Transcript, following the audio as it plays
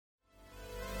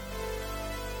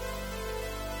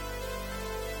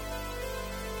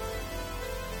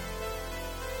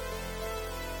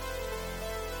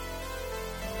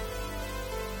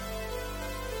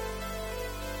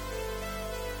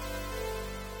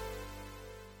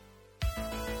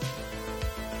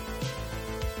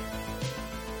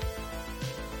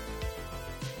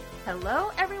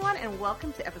Hello, everyone, and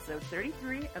welcome to episode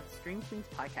 33 of the Stream Queens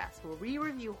podcast, where we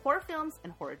review horror films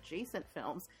and horror-adjacent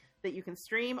films that you can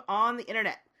stream on the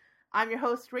internet. I'm your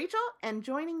host, Rachel, and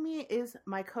joining me is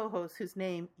my co-host, whose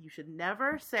name you should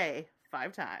never say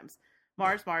 5 times.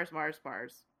 Mars.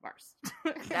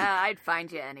 I'd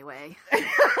find you anyway.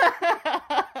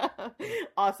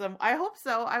 Awesome. I hope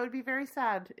so. I would be very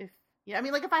sad if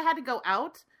I had to go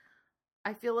out,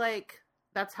 I feel like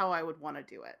that's how I would want to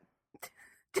do it.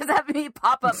 Does that mean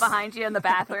pop up behind you in the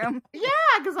bathroom? Yeah,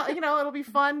 because, it'll be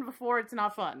fun before it's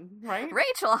not fun, right?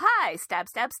 Rachel, hi! Stab,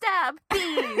 stab, stab!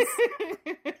 Bees!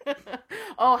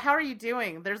 Oh, how are you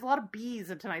doing? There's a lot of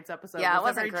bees in tonight's episode. Yeah, it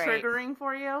Was that wasn't very great. triggering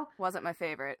for you? Wasn't my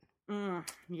favorite.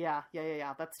 Yeah.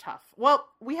 That's tough. Well,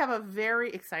 we have a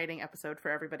very exciting episode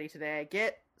for everybody today.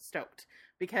 Get stoked.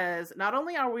 Because not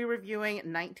only are we reviewing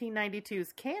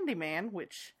 1992's Candyman,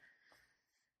 which...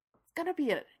 it's gonna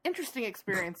be an interesting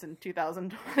experience in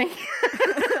 2020.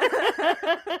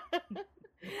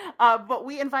 But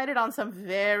we invited on some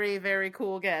very, very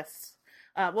cool guests.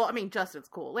 Justin's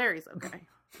cool. Larry's okay.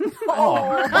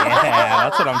 Oh, yeah,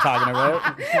 that's what I'm talking about.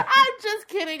 I'm just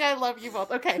kidding. I love you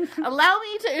both. Okay, allow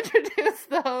me to introduce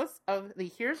the hosts of the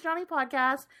Here's Johnny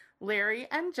podcast, Larry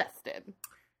and Justin.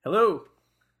 Hello.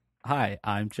 Hi,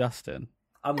 I'm Justin.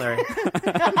 I'm Larry. Fellas,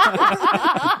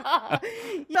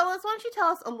 why don't you tell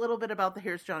us a little bit about the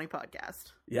Here's Johnny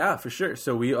podcast? Yeah, for sure.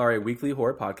 So we are a weekly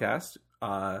horror podcast.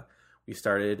 We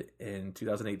started in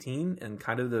 2018, and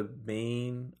kind of the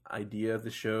main idea of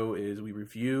the show is we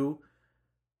review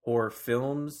horror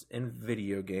films and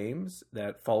video games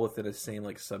that fall within the same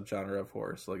subgenre of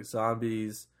horror. So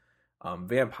zombies,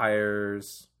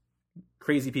 vampires,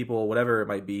 crazy people, whatever it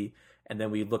might be. And then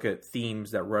we look at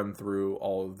themes that run through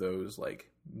all of those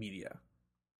media.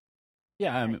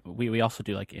 Yeah, we also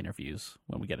do interviews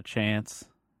when we get a chance.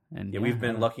 And we've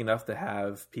been lucky enough to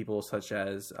have people such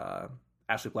as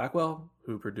Ashley Blackwell,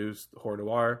 who produced Horror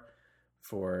Noir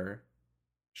for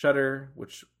Shudder,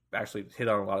 which actually hit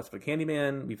on a lot of stuff with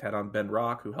Candyman. We've had on Ben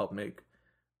Rock, who helped make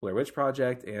Blair Witch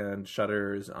Project and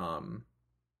Shudder's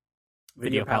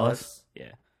Video Palace.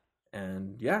 Yeah.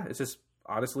 And yeah, it's just,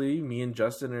 honestly, me and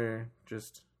Justin are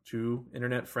just two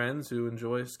internet friends who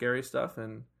enjoy scary stuff.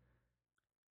 And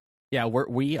yeah, we're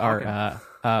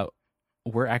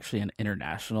actually an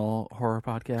international horror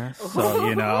podcast, so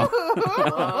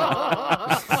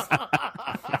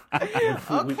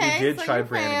we did try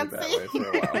branding it that way for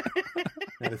a while.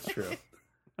 That is true.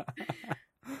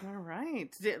 All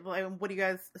right. What do you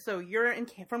guys? So you're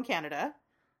from Canada.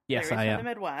 Yes, Larry's I am. from the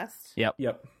Midwest. Yep.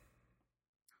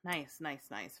 Nice.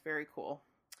 Very cool.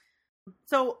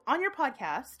 So on your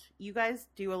podcast, you guys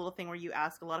do a little thing where you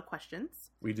ask a lot of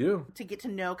questions. We do. To get to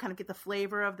know, kind of get the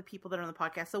flavor of the people that are on the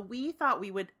podcast. So we thought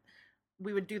we would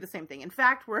do the same thing. In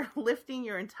fact, we're lifting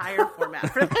your entire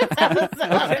format for this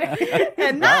episode.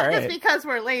 And not just because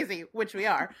we're lazy, which we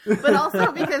are, but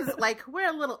also because we're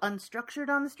a little unstructured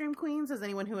on the Stream Queens, as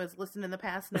anyone who has listened in the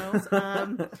past knows.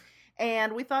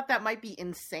 And we thought that might be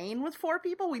insane with 4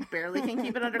 people. We barely can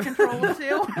keep it under control with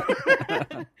 2.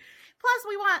 Plus,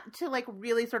 we want to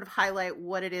really sort of highlight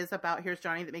what it is about Here's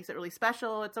Johnny that makes it really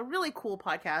special. It's a really cool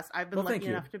podcast. I've been lucky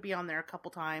enough to be on there a couple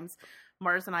times.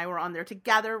 Mars and I were on there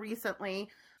together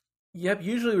recently. Yep.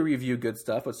 Usually we review good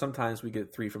stuff, but sometimes we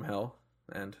get 3 from hell.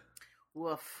 And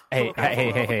woof. Hey.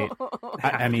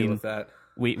 I mean, with that.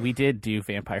 We did do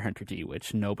Vampire Hunter D,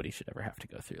 which nobody should ever have to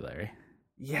go through, Larry.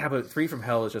 Yeah, but 3 from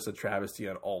hell is just a travesty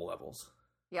on all levels.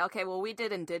 Yeah, okay, well, we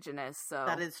did Indigenous, so...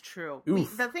 That is true.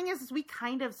 The thing is we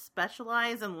kind of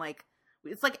specialize in,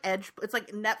 it's like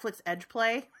Netflix Edge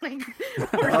Play.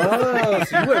 Oh,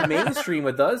 so you went mainstream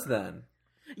with us then.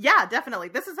 Yeah, definitely.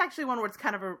 This is actually one where it's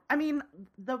kind of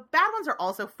the bad ones are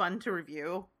also fun to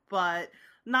review, but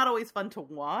not always fun to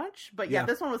watch. But yeah.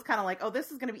 This one was kind of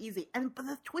this is going to be easy. But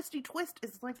the twisty twist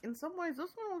is, in some ways,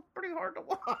 this one was pretty hard to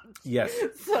watch. Yes.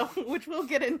 So, which we'll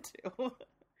get into.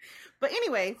 But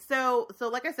anyway, so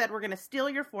like I said, we're going to steal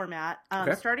your format,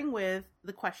 starting with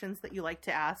the questions that you like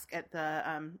to ask at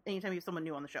the anytime you have someone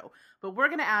new on the show. But we're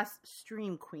going to ask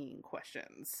Stream Queen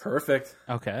questions. Perfect.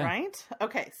 Okay. Right?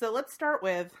 Okay, so let's start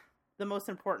with the most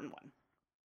important one.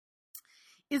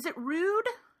 Is it rude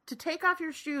to take off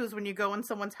your shoes when you go in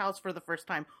someone's house for the first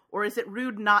time, or is it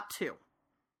rude not to?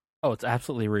 Oh, it's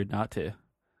absolutely rude not to.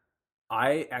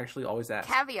 I actually always ask.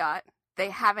 Caveat, they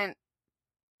haven't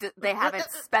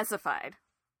specified,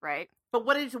 right? But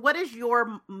what is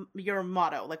your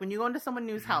motto? When you go into someone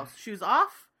new's house, shoes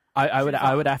off? I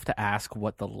would have to ask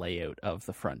what the layout of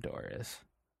the front door is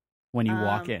when you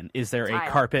walk in. Is there a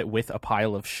carpet with a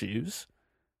pile of shoes,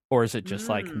 or is it just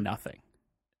nothing,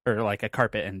 or a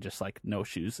carpet and just no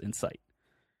shoes in sight?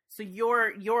 So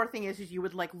your thing is you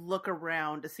would like look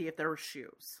around to see if there were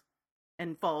shoes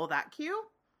and follow that cue?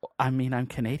 I mean, I'm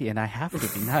Canadian. I have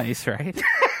to be nice, right?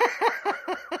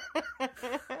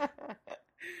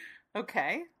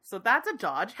 Okay, so that's a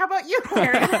dodge. How about you,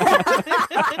 Larry?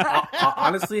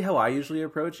 Honestly, how I usually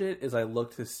approach it is I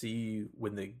look to see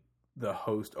when the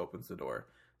host opens the door.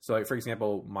 So, like, for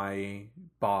example, my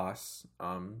boss,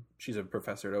 she's a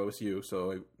professor at OSU,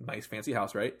 so a nice fancy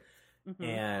house, right? Mm-hmm.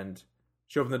 And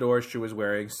she opened the door. She was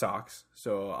wearing socks,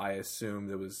 so I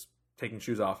assumed it was taking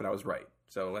shoes off, and I was right.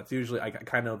 So that's usually I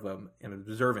kind of am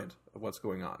observant of what's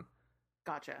going on.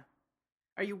 Gotcha.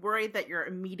 Are you worried that you're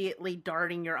immediately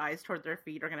darting your eyes toward their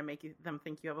feet are going to make them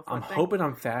think you have a foot I'm thing? hoping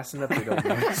I'm fast enough they don't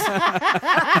notice.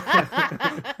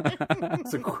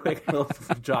 It's a quick little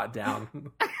jot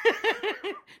down.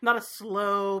 Not a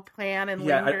slow plan and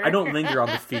linger. Yeah, I don't linger on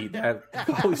the feet. That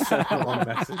probably sent a long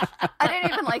message. I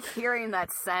didn't even like hearing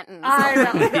that sentence. I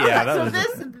know. Yeah,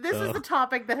 this is the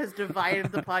topic that has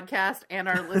divided the podcast and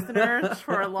our listeners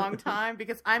for a long time,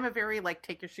 because I'm a very like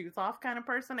take your shoes off kind of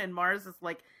person, and Mars is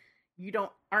like, you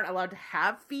aren't allowed to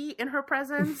have feet in her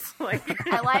presence. Like,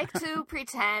 I like to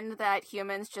pretend that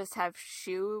humans just have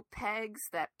shoe pegs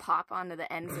that pop onto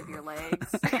the ends of your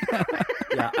legs.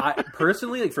 Yeah, I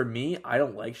personally, like, for me, I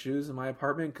don't like shoes in my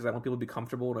apartment because I want people to be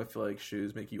comfortable, and I feel like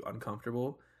shoes make you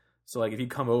uncomfortable. So, like, if you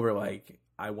come over, like,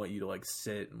 I want you to like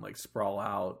sit and like sprawl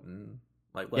out and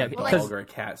like let a dog or a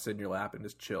cat sit in your lap and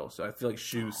just chill. So I feel like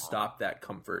shoes stop that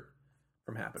comfort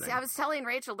from happening. See, I was telling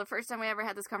Rachel the first time we ever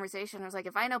had this conversation, I was like,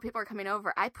 if I know people are coming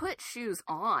over, I put shoes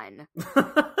on.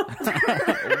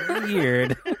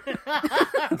 Weird.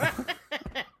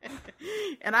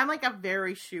 And I'm like a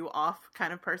very shoe off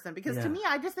kind of person, because to me,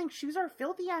 I just think shoes are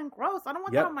filthy and gross. I don't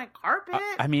want that on my carpet.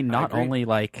 I mean, not only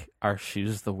like are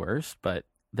shoes the worst, but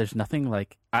there's nothing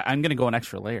like, I'm going to go an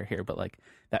extra layer here, but like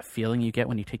that feeling you get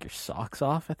when you take your socks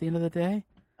off at the end of the day.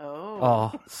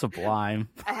 Oh, sublime.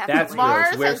 That's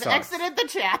Mars gross. has exited the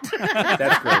chat.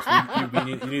 That's gross.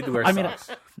 You need to wear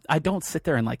socks. I don't sit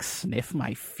there and like sniff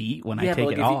my feet when I take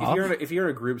it off. If you're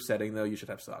in a group setting, though, you should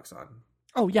have socks on.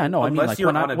 Oh yeah, no. Unless I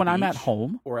mean, like when I'm beach at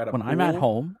home, or at a when pool. I'm at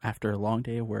home after a long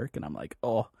day of work, and I'm like,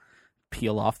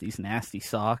 peel off these nasty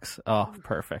socks. Oh,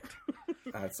 perfect.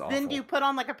 That's awful. Then do you put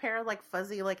on like a pair of like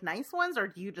fuzzy, like nice ones, or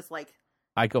do you just like?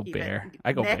 I go bare.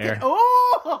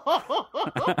 Oh!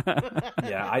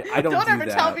 Yeah, I don't Don't do ever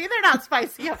that. tell me they're not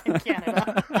spicy up in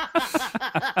Canada.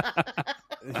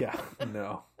 Yeah,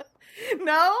 no.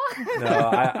 No? No,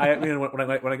 I mean, when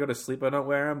I go to sleep, I don't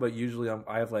wear them, but usually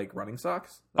I have like running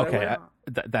socks. Okay,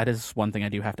 that is one thing I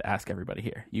do have to ask everybody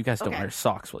here. You guys don't wear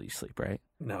socks while you sleep, right?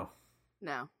 No.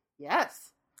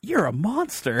 Yes. You're a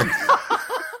monster.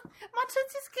 My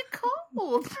tootsies get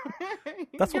cold.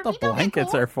 That's what the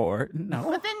blankets are for. No.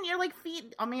 But then you're like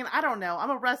feet. I mean, I don't know. I'm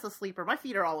a restless sleeper. My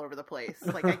feet are all over the place.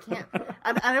 Like I can't.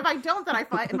 And if I don't, then I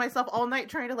find myself all night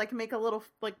trying to like make a little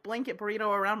like blanket burrito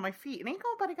around my feet. And ain't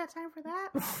nobody got time for that.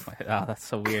 Oh, that's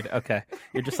so weird. Okay,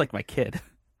 you're just like my kid.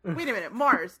 Wait a minute,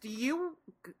 Mars. Do you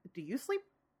sleep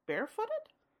barefooted?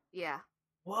 Yeah.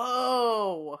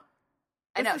 Whoa.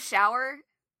 I know. Shower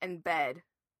and bed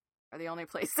are the only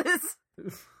places.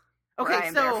 Okay,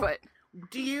 so barefoot.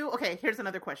 okay, here's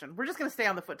another question. We're just going to stay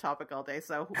on the foot topic all day,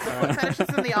 so the foot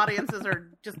fetishists in the audiences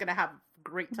are just going to have a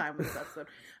great time with this episode.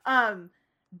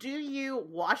 Do you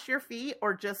wash your feet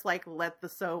or just, like, let the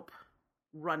soap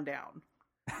run down?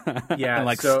 Yeah, and,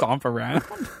 like, stomp around?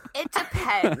 It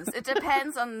depends. It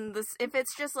depends on this. If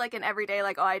it's just, like, an everyday,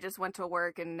 like, I just went to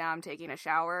work and now I'm taking a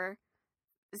shower,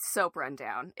 soap run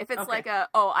down. If it's like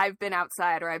I've been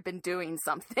outside or I've been doing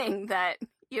something that,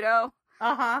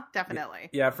 definitely.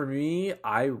 Yeah, for me,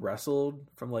 I wrestled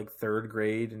from like 3rd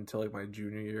grade until like my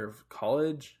junior year of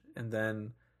college, and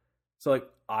then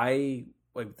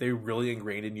they really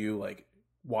ingrained in you like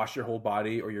wash your whole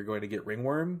body or you're going to get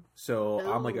ringworm. So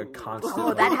I'm like a constant.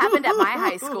 Oh, that happened at my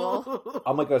high school.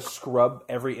 I'm like a scrub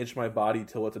every inch of my body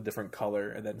till it's a different color,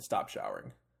 and then stop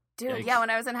showering. Dude, yeah, when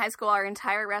I was in high school, our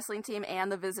entire wrestling team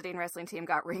and the visiting wrestling team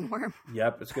got ringworm.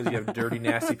 Yep, it's because you have dirty,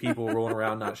 nasty people rolling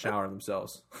around not showering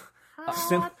themselves.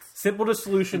 Simple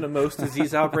solution to most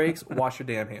disease outbreaks: wash your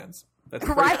damn hands. That's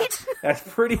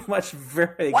pretty much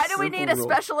very. Why do we need a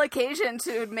special occasion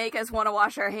to make us want to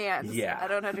wash our hands? Yeah, I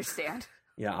don't understand.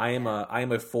 Yeah, I am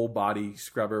a full body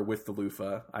scrubber with the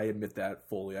loofah. I admit that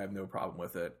fully. I have no problem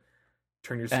with it.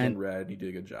 Turn your skin red. You did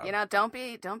a good job. Don't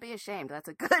be ashamed. That's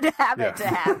a good habit to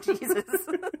have. Jesus.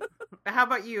 How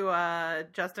about you,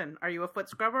 Justin? Are you a foot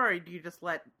scrubber, or do you just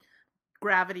let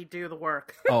gravity do the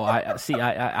work? Oh, I see.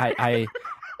 I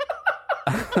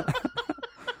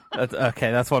okay,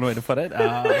 that's one way to put it.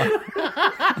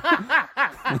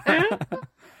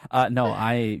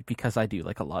 No, because I do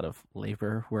like a lot of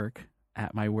labor work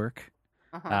at my work.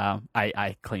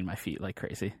 I clean my feet like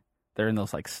crazy. They're in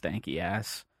those like stanky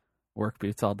ass work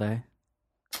boots all day.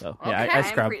 So yeah, I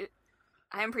scrub.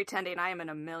 I am pretending I am in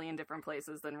a million different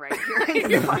places than right here. You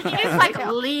just like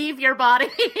leave your body.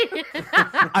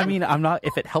 I mean, I'm not.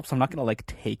 If it helps, I'm not gonna like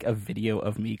take a video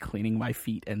of me cleaning my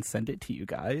feet and send it to you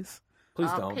guys. Please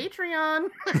don't. Patreon.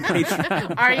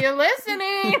 Are you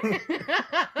listening?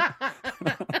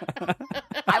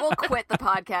 I will quit the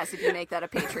podcast if you make that a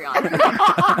Patreon.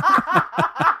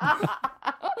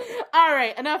 All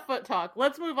right, enough foot talk.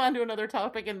 Let's move on to another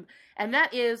topic, and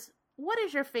that is, what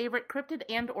is your favorite cryptid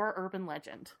and or urban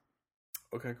legend?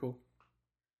 Okay, cool.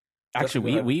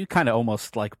 Actually, we kind of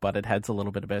almost like butted heads a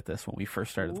little bit about this when we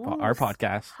first started our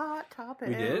podcast. Hot topic.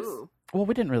 We did? Well,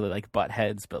 we didn't really like butt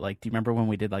heads, but like, do you remember when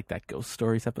we did like that ghost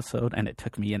stories episode and it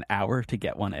took me an hour to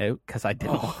get one out because I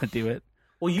didn't want to do it?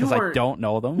 Well, because I don't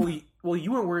know them. Well,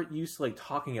 you weren't used to like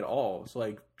talking at all. So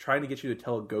like trying to get you to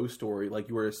tell a ghost story like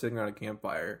you were sitting around a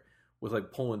campfire was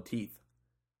like pulling teeth.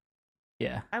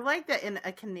 Yeah. I like that in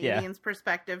a Canadian's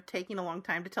perspective, taking a long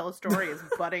time to tell a story is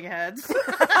butting heads.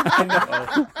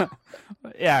 I know.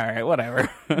 Yeah, all right, whatever.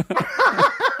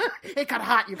 It got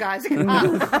hot, you guys. It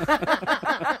got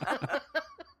hot.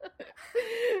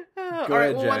 All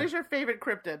right, well, what is your favorite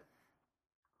cryptid?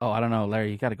 Oh, I don't know.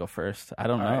 Larry, you got to go first. I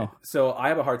don't know. Right. So I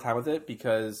have a hard time with it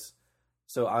because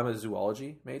I'm a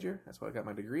zoology major. That's what I got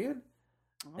my degree in.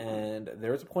 Oh. And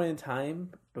there was a point in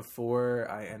time before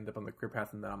I ended up on the career path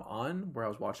that I'm on where I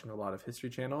was watching a lot of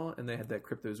History Channel and they had that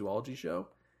cryptozoology show.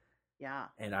 Yeah.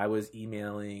 And I was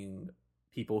emailing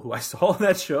people who I saw on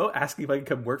that show asking if I could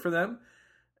come work for them.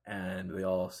 And they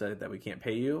all said that we can't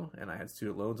pay you. And I had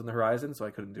student loans on the horizon, so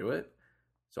I couldn't do it.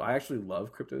 So I actually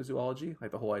love cryptozoology. Like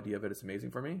the whole idea of it is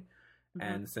amazing for me. Mm-hmm.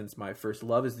 And since my first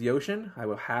love is the ocean, I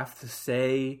will have to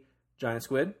say giant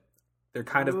squid. They're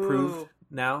kind of proved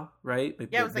now, right?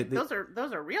 Yeah, those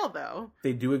are real though.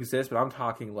 They do exist, but I'm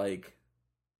talking like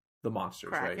the monsters,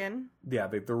 Kraken. Right? Yeah,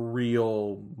 the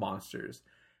real monsters.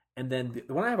 And then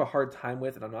the one I have a hard time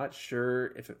with, and I'm not sure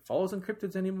if it falls in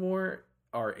cryptids anymore,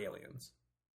 are aliens.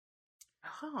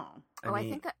 Oh,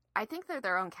 I think they're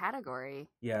their own category.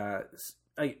 Yeah,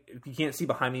 you can't see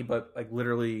behind me, but like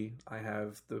literally, I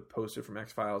have the poster from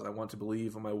X-Files. I Want to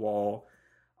Believe on my wall.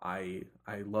 I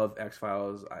love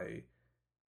X-Files. I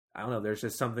don't know. There's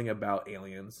just something about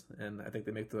aliens, and I think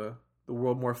they make the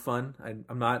world more fun.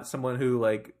 I'm not someone who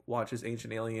like watches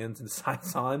Ancient Aliens and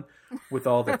signs on with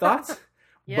all their thoughts,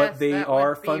 yes, but they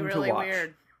are fun really to watch.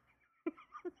 Weird.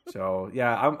 So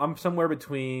yeah, I'm somewhere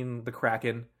between the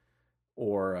Kraken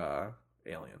or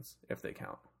aliens, if they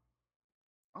count.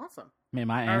 Awesome. Man,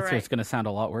 my answer is going to sound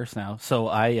a lot worse now. So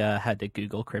I had to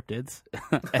Google cryptids.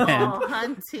 And... Oh,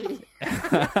 hunty.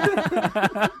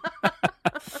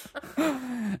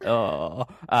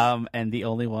 And the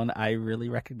only one I really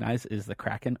recognize is the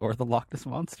Kraken or the Loch Ness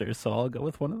Monster. So I'll go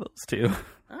with one of those two.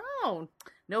 Oh,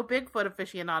 no Bigfoot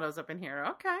aficionados up in here.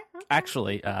 Okay.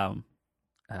 Actually, one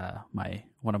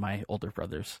of my older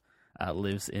brothers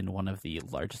lives in one of the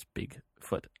largest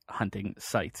Bigfoot hunting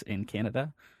sites in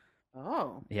Canada.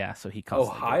 Oh. Yeah, so he calls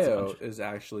Ohio is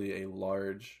actually a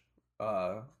large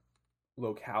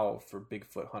locale for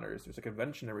Bigfoot hunters. There's a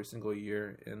convention every single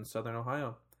year in southern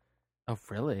Ohio. Oh,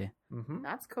 really? Mm-hmm.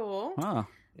 That's cool. Huh.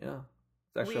 Yeah.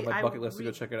 It's actually on my bucket list to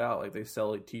go check it out. Like they sell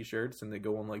like t-shirts and they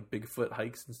go on like Bigfoot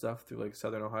hikes and stuff through like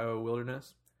southern Ohio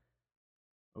wilderness.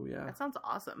 Oh yeah. That sounds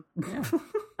awesome.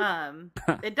 Yeah.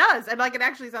 It does. And like it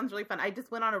actually sounds really fun. I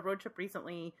just went on a road trip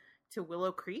recently to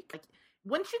Willow Creek. Like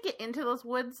once you get into those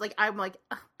woods, like I'm like,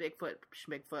 Bigfoot.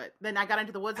 Then I got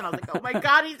into the woods and I was like, oh my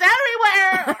god, he's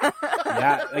everywhere.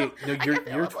 Yeah, like, no,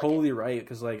 you're totally right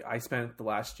because like I spent the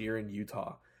last year in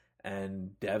Utah,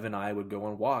 and Dev and I would go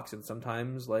on walks, and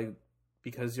sometimes like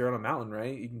because you're on a mountain,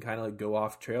 right, you can kind of like go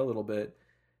off trail a little bit,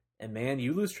 and man,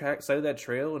 you lose sight of that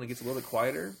trail and it gets a little bit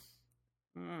quieter.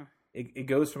 Mm. It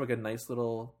goes from like a nice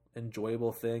little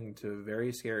enjoyable thing to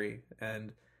very scary,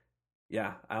 and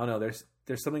yeah, I don't know.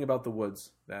 There's something about the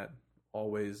woods that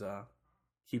always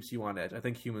keeps you on edge. I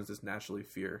think humans just naturally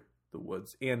fear the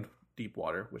woods and deep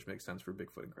water, which makes sense for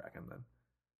Bigfoot and Kraken then.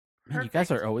 Man, you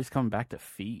guys are always coming back to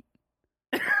feet.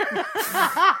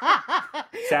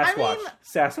 Sasquatch.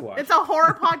 It's a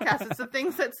horror podcast. It's the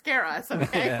things that scare us,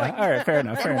 okay? Yeah. All right, fair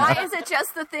enough. Why is it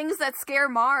just the things that scare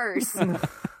Mars?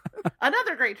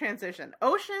 Another great transition.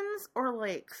 Oceans or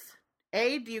lakes?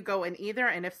 A, do you go in either?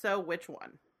 And if so, which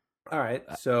one? All right.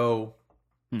 So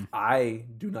I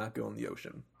do not go in the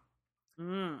ocean.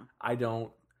 I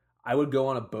don't. I would go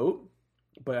on a boat,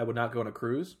 but I would not go on a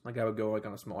cruise. Like I would go like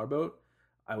on a smaller boat.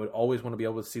 I would always want to be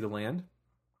able to see the land.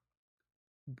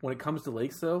 when it comes to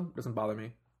lakes, though, it doesn't bother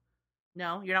me.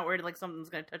 No, you're not worried like something's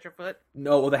gonna touch your foot?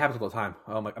 No, well, that happens all the time.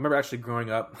 I remember actually growing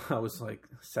up, I was like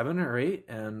 7 or 8,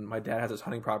 and my dad has this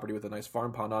hunting property with a nice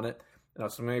farm pond on it, and I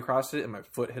was swimming across it, and my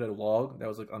foot hit a log that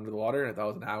was like under the water, and I thought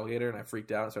it was an alligator, and I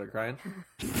freaked out and started crying.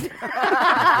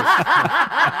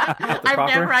 I've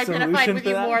never identified with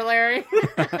you more, Larry.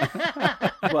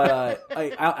 But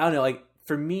I don't know. Like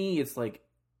for me, it's like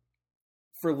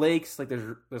for lakes, like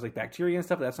there's like bacteria and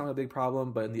stuff, but that's not a big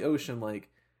problem. But in the ocean, like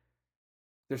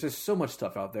there's just so much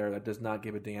stuff out there that does not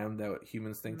give a damn that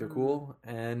humans think they're cool,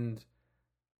 and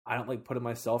I don't like putting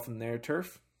myself in their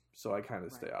turf, so I kind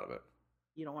of stay out of it.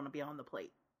 You don't want to be on the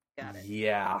plate. Got it.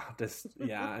 Yeah,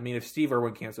 I mean, if Steve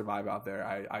Irwin can't survive out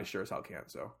there, I sure as hell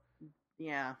can't. So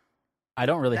yeah, I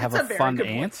don't really have a fun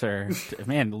answer.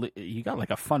 Man, you got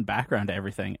like a fun background to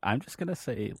everything. I'm just gonna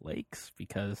say lakes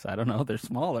because I don't know, they're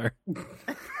smaller.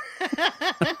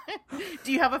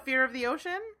 Do you have a fear of the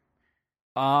ocean?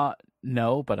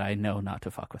 No, but I know not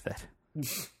to fuck with it.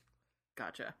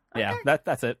 Gotcha. Yeah, okay.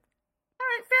 That's it. All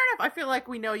right, fair enough. I feel like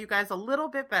we know you guys a little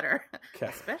bit better,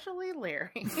 especially Larry.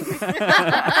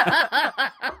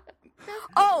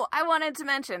 Oh, I wanted to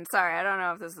mention, sorry, I don't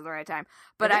know if this is the right time,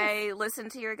 but I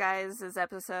listened to your guys'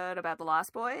 episode about the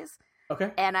Lost Boys.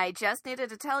 Okay. And I just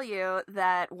needed to tell you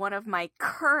that one of my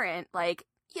current, like,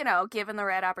 you know, given the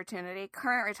right opportunity,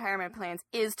 current retirement plans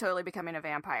is totally becoming a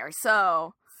vampire.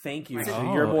 So... Thank you.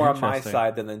 So you're more on my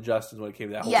side than Justin when it came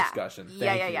to that whole discussion.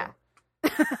 Thank you.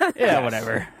 Yeah,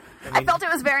 whatever. I felt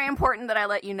it was very important that I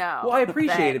let you know. Well, I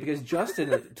appreciate it because Justin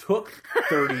took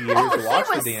 30 years to watch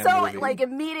the damn movie. He was so, like,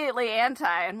 immediately anti.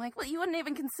 I'm like, well, you wouldn't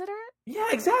even consider it? Yeah,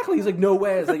 exactly. He's like, no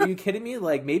way. It's like, are you kidding me?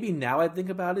 Like, maybe now I think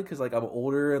about it because, like, I'm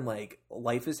older and, like,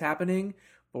 life is happening.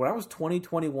 But when I was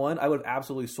 21, I would have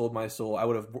absolutely sold my soul. I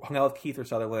would have hung out with Keith or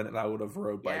Sutherland, and I would have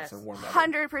rode bikes and worn that.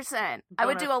 100%. I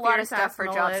would do a lot of stuff for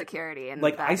job security. And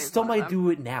like, I still might do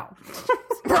it now.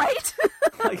 Right?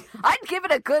 Like, I'd give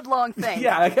it a good long thing.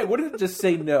 Yeah, I wouldn't just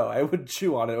say no. I would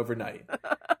chew on it overnight.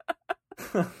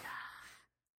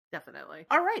 Definitely.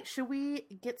 All right, should we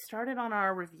get started on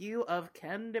our review of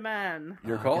Candyman?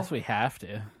 Your call? I guess we have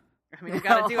to. I mean, we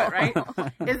gotta do it, right?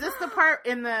 Is this the part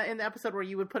in the episode where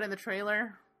you would put in the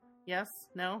trailer? Yes?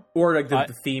 No? Or like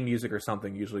the theme music or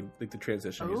something. Usually, like the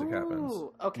transition music happens.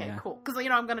 Okay, cool. Because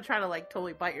I'm gonna try to like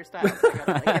totally bite your style. So I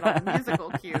gotta like, get all the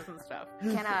musical cues and stuff.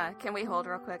 Can we hold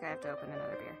real quick? I have to open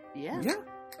another beer. Yeah.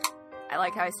 I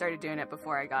like how I started doing it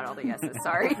before I got all the yeses.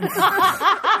 Sorry.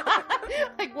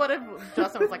 Like, what if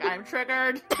Justin was like, "I'm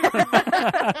triggered"?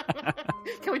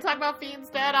 Can we talk about feet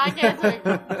instead? I can't wait.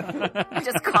 I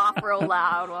just cough real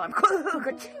loud while I'm.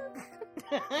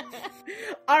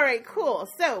 All right, cool.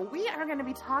 So we are going to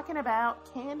be talking about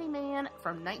Candyman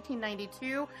from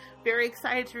 1992. Very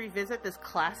excited to revisit this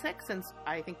classic since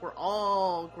I think we're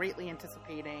all greatly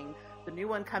anticipating the new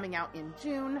one coming out in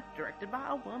June, directed by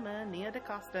a woman, Nia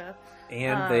DaCosta.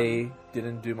 And they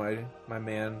didn't do my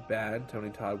man bad. Tony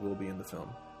Todd will be in the film.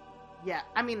 Yeah,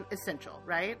 I mean, essential,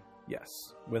 right? Yes.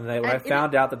 When I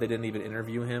found out that they didn't even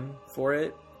interview him for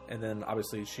it, and then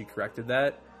obviously she corrected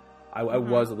that, I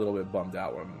was a little bit bummed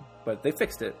out but they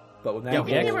fixed it. But when that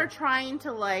they were trying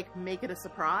to like make it a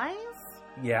surprise.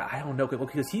 Yeah, I don't know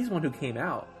because he's the one who came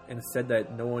out and said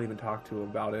that no one even talked to him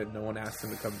about it. No one asked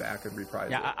him to come back and reprise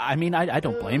it. Yeah, I mean, I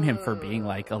don't blame him for being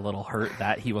like a little hurt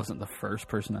that he wasn't the first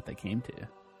person that they came to.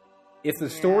 If the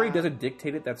story doesn't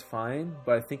dictate it, that's fine.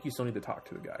 But I think you still need to talk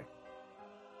to the guy.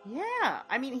 Yeah,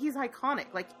 I mean, he's iconic.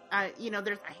 Like,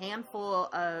 there's a handful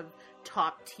of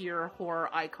top tier horror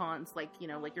icons, like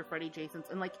your Freddy Jasons,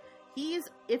 and like he's,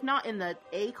 if not in the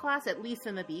A class, at least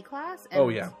in the B class.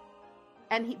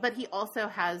 And, but he also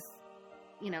has,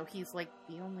 he's like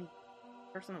the only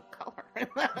person of color.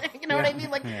 You know what I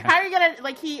mean? Like, how are you gonna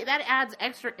that adds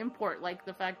extra import, like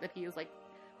the fact that he is like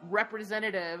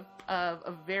representative of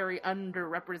a very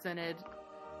underrepresented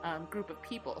group of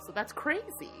people, so that's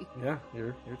crazy. Yeah,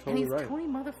 you're totally and he's right. Tony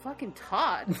motherfucking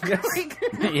Todd. Yes.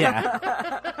 Yeah.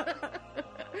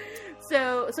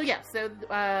 So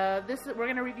this we're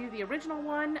gonna review the original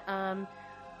one,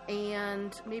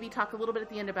 and maybe talk a little bit at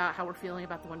the end about how we're feeling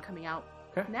about the one coming out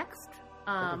next.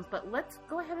 But let's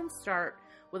go ahead and start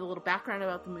with a little background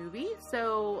about the movie.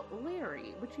 So,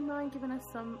 Larry, would you mind giving us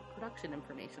some production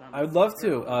information on this? I would love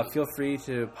to. Feel free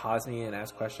to pause me and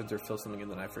ask questions or fill something in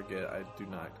that I forget. I do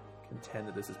not contend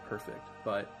that this is perfect.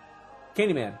 But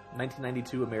Candyman,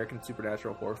 1992 American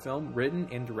supernatural horror film, written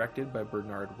and directed by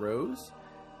Bernard Rose.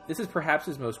 This is perhaps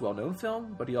his most well-known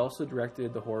film, but he also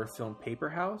directed the horror film Paper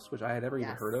House, which I had never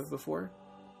even heard of before.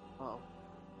 Well,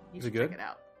 you is should it good? check it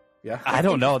out. Yeah, I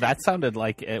don't know. That sounded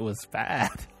like it was bad.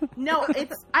 No,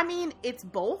 it's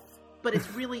both. but it's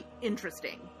really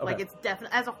interesting. Okay. Like, it's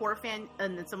definitely, as a horror fan,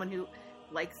 and then someone who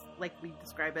likes, like we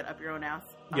describe it, up your own ass,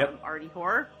 arty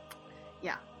horror.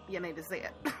 Yeah, you need to see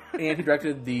it. And he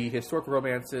directed the historical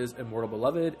romances Immortal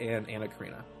Beloved and Anna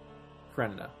Karenina.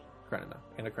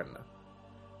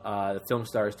 The film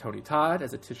stars Tony Todd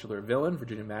as a titular villain,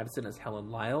 Virginia Madsen as Helen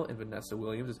Lyle, and Vanessa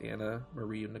Williams as Anna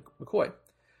Marie McCoy.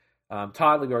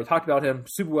 Todd, like we already talked about him,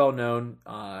 super well known.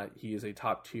 He is a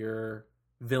top tier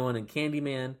villain in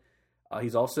Candyman.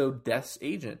 He's also Death's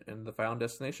agent in the Final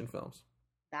Destination films.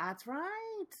 That's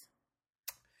right.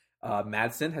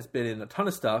 Madsen has been in a ton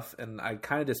of stuff, and I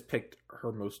kind of just picked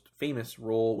her most famous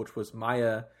role, which was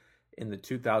Maya in the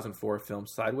 2004 film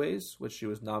Sideways, which she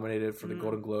was nominated for the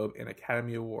Golden Globe and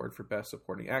Academy Award for Best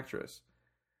Supporting Actress.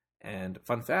 And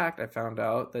fun fact, I found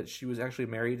out that she was actually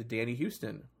married to Danny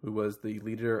Houston, who was the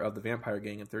leader of the vampire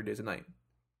gang in 30 Days a Night.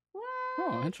 What?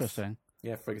 Oh, interesting.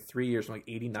 Yeah, for like 3 years, from like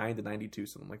 89 to 92,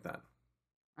 something like that.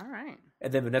 All right.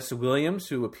 And then Vanessa Williams,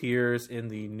 who appears in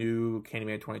the new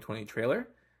Candyman 2020 trailer.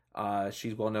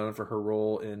 She's well known for her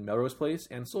role in Melrose Place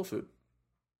and Soul Food.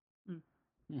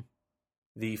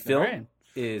 The film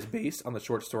is based on the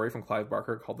short story from Clive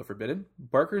Barker called The Forbidden.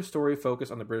 Barker's story focused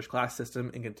on the British class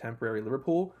system in contemporary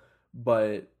Liverpool,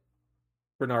 but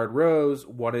Bernard Rose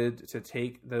wanted to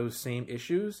take those same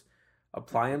issues,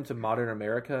 apply them to modern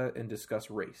America, and discuss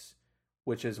race,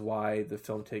 which is why the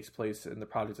film takes place in the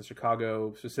projects of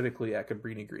Chicago, specifically at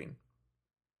Cabrini Green.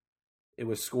 It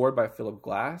was scored by Philip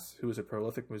Glass, who is a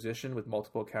prolific musician with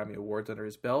multiple Academy Awards under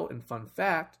his belt. And fun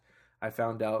fact, I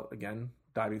found out, again,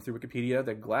 diving through Wikipedia,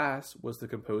 that Glass was the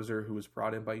composer who was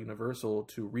brought in by Universal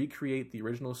to recreate the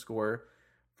original score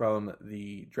from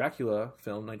the Dracula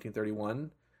film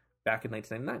 1931 back in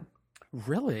 1999.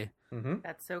 Really? Mm-hmm.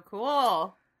 That's so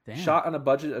cool. Damn. Shot on a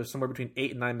budget of somewhere between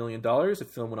 $8 and $9 million, the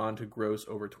film went on to gross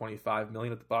over $25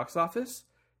 million at the box office.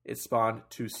 It spawned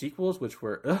 2 sequels, which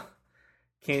were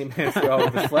Candyman for All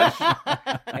of the Flesh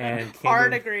and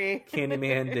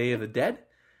Candyman Day of the Dead.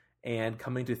 And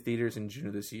coming to theaters in June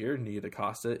of this year, Nia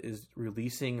DaCosta is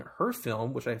releasing her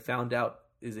film, which I found out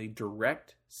is a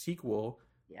direct sequel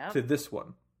to this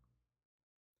one.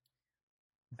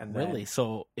 And really?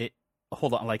 So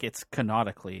hold on, like it's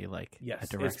canonically like a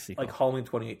direct sequel. Like Halloween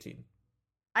 2018.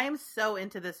 I am so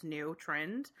into this new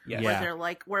trend Yes. where they're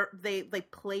like, where they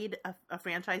played a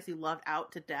franchise you loved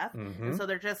out to death, and so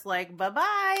they're just like, bye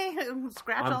bye,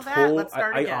 scratch all that, let's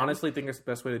start again. I honestly think it's the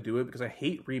best way to do it because I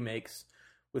hate remakes.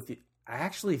 I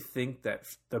actually think that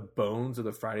the bones of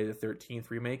the Friday the 13th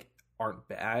remake aren't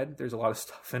bad. There's a lot of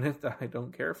stuff in it that I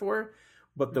don't care for,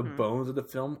 but the bones of the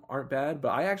film aren't bad. But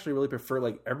I actually really prefer,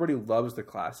 like, everybody loves the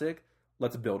classic.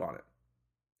 Let's build on it.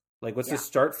 Like, let's just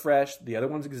start fresh. The other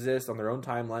ones exist on their own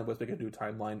timeline. Let's make a new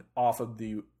timeline off of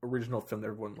the original film that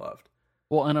everyone loved.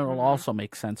 Well, and it'll also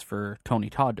make sense for Tony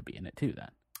Todd to be in it too,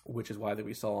 then. Which is why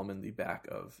we saw him in the back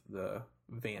of the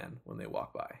van when they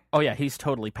walk by. Oh yeah, he's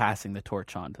totally passing the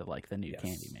torch on to like the new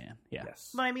Candyman. Yeah.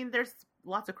 Yes. But I mean, there's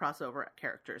lots of crossover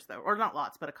characters though, or not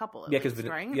lots, but a couple. At because least,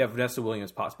 right? Vanessa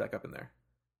Williams pops back up in there.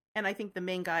 And I think the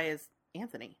main guy is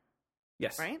Anthony.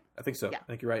 Yes. Right? I think so. Yeah. I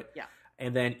think you're right. Yeah.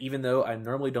 And then, even though I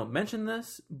normally don't mention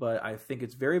this, but I think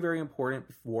it's very, very important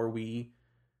before we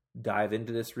dive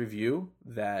into this review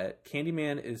that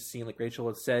Candyman is seen, like Rachel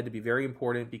has said, to be very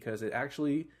important because it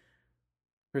actually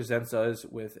presents us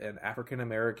with an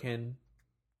African-American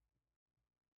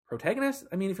protagonist.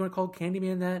 I mean, if you want to call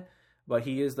Candyman that, but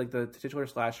he is like the titular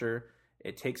slasher.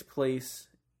 It takes place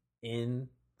in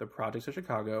the projects of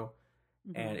Chicago,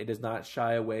 and it does not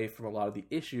shy away from a lot of the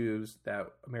issues that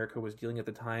America was dealing at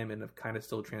the time and have kind of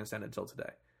still transcended until today.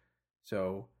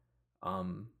 So,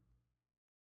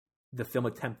 the film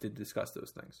attempted to discuss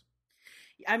those things.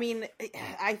 I mean,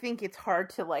 I think it's hard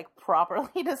to like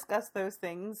properly discuss those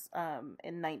things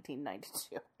in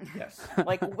 1992. Yes.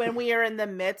 Like when we are in the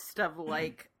midst of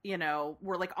like, you know,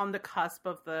 we're like on the cusp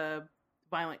of the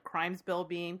violent crimes bill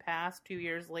being passed 2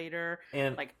 years later,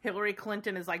 and like Hillary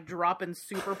Clinton is like dropping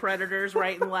super predators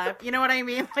right and left. You know what I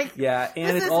mean? Like, yeah,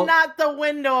 and this is not the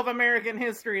window of American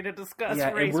history to discuss.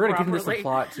 Yeah, race and we're gonna properly. get into some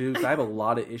plot too, because I have a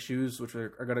lot of issues which are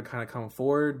going to kind of come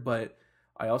forward, but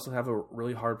I also have a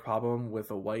really hard problem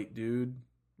with a white dude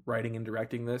writing and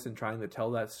directing this and trying to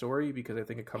tell that story because I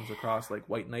think it comes across like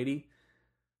white knighty.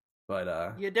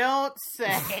 But you don't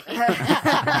say.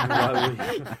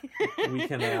 we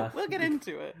can. We'll get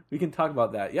into it. We can talk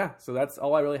about that. Yeah. So that's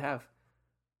all I really have.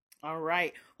 All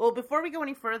right. Well, before we go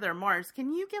any further, Mars,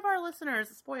 can you give our listeners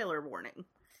a spoiler warning?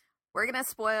 We're gonna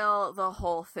spoil the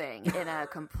whole thing in a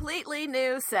completely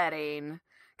new setting.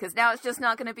 Because now it's just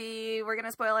not going to be, we're going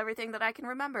to spoil everything that I can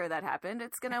remember that happened.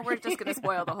 We're just going to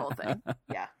spoil the whole thing.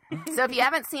 Yeah. So if you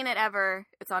haven't seen it ever,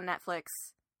 it's on Netflix.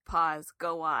 Pause,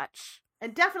 go watch.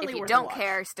 And definitely if you worth don't a watch.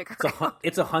 care, stick around.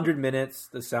 It's 100 minutes.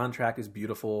 The soundtrack is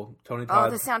beautiful. The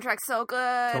soundtrack's so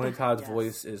good. Tony Todd's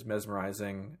voice is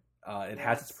mesmerizing. It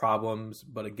has its problems,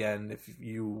 but again, if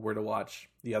you were to watch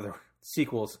the other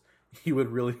sequels, you would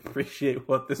really appreciate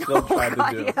what this film tried to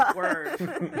do. Yeah.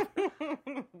 Word.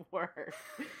 Word.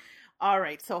 All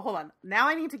right, so hold on. Now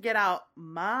I need to get out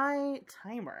my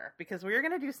timer because we're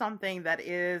going to do something that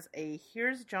is a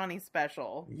Here's Johnny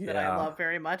special that I love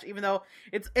very much, even though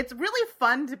it's really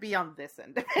fun to be on this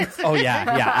end. Oh, yeah.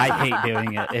 I hate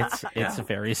doing it. It's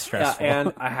very stressful. Yeah,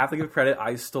 and I have to give credit.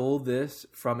 I stole this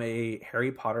from a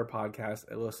Harry Potter podcast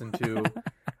I listened to.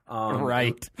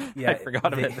 Right. Yeah, I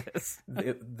forgot about this.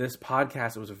 This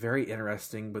podcast was very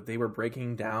interesting, but they were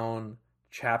breaking down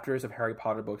chapters of Harry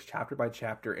Potter books chapter by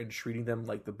chapter and treating them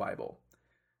like the Bible.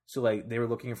 So like they were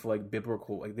looking for like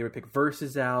biblical, like they would pick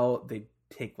verses out, they'd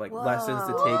take like lessons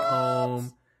to take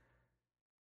home.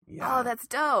 Yeah. Oh, that's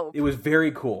dope. It was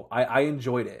very cool. I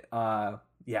enjoyed it.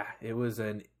 It was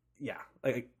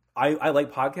like I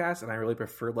like podcasts and I really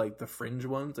prefer like the fringe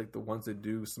ones, like the ones that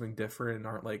do something different and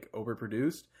aren't like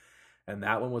overproduced. And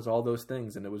that one was all those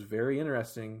things and it was very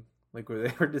interesting. Like where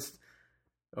they were just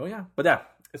but yeah,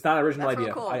 it's not an original idea.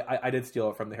 Really cool. I did steal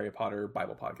it from the Harry Potter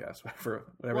Bible podcast. For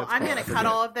whatever. Well, I'm going to cut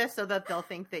all of this so that they'll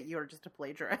think that you're just a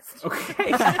plagiarist.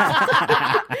 Okay.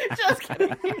 Just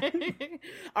kidding.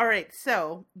 All right,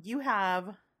 so you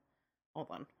have... Hold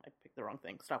on, I picked the wrong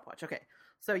thing. Stopwatch. Okay,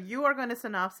 so you are going to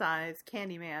synopsize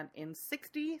Candyman in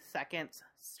 60 seconds,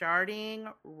 starting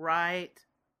right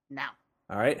now.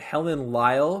 All right, Helen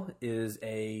Lyle is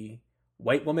a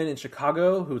white woman in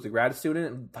Chicago who's a grad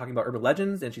student and talking about urban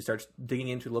legends, and she starts digging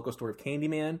into the local story of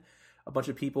Candyman. A bunch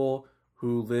of people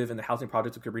who live in the housing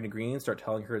projects of Cabrini Green start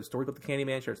telling her the story about the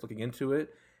Candyman. She starts looking into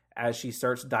it. As she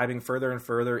starts diving further and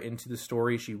further into the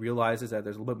story, she realizes that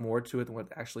there's a little bit more to it than what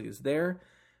actually is there.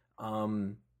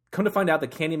 Come to find out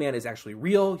that Candyman is actually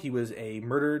real. He was a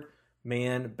murdered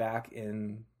man back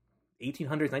in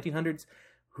 1800s, 1900s,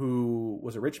 who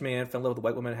was a rich man, fell in love with a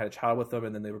white woman, had a child with him,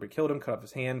 and then they killed him, cut off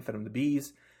his hand, fed him the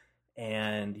bees.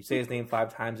 And you say his name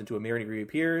 5 times into a mirror and he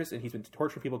reappears, and he's been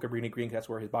torturing people at Cabrini Green because that's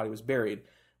where his body was buried.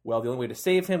 Well, the only way to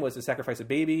save him was to sacrifice a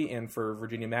baby, and for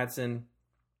Virginia Madsen,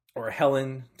 or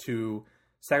Helen, to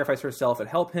sacrifice herself and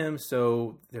help him.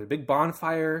 So there's a big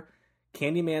bonfire.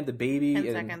 Candyman, the baby,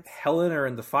 and Helen are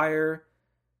in the fire.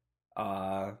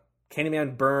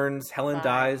 Candyman burns, Helen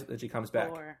dies, then she comes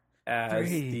back. As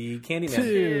 3, the Candyman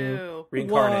 2,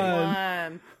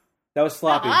 reincarnate. 1. That was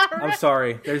sloppy. Right. I'm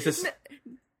sorry. There's just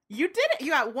you did it.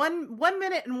 You got 1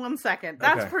 minute and 1 second.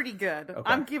 That's pretty good. Okay.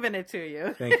 I'm giving it to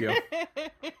you. Thank you.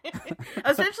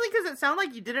 Especially because it sounded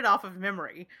like you did it off of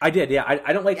memory. I did. Yeah.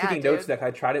 I don't like taking notes. Like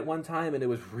I tried it one time and it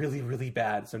was really really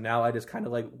bad. So now I just kind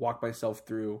of like walk myself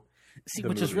through. See,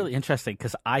 which is really interesting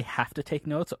because I have to take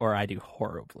notes or I do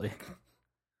horribly.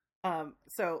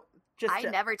 So. I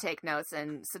never take notes,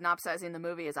 and synopsizing the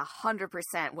movie is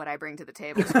 100% what I bring to the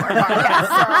table to our podcast.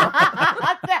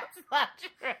 So that's not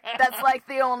true. That's like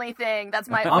the only thing. That's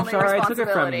my only responsibility. I took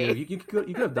it from you.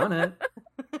 You could have done it.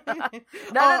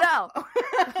 No.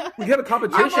 We have a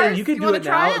competition. You could do it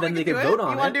now, and then they could vote on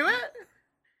it. You want to do it?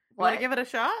 Want to give it a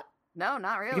shot? No,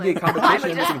 not really. It could be a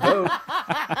competition. You can vote.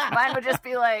 Mine would just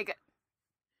be like,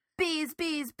 bees,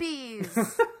 bees, bees.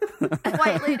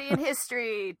 White lady in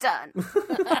history. Done.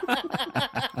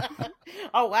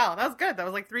 Oh, wow. That was good. That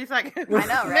was like 3 seconds. I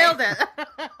know, right? Nailed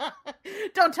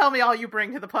it. Don't tell me all you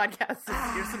bring to the podcast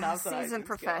is your synopsis. Seasoned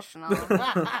professional.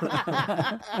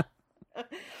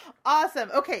 Awesome.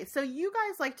 Okay, so you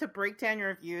guys like to break down your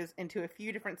reviews into a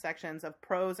few different sections of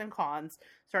pros and cons,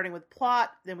 starting with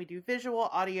plot, then we do visual,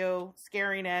 audio,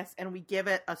 scariness, and we give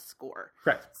it a score.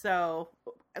 Correct. So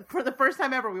for the first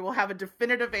time ever, we will have a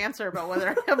definitive answer about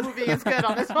whether a movie is good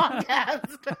on this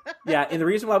podcast. Yeah, and the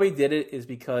reason why we did it is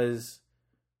because,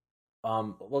 a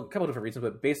couple of different reasons,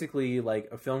 but basically, like,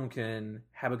 a film can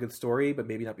have a good story, but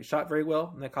maybe not be shot very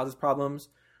well, and that causes problems.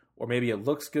 Or maybe it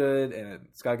looks good and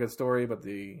it's got a good story, but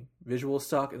the visuals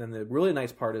suck. And then the really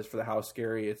nice part is for how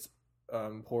scary it's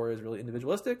horror is really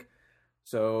individualistic.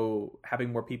 So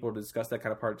having more people to discuss that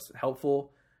kind of part is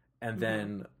helpful. And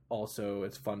then also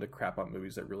it's fun to crap on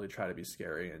movies that really try to be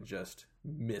scary and just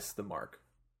miss the mark.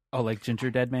 Oh, like Ginger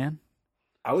Dead Man?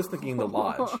 I was thinking The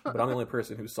Lodge, but I'm the only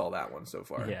person who saw that one so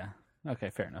far. Yeah.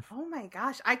 Okay, fair enough. Oh my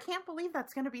gosh. I can't believe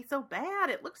that's going to be so bad.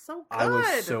 It looks so good. I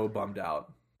was so bummed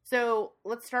out. So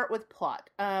let's start with plot.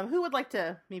 Who would like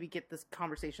to maybe get this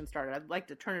conversation started? I'd like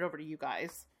to turn it over to you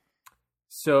guys.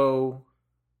 So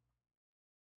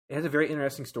it has a very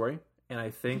interesting story, and I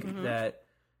think that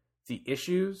the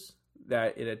issues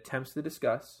that it attempts to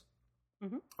discuss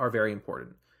are very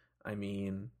important. I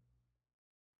mean,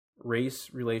 race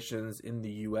relations in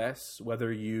the U.S.,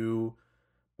 whether you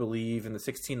believe in the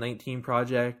 1619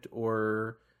 Project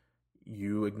or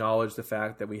you acknowledge the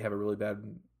fact that we have a really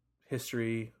bad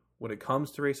history when it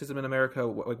comes to racism in America,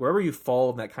 like wherever you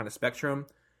fall in that kind of spectrum,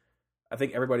 I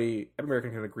think every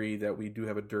American can agree that we do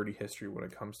have a dirty history when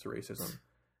it comes to racism.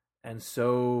 And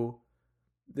so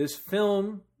this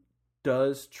film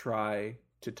does try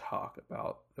to talk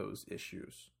about those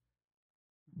issues.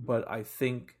 But I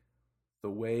think the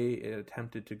way it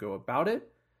attempted to go about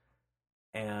it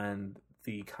and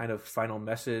the kind of final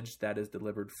message that is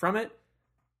delivered from it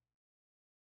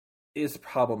is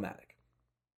problematic.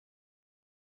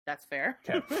 That's fair.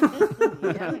 Okay.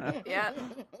 Yeah.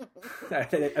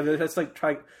 I mean, that's like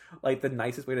trying, like the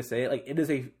nicest way to say it. Like it is.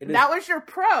 That was your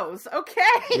pros. Okay.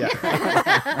 Yeah.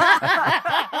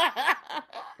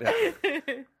 Yeah.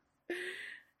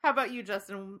 How about you,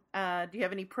 Justin? Do you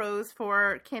have any pros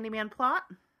for Candyman plot?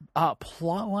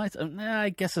 Plot wise, I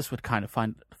guess this would kind of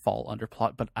fall under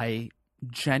plot, but I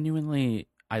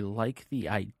like the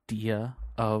idea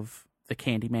of the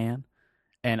Candyman,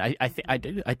 and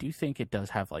I do think it does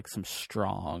have like some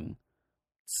strong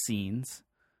scenes,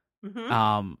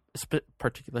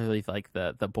 particularly like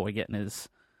the boy getting his.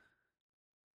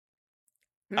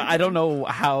 I don't know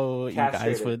how Castrated. You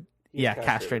guys would.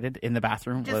 Castrated in the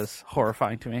bathroom was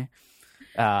horrifying to me.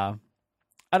 I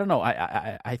don't know.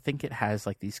 I think it has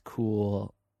like these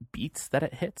cool beats that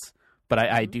it hits, but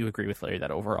I do agree with Larry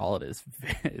that overall it is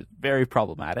very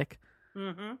problematic.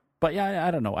 Mm-hmm. But yeah,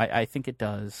 I don't know. I think it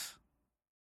does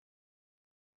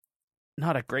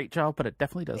not a great job, but it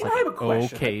definitely does like an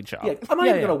okay job. Yeah, I'm not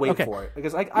even gonna wait for it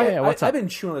because I've been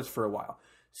chewing this for a while.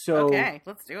 So okay,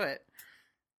 let's do it.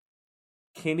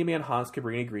 Candyman haunts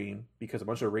Cabrini Green because a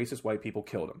bunch of racist white people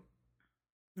killed him.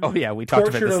 Oh yeah, we talked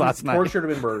about this last night. Tortured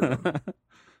him and murdered him.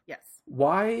 Yes.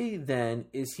 Why then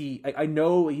is he... I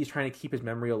know he's trying to keep his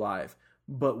memory alive,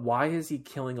 but why is he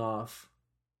killing off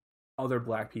other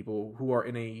black people who are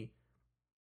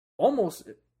almost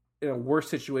in a worse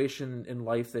situation in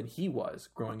life than he was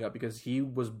growing up because he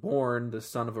was born the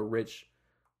son of a rich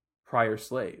prior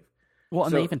slave? Well,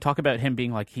 and they even talk about him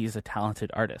being like he's a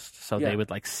talented artist, so they would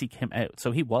like seek him out.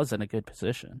 So he was in a good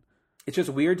position. It's just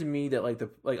weird to me that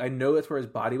I know that's where his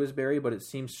body was buried, but it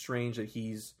seems strange that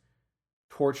he's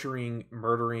torturing,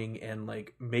 murdering, and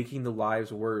like making the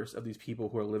lives worse of these people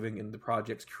who are living in the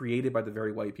projects created by the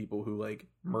very white people who like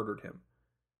murdered him.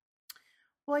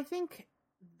 Well, I think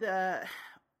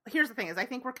here's the thing is I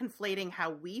think we're conflating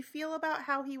how we feel about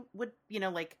how he would,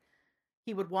 like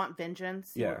he would want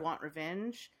vengeance, he would want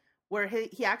revenge. Where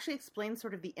he actually explains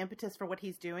sort of the impetus for what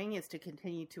he's doing is to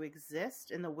continue to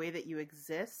exist, and the way that you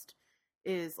exist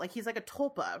is like he's like a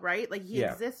tulpa, right? Like he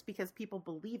exists because people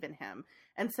believe in him,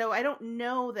 and so I don't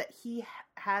know that he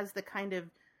has the kind of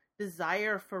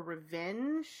desire for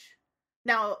revenge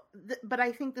now. But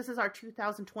I think this is our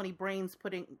 2020 brains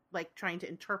trying to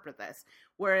interpret this,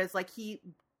 whereas like he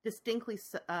distinctly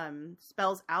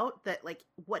spells out that like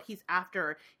what he's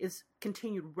after is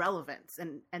continued relevance,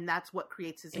 and that's what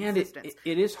creates his existence.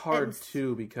 It is hard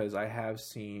too because I have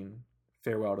seen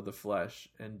Farewell to the Flesh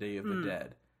and Day of the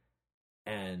Dead,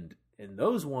 and in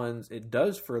those ones it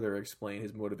does further explain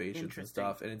his motivations and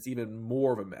stuff, and it's even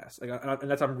more of a mess. Like, and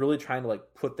that's I'm really trying to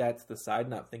like put that to the side,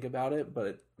 not think about it.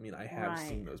 But I mean, I have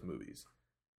seen those movies.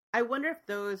 I wonder if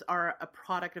those are a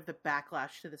product of the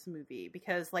backlash to this movie,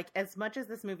 because like as much as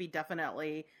this movie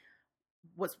definitely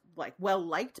was like well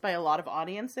liked by a lot of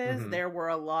audiences, there were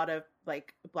a lot of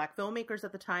like black filmmakers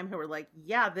at the time who were like,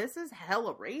 yeah, this is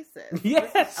hella racist.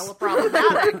 Yes. This is hella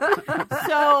problematic.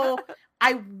 So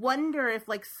I wonder if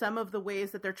like some of the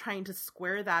ways that they're trying to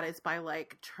square that is by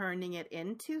like turning it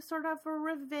into sort of a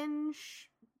revenge,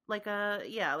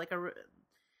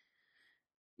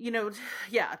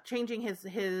 changing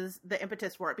the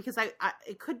impetus for it, because I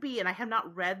it could be, and I have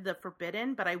not read The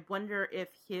Forbidden, but I wonder if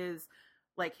his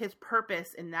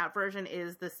purpose in that version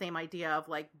is the same idea of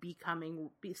like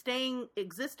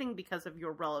existing because of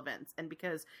your relevance and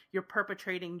because you're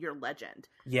perpetrating your legend.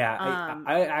 Yeah,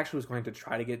 I actually was going to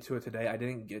try to get to it today. I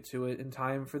didn't get to it in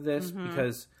time for this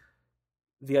because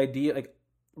the idea, like,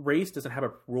 race doesn't have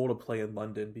a role to play in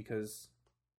London because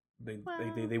they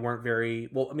weren't very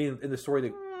well. I mean, in the story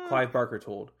that Clive Barker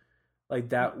told, like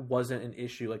that wasn't an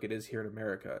issue like it is here in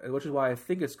America, which is why I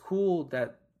think it's cool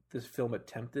that this film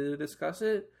attempted to discuss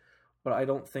it, but I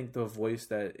don't think the voice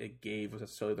that it gave was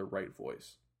necessarily the right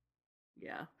voice.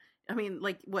 Yeah. I mean,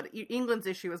 like, what England's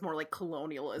issue is more like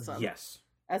colonialism. Yes.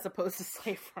 as opposed to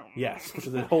slave farm. Yes, which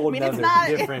is a whole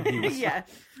different use. Yeah,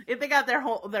 if they got their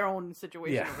own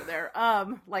situation over there.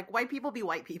 Like white people be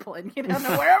white people, and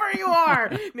wherever you are,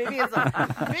 maybe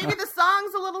the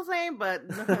song's a little same, but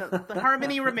the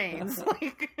harmony remains.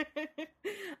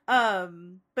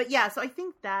 But yeah, so I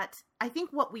think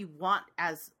what we want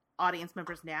as audience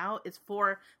members now is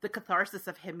for the catharsis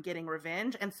of him getting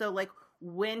revenge, and so like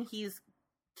when he's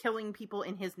killing people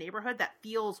in his neighborhood, that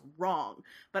feels wrong.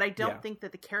 But I don't think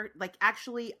that the character, like,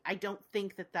 actually, I don't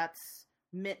think that that's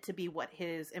meant to be what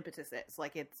his impetus is.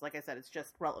 Like, it's, like I said, it's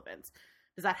just relevance.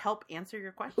 Does that help answer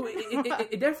your question?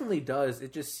 It definitely does.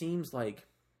 It just seems like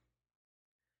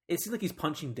he's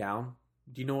punching down.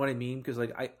 Do you know what I mean? Because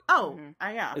like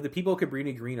yeah, like, the people of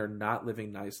Cabrini Green are not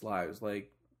living nice lives.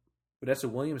 Like Vanessa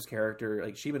Williams' character,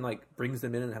 like she even like brings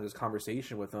them in and has this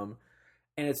conversation with them.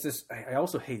 And it's just, I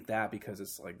also hate that because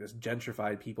it's like this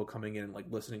gentrified people coming in and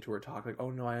like listening to her talk, like, oh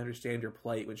no, I understand your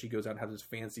plight, when she goes out and has this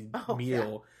fancy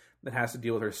meal that has to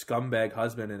deal with her scumbag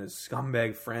husband and his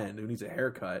scumbag friend who needs a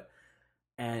haircut.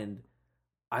 And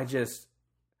I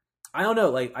don't know,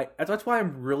 like, that's why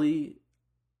I'm really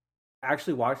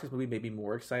actually watching this movie made me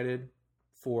more excited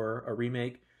for a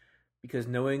remake, because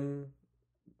knowing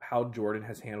how Jordan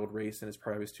has handled race in his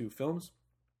previous two films,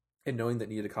 and knowing that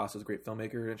Nia DaCosta is a great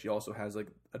filmmaker and she also has like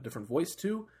a different voice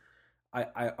too,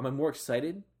 I'm more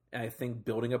excited. And I think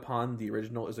building upon the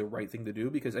original is the right thing to do,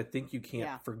 because I think you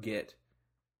can't forget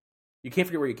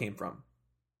where you came from.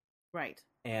 Right.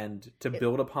 And to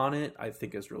build upon it, I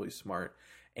think is really smart.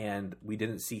 And we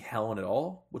didn't see Helen at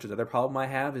all, which is the other problem I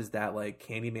have, is that like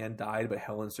Candyman died, but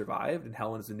Helen survived, and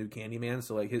Helen's the new Candyman.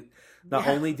 So like not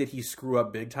only did he screw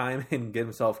up big time and get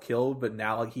himself killed, but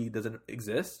now like he doesn't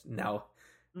exist. Now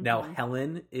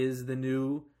Helen is the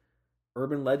new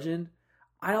urban legend.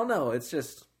 I don't know. It's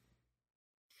just...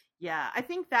 Yeah, I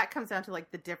think that comes down to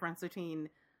like the difference between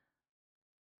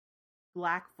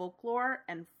Black folklore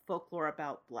and folklore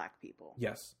about Black people.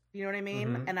 Yes. You know what I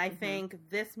mean? And I think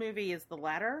this movie is the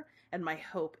latter, and my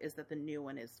hope is that the new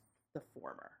one is the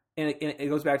former. And it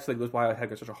goes back to like why I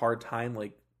had such a hard time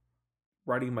like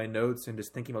writing my notes and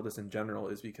just thinking about this in general,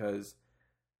 is because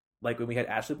like when we had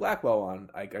Ashley Blackwell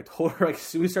on, I told her, like, as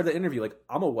soon as we started the interview, like,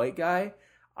 I'm a white guy.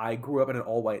 I grew up in an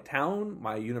all-white town.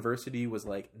 My university was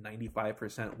like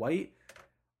 95% white.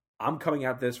 I'm coming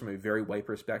at this from a very white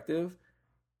perspective,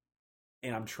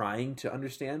 and I'm trying to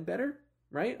understand better,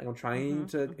 right? I'm trying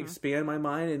to expand my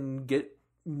mind and get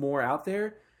more out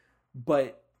there.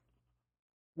 But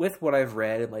with what I've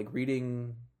read and like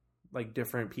reading like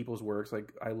different people's works,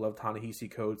 like I love Ta-Nehisi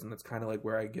Coates, and that's kind of like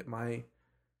where I get my...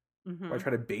 I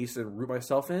try to base and root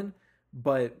myself in,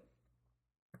 but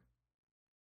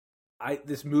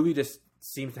this movie just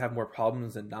seems to have more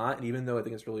problems than not. And even though I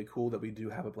think it's really cool that we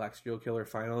do have a Black serial killer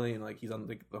finally, and like he's on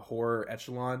the horror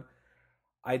echelon,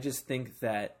 I just think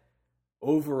that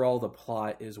overall the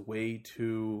plot is way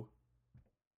too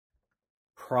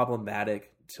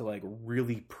problematic to like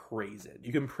really praise it.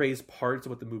 You can praise parts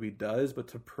of what the movie does, but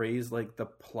to praise like the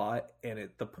plot and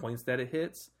the points that it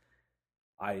hits,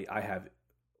 I have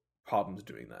problems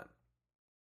doing that.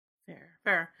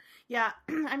 Fair. Yeah,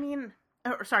 I mean,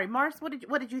 sorry, Mars, what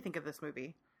did you think of this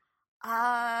movie?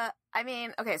 I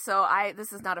mean, okay, so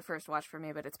this is not a first watch for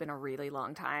me, but it's been a really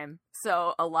long time.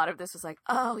 So a lot of this was like,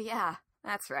 oh yeah,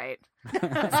 that's right.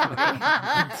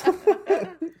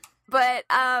 But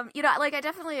like I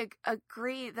definitely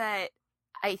agree that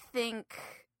I think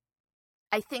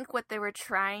what they were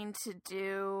trying to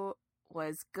do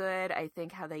was good. I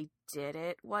think how they did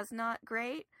it was not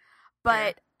great.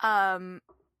 But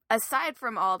aside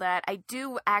from all that, I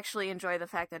do actually enjoy the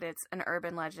fact that it's an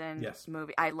urban legend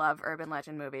movie. I love urban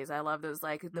legend movies. I love those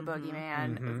like the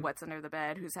boogeyman, what's under the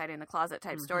bed, who's hiding in the closet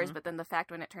type stories. But then the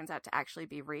fact when it turns out to actually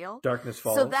be real. Darkness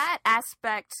Falls. So that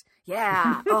aspect,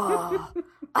 yeah. Oh,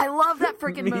 I love that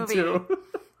freaking movie. Me too.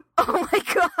 Oh my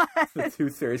god! The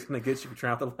tooth fairy's gonna get you for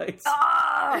turning out the lights. Oh,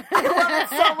 I love it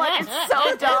so much. It's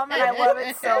so dumb, and I love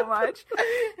it so much.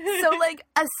 So, like,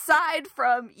 aside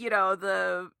from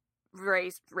the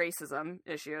racism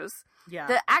issues,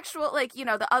 the actual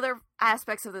the other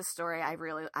aspects of this story,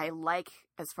 I like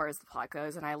as far as the plot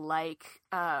goes, and I like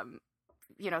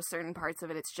certain parts of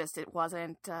it. It's just it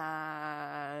wasn't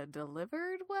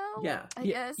delivered well. Yeah, I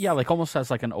guess. Yeah, like almost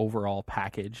as like an overall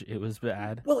package, it was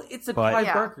bad. Well, it's a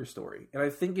Clive Barker story, and I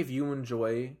think if you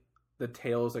enjoy the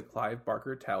tales that Clive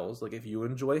Barker tells, like if you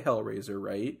enjoy Hellraiser,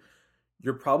 right,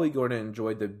 you're probably going to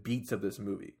enjoy the beats of this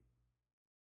movie.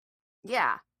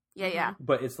 Yeah.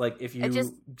 But it's like if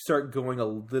you start going a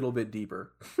little bit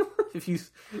deeper, if you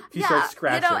start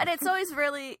scratching, and it's always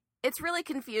really. it's really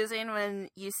confusing when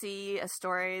you see a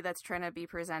story that's trying to be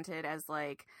presented as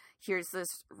like, here's this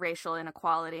racial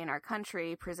inequality in our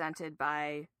country presented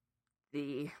by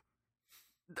a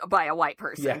white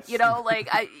person. Yes. You know, like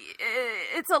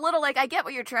it's a little like, I get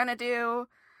what you're trying to do.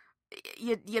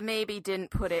 You maybe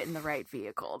didn't put it in the right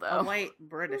vehicle though. A white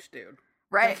British dude.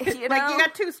 Right. You know? Like, you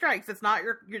got two strikes. It's not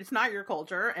your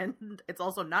culture, and it's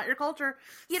also not your culture.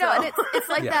 You know, and it's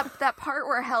like that part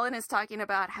where Helen is talking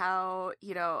about how,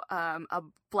 you know, a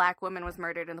black woman was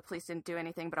murdered and the police didn't do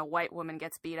anything, but a white woman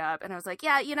gets beat up. And I was like,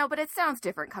 yeah, you know, but it sounds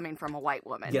different coming from a white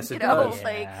woman. Yes, it does. Yeah.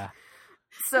 Like,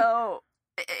 so,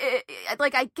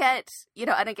 like, I get, you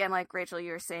know, and again, like Rachel,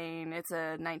 you were saying, it's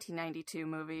a 1992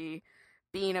 movie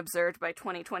being observed by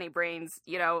 2020 brains,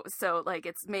 you know, so like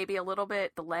it's maybe a little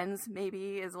bit, the lens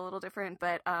maybe is a little different,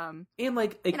 but and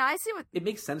like you know, I see what it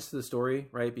makes sense to the story,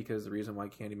 right? Because the reason why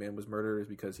Candyman was murdered is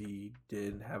because he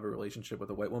did have a relationship with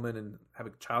a white woman and have a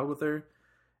child with her,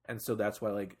 and so that's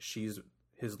why like she's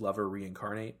his lover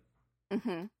reincarnate.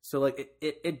 Mm-hmm. So like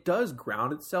it does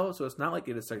ground itself, so it's not like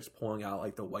it just starts pulling out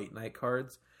like the white knight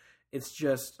cards. It's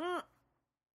just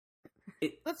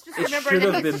let's just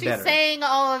remember that she's saying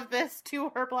all of this to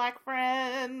her black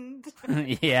friend.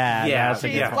 Yeah.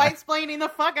 She's white-splaining the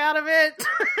fuck out of it.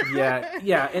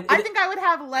 Yeah. And I think I would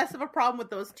have less of a problem with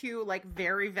those two, like,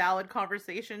 very valid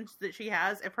conversations that she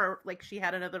has if her, like, she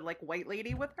had another, like, white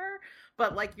lady with her.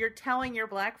 But, like, you're telling your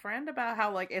black friend about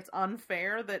how, like, it's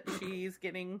unfair that she's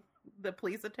getting the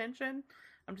police attention.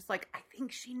 I'm just like, I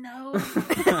think she knows.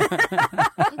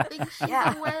 I think she's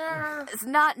aware. It's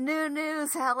not new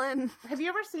news, Helen. Have you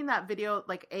ever seen that video,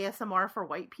 like, ASMR for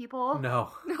white people?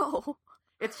 No.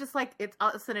 It's just like,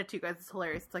 I'll send it to you guys. It's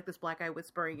hilarious. It's like this black guy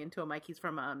whispering into a mic. He's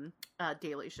from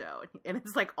Daily Show. And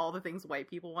it's like all the things white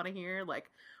people want to hear. Like,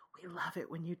 we love it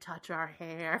when you touch our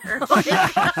hair.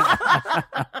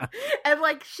 And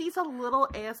like, she's a little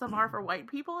ASMR for white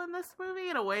people in this movie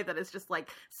in a way that is just like,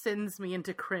 sends me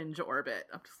into cringe orbit.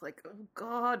 I'm just like, oh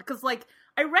God. Because like,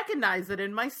 I recognize it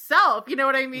in myself. You know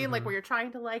what I mean? Mm-hmm. Like, where you're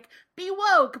trying to like, be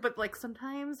woke. But like,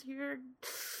 sometimes you're...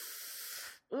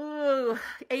 Ooh,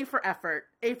 A for effort,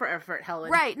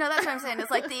 Helen. Right, no, that's what I'm saying. It's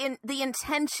like the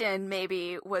intention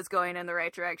maybe was going in the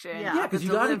right direction. Yeah, because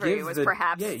you gotta give you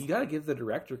gotta give the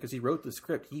director, because he wrote the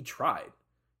script. He tried,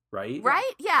 right?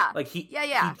 Right? Yeah. Like he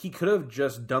could have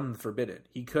just done Forbidden.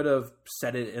 He could have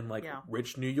set it in like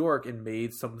rich New York and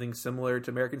made something similar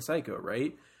to American Psycho,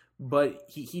 right? But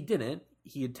he didn't.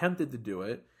 He attempted to do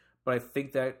it, but I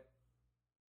think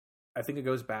it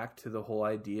goes back to the whole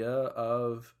idea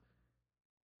of,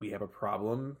 we have a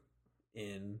problem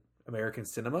in American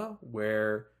cinema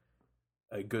where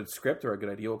a good script or a good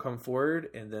idea will come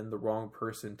forward and then the wrong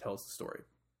person tells the story.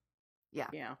 Yeah.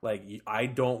 Like, I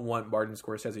don't want Martin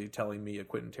Scorsese telling me a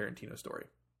Quentin Tarantino story.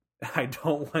 I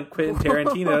don't want Quentin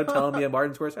Tarantino telling me a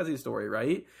Martin Scorsese story,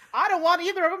 right? I don't want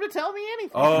either of them to tell me anything.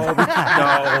 Oh,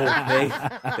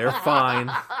 no. They're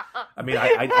fine. I mean,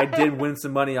 I did win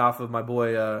some money off of my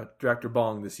boy, Director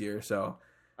Bong this year, so...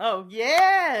 Oh,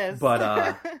 yes!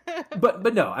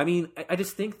 But no, I mean, I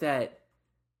just think that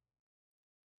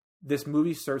this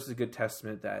movie serves as a good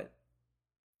testament that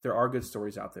there are good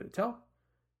stories out there to tell.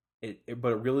 But it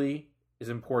really is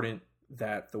important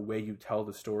that the way you tell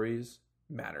the stories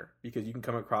matter, because you can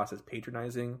come across as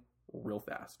patronizing real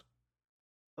fast.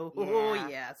 Oh,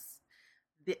 yes.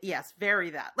 Yes,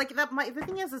 very that. Like, the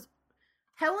thing is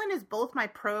Helen is both my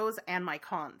pros and my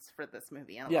cons for this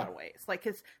movie in a lot of ways. Like,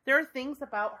 because there are things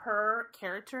about her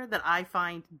character that I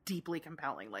find deeply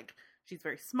compelling. Like, she's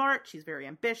very smart, she's very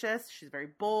ambitious, she's very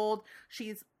bold.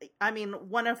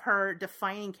 One of her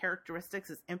defining characteristics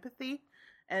is empathy.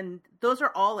 And those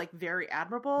are all, like, very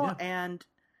admirable. Yeah. And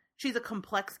she's a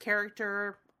complex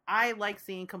character. I like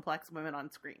seeing complex women on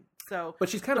screen. But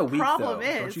she's kind of weak, though,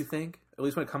 don't you think? At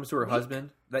least when it comes to her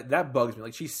husband. That bugs me.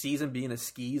 Like, she sees him being a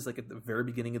skis, like, at the very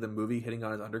beginning of the movie, hitting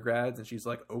on his undergrads, and she's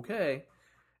like, okay.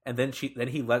 And then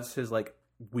he lets his, like,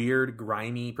 weird,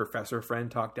 grimy professor friend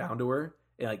talk down to her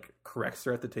and, like, corrects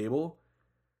her at the table.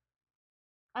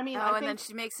 I mean, and then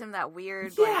she makes him that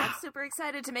weird, like, I'm super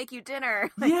excited to make you dinner.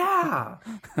 Yeah.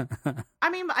 I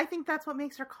mean, I think that's what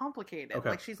makes her complicated.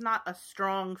 Okay. Like, she's not a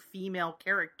strong female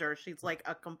character. She's, like,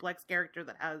 a complex character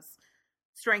that has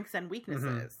strengths and weaknesses.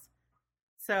 Mm-hmm.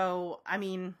 So, I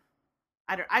mean,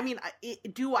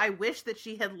 do I wish that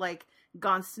she had, like,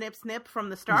 gone snip from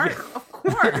the start? Yeah. Of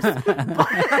course.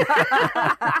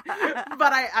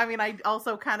 But I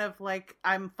also kind of, like,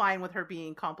 I'm fine with her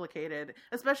being complicated,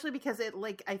 especially because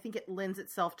I think it lends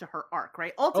itself to her arc,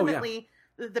 right? Ultimately,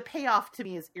 the payoff to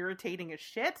me is irritating as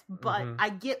shit, but I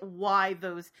get why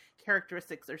those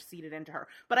characteristics are seeded into her.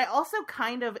 But I also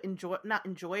kind of not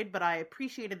enjoyed, but I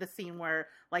appreciated the scene where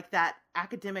like that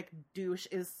academic douche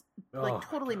is like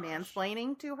totally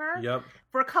mansplaining to her. Yep.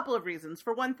 For a couple of reasons.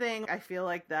 For one thing, I feel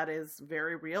like that is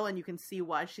very real, and you can see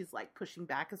why she's like pushing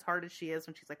back as hard as she is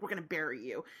when she's like, we're going to bury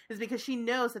you, is because she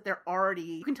knows that they're already,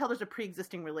 you can tell there's a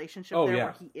pre-existing relationship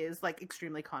where he is like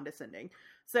extremely condescending.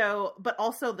 So, but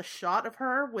also the shot of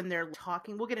her when they're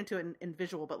talking, we'll get into it in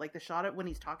visual, but like the shot of when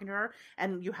he's talking to her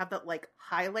and you have that like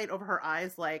highlight over her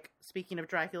eyes, like speaking of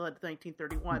Dracula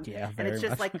 1931. Yeah, and it's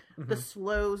just much. like the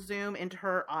slow zoom into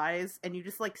her eyes and you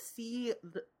just like see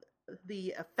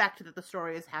the effect that the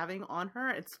story is having on her.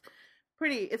 It's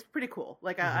pretty cool.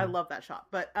 Like I love that shot.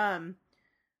 But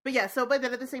yeah, so but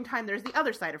then at the same time there's the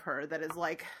other side of her that is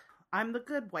like, I'm the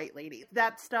good white lady.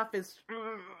 That stuff is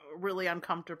really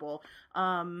uncomfortable.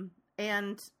 And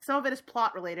some of it is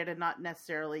plot related and not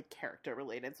necessarily character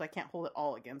related. So I can't hold it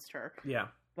all against her. Yeah.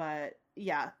 But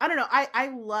yeah, I don't know.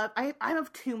 I'm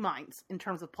of two minds in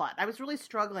terms of plot. I was really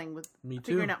struggling with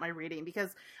figuring out my reading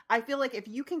because I feel like if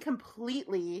you can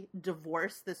completely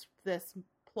divorce this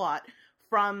plot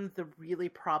from the really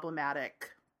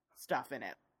problematic stuff in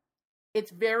it,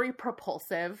 it's very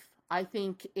propulsive. I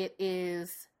think it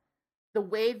is the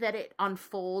way that it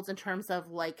unfolds in terms of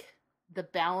like the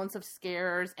balance of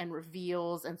scares and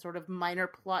reveals and sort of minor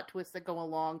plot twists that go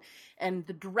along and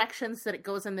the directions that it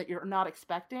goes in that you're not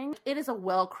expecting. It is a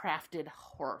well-crafted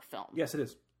horror film. Yes, it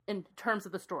is. In terms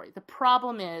of the story. The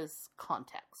problem is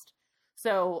context.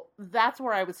 So that's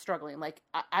where I was struggling. Like,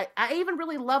 I even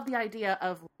really love the idea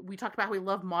of, we talked about how we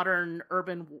love modern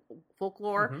urban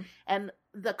folklore, and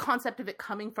the concept of it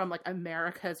coming from, like,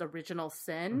 America's original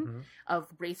sin of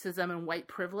racism and white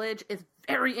privilege is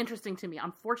very interesting to me.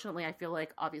 Unfortunately, I feel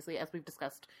like, obviously, as we've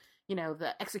discussed, you know,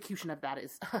 the execution of that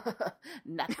is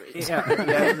not great. Yeah,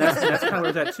 and that's kind of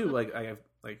where that, too. Like,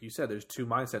 like you said, there's two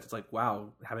mindsets. It's like, wow,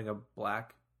 having a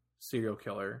black serial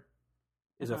killer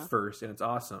is a first, and it's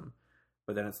awesome.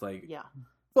 But then it's like,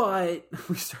 but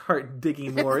we start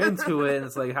digging more into it, and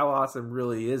it's like, how awesome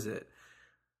really is it?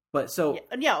 But so,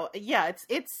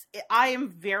 it's I am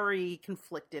very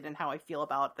conflicted in how I feel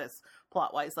about this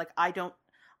plot wise. Like,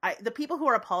 the people who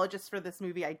are apologists for this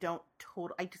movie, I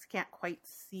just can't quite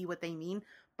see what they mean.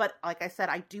 But like I said,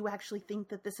 I do actually think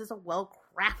that this is a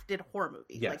well-crafted horror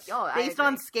movie. Yes. Like, based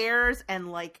on scares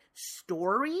and like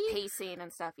story, pacing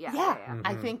and stuff. Yeah.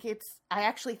 I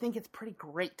actually think it's pretty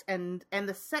great. And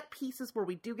the set pieces where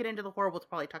we do get into the horror, we'll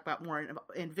probably talk about more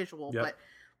in visual, but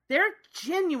they're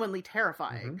genuinely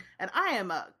terrifying. And I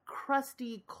am a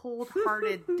crusty,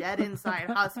 cold-hearted, dead inside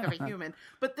husk of a human.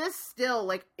 But this still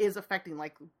like is affecting,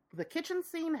 like, the kitchen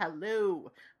scene,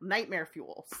 hello, nightmare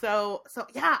fuel. So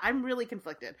yeah, I'm really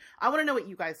conflicted. I want to know what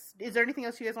you guys, is there anything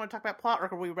else you guys want to talk about plot,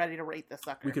 or are we ready to rate this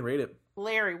sucker? We can rate it.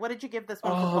 Larry, what did you give this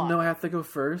one? Oh, no, I have to go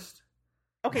first.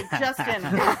 Okay, Justin.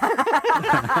 Let's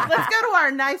go to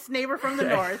our nice neighbor from the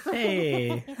north.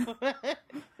 Hey.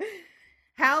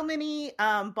 How many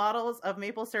bottles of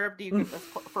maple syrup do you give this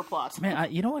for plot?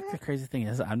 Man, you know what the crazy thing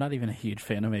is? I'm not even a huge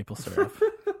fan of maple syrup.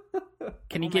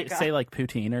 Can you say like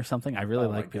poutine or something? I really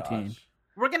like poutine. Gosh.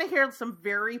 We're going to hear some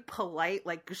very polite,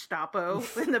 like, Gestapo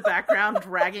in the background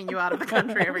dragging you out of the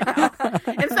country every now and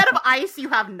then. Instead of ice, you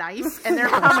have nice, and they're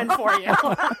coming for you.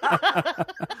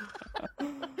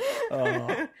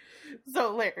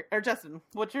 So, Larry, or Justin,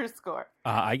 what's your score?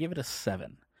 I give it a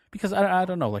 7. Because, I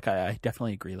don't know, like, I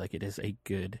definitely agree, like, it is a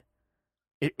good...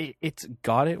 It's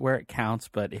got it where it counts,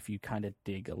 but if you kind of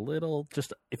dig a little,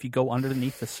 just if you go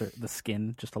underneath the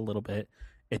skin just a little bit,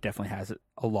 it definitely has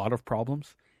a lot of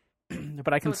problems.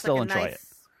 But I can still like enjoy nice, it.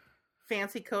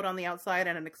 Fancy coat on the outside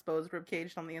and an exposed rib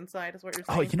cage on the inside is what you're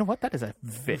saying. Oh, you know what? That is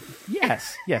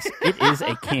yes, it is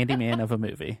a Candyman of a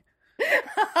movie.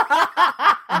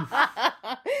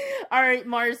 All right,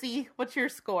 Marzi, what's your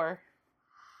score?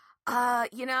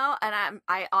 You know, and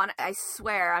I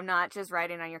swear I'm not just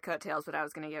riding on your coattails, but I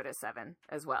was going to give it a 7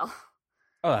 as well.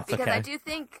 Oh, that's because okay.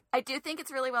 I do think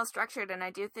it's really well structured, and I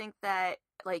do think that,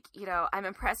 like, you know, I'm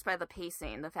impressed by the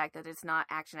pacing, the fact that it's not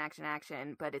action,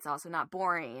 but it's also not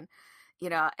boring,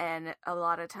 you know, and a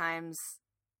lot of times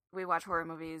we watch horror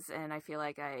movies and I feel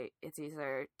like it's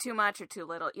either too much or too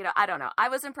little, you know, I don't know. I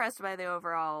was impressed by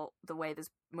the way this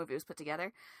movie was put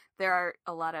together. There are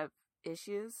a lot of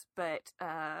issues, but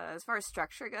as far as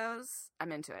structure goes,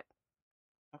 I'm into it.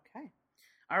 Okay.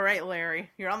 All right, Larry,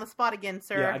 you're on the spot again,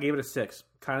 sir. Yeah, I gave it a 6.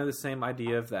 Kind of the same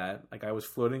idea of that. Like, I was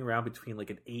floating around between like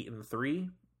an 8 and a 3,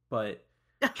 but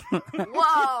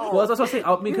whoa. Well, that's what I was saying.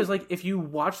 I mean, because like if you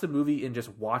watch the movie and just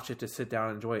watch it to sit down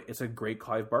and enjoy it, it's a great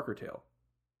Clive Barker tale.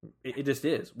 It just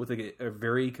is with a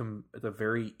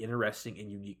very interesting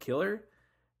and unique killer,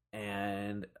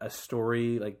 and a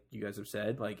story like you guys have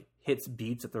said, like hits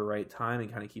beats at the right time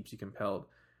and kind of keeps you compelled.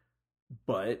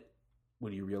 But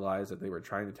when you realize that they were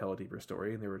trying to tell a deeper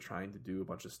story and they were trying to do a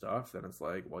bunch of stuff, then it's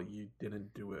like, well, you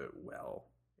didn't do it well.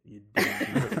 You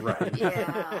didn't do it right.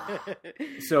 Yeah.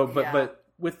 So, but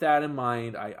with that in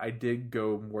mind, I did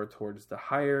go more towards the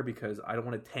higher because I don't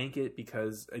want to tank it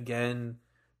because, again,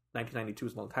 1992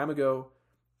 was a long time ago,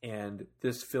 and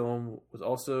this film was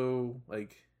also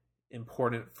like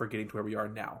important for getting to where we are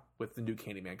now with the new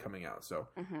Candyman coming out. So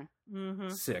 6.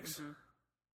 Mm-hmm.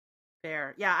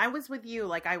 Fair. Yeah, I was with you.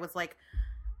 Like, I was like,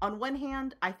 on one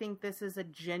hand, I think this is a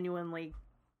genuinely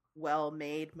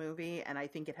well-made movie, and I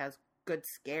think it has good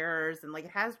scares, and like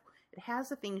it has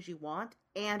the things you want,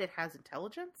 and it has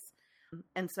intelligence.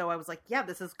 And so I was like, yeah,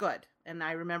 this is good. And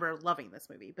I remember loving this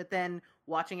movie. But then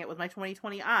watching it with my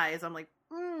 2020 eyes, I'm like,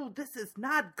 ooh, this is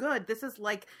not good. This is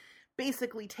like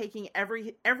basically taking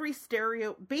every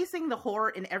basing the horror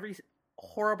in every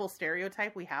horrible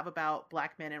stereotype we have about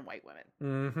black men and white women.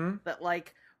 Mm-hmm. That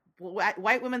like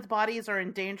white women's bodies are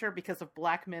in danger because of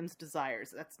black men's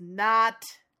desires. That's not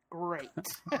great.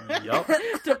 Yep.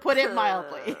 To put it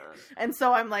mildly. And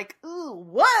so I'm like, ooh,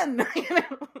 1.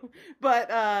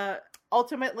 But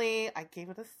ultimately I gave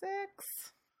it a 6.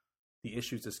 The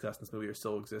issues discussed in this movie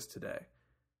still exist today.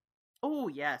 Oh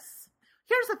yes.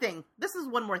 Here's the thing. This is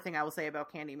one more thing I will say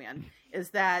about Candyman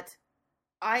is that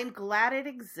I'm glad it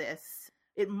exists.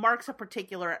 It marks a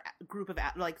particular group of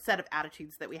set of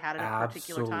attitudes that we had at a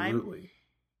particular time. Absolutely.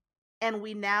 And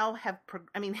we now have,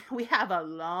 we have a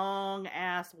long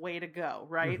ass way to go,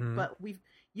 right? Mm-hmm. But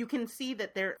you can see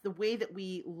that the way that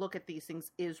we look at these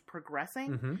things is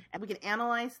progressing, mm-hmm. and we can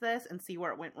analyze this and see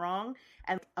where it went wrong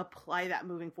and apply that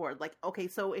moving forward. Like, okay,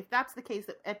 so if that's the case,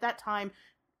 that at that time,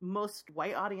 most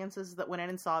white audiences that went in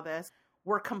and saw this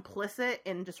were complicit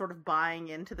in just sort of buying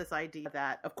into this idea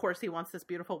that, of course, he wants this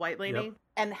beautiful white lady. Yep.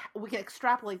 And we can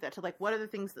extrapolate that to, like, what are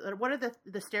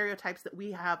the stereotypes that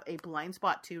we have a blind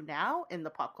spot to now in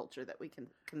the pop culture that we can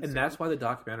consume. And that's why the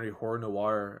documentary Horror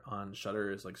Noir on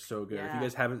Shudder is, like, so good. If you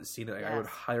guys haven't seen it, I would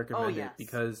highly recommend it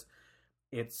because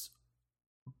it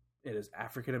is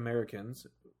African Americans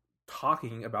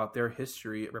talking about their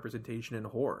history, representation in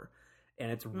horror. And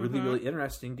it's really, really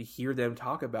interesting to hear them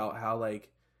talk about how, like,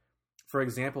 for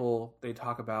example, they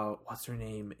talk about, what's her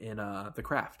name in The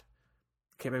Craft?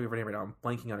 Can't remember her name right now. I'm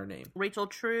blanking on her name. Rachel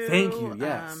True. Thank you,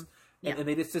 yes. And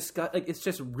they just discuss, like, it's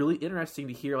just really interesting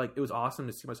to hear, like, it was awesome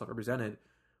to see myself represented,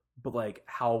 but, like,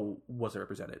 how was it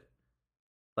represented?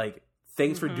 Like,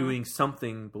 thanks for doing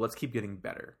something, but let's keep getting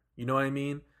better. You know what I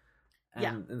mean?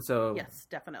 And so... Yes,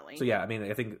 definitely. So, yeah, I mean,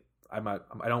 I think... I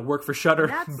don't work for Shudder,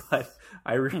 but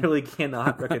I really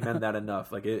cannot recommend that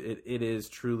enough. Like, it is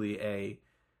truly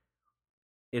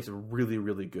it's a really,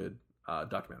 really good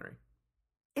documentary.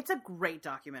 It's a great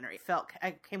documentary.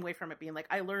 I came away from it being like,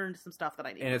 I learned some stuff that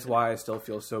I needed. And it's why I still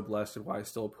feel so blessed and why I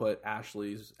still put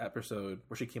Ashley's episode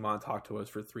where she came on and talked to us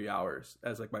for 3 hours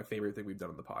as like my favorite thing we've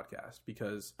done on the podcast,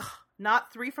 because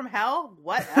not 3 from Hell,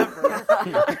 whatever.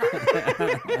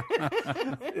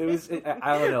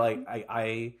 I don't know, like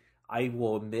I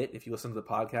will admit, if you listen to the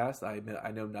podcast, I admit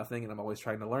I know nothing and I'm always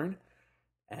trying to learn.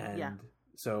 And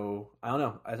so I don't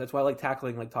know. That's why I like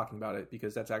talking about it,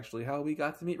 because that's actually how we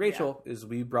got to meet Rachel. Is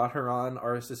we brought her on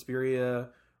our Suspiria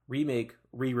remake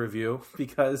re-review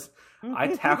because I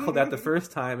tackled that the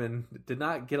first time and did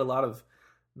not get a lot of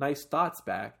nice thoughts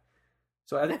back.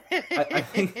 So I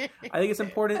think it's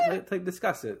important to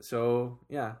discuss it. So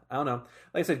yeah, I don't know.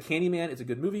 Like I said, Candyman is a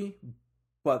good movie,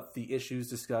 but the issues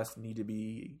discussed need to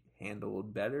be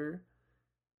handled better,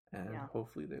 and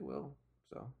hopefully they will.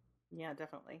 So. Yeah,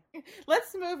 definitely.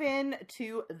 Let's move in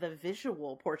to the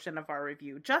visual portion of our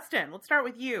review. Justin, let's start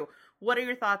with you. What are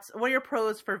your thoughts? What are your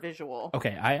pros for visual?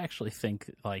 Okay, I actually think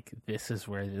like this is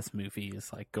where this movie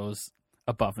is like goes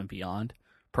above and beyond.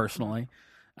 Personally,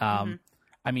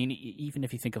 I mean, even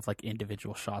if you think of like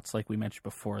individual shots, like we mentioned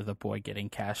before, the boy getting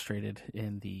castrated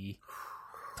in the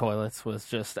toilets was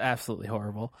just absolutely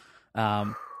horrible.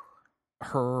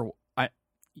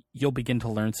 You'll begin to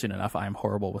learn soon enough I'm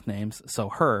horrible with names. So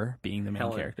her being the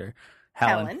main character,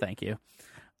 Helen, thank you.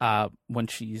 When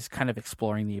she's kind of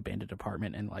exploring the abandoned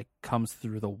apartment and like comes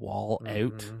through the wall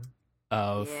out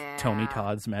of Tony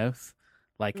Todd's mouth,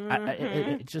 like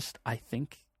I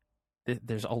think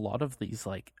there's a lot of these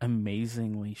like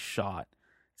amazingly shot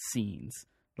scenes,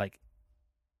 like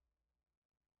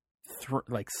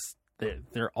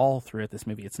they're all throughout this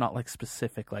movie. It's not like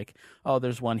specific, like, oh,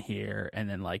 there's one here and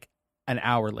then like an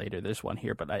hour later there's one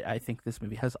here, but I think this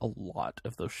movie has a lot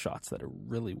of those shots that are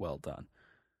really well done.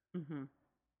 Mm-hmm.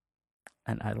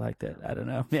 And I liked it. I don't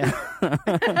know. Yeah.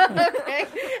 Okay.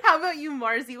 How about you,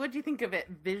 Marzi? What do you think of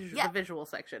it? The visual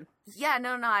section. Yeah,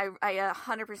 no, I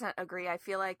 100% agree. I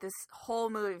feel like this whole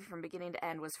movie from beginning to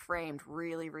end was framed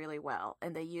really, really well.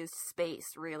 And they used space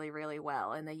really, really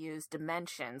well. And they used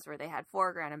dimensions where they had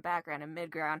foreground and background and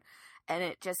midground. And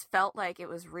it just felt like it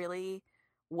was really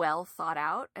well thought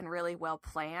out and really well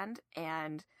planned.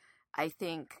 And I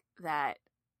think that,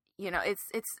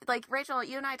 it's like, Rachel,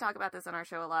 you and I talk about this on our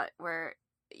show a lot, where,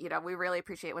 we really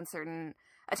appreciate when certain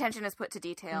attention is put to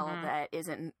detail that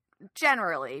isn't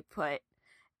generally put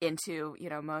into,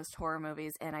 most horror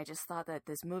movies. And I just thought that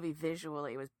this movie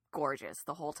visually was gorgeous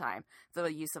the whole time.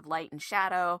 The use of light and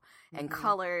shadow and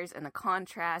colors and the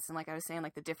contrast. And like I was saying,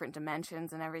 like the different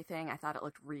dimensions and everything, I thought it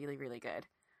looked really, really good.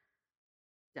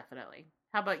 Definitely.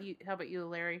 How about you,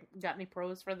 Larry? Got any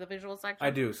pros for the visual section?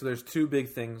 I do. So there's two big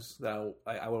things that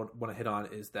I want to hit on.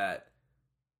 Is that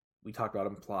we talked about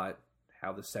in plot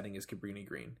how the setting is Cabrini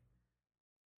Green.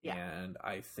 Yeah. And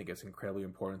I think it's incredibly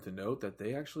important to note that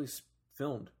they actually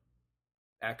filmed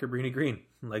at Cabrini Green.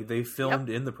 Like, they filmed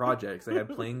in the projects. They had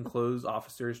plainclothes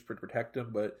officers to protect them,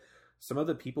 but some of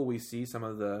the people we see, some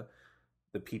of the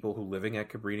people who living at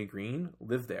Cabrini Green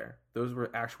live there. Those were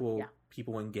actual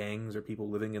people in gangs or people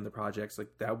living in the projects. Like,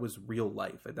 that was real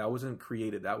life. Like, that wasn't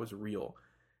created. That was real.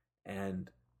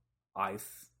 And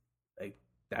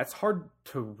that's hard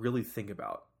to really think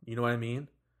about. You know what I mean?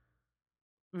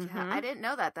 Yeah, I didn't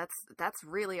know that. That's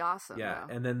really awesome. Yeah,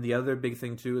 though. And then the other big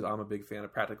thing too is I'm a big fan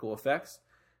of practical effects,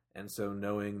 and so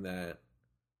knowing that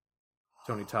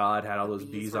Tony Todd had all those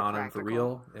bees on him for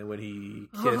real, and when he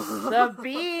kissed the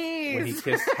bees, when he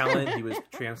kissed Helen, he was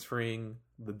transferring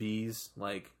the bees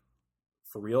like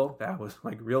for real. That was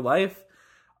like real life.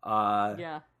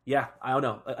 Yeah. I don't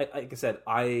know. Like I said,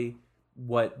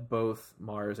 what both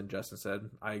Mars and Justin said,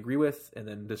 I agree with, and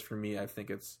then just for me, I think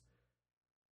that's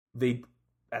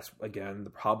again the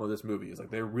problem with this movie is like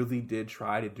they really did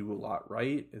try to do a lot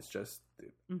right. It's just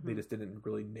they just didn't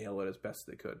really nail it as best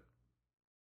they could.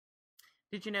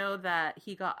 Did you know that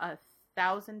he got a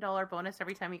 $1,000 bonus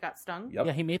every time he got stung? Yep.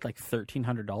 Yeah, he made like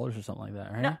 $1,300 or something like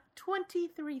that, right? No,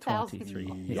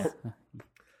 $23,000. Yeah.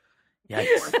 Yeah,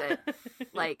 worth it.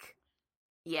 Like,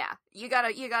 yeah, you gotta.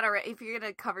 If you're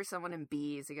gonna cover someone in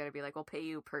bees, you gotta be like, we'll pay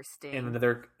you per sting. And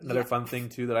another fun thing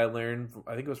too that I learned,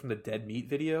 I think it was from the Dead Meat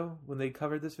video when they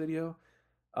covered this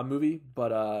movie.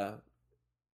 But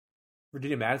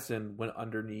Virginia Madsen went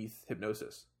underneath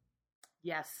hypnosis.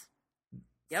 Yes.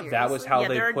 Yep. That was how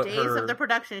they there put are days her of the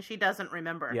production she doesn't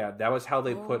remember. Yeah, that was how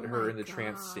they put her in the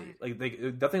trance state. Like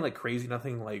nothing like crazy,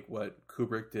 nothing like what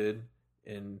Kubrick did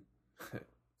in.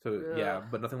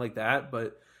 But nothing like that.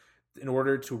 But in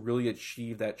order to really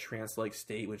achieve that trance-like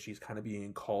state when she's kind of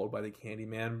being called by the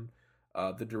Candyman,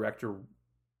 the director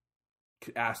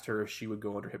asked her if she would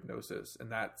go under hypnosis, and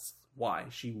that's why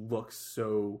she looks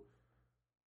so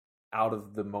out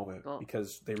of the moment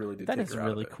because they really did. That take is her out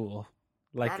really of it. Cool.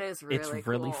 Like, that is really it's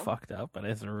really cool. fucked up, but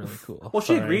it's really cool. Well,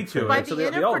 she agreed to it. By the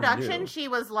end of all production, knew. she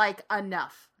was like,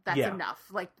 enough. That's enough.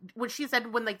 Like, when she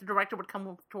said when like the director would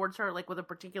come towards her like with a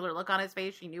particular look on his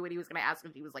face, she knew what he was going to ask,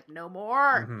 and she was like, no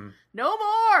more. No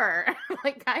more.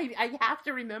 Like, I have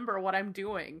to remember what I'm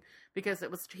doing, because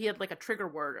he had like a trigger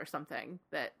word or something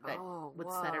that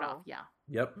would set it off. Yeah.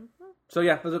 Yep. So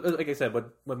yeah, like I said,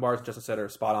 what Mars and Justin said are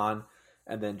spot on.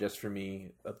 And then just for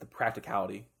me, the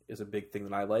practicality is a big thing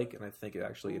that I like, and I think it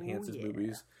actually enhances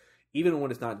movies. Even when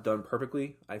it's not done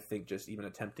perfectly, I think just even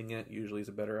attempting it usually is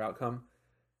a better outcome.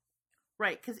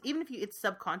 Right, because even if it's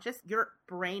subconscious, your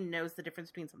brain knows the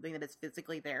difference between something that is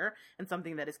physically there and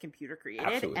something that is computer created.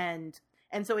 Absolutely.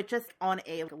 And so it just, on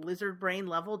a lizard brain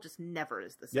level, just never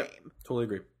is the same. Totally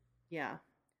agree. Yeah.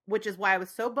 Which is why I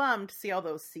was so bummed to see all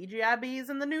those CGI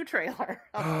bees in the new trailer.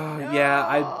 No! Yeah,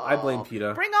 I blame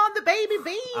PETA. Bring on the baby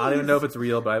bees! I don't even know if it's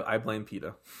real, but I blame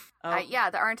PETA.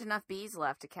 There aren't enough bees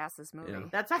left to cast this movie. Yeah.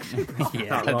 That's actually probably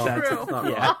Not true.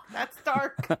 wrong. That's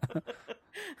dark.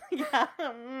 Yeah.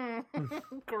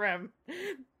 Grim.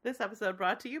 This episode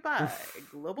brought to you by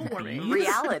global warming.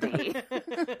 Reality.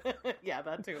 Yeah,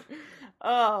 that too.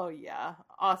 Oh, yeah.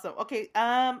 Awesome. Okay.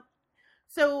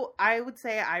 So I would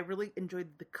say I really enjoyed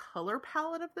the color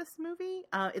palette of this movie.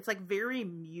 It's like very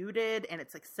muted, and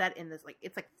it's like set in this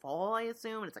it's like fall, I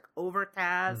assume, and it's like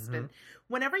overcast. And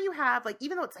whenever you have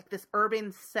even though it's like this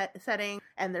urban setting,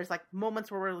 and there's like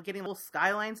moments where we're getting little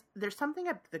skylines, there's something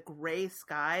about the gray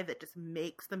sky that just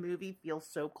makes the movie feel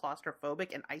so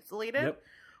claustrophobic and isolated,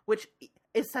 which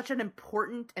is such an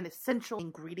important and essential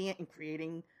ingredient in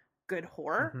creating good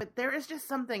horror, but there is just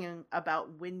something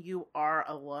about when you are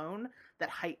alone that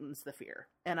heightens the fear.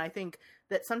 And I think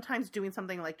that sometimes doing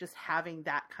something like just having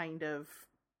that kind of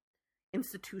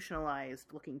institutionalized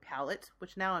looking palette,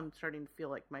 which now I'm starting to feel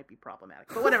like might be problematic,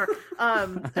 but whatever.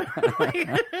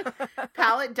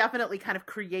 Palette definitely kind of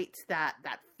creates that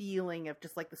feeling of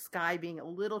just like the sky being a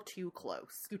little too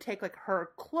close. You take like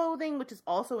her clothing, which is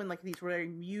also in like these very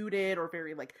muted or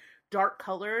very like dark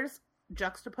colors,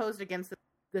 juxtaposed against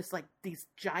this like these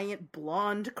giant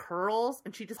blonde curls,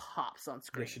 and she just hops on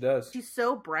screen. Yeah, she does. She's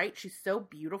so bright. She's so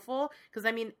beautiful. Because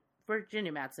I mean,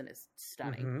 Virginia Madsen is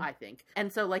stunning, I think.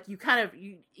 And so like you kind of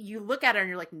you look at her and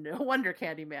you're like, no wonder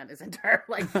Candyman is into her.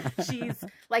 Like she's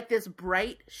like this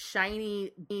bright,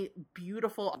 shiny,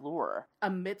 beautiful allure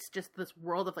amidst just this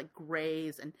world of like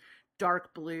grays and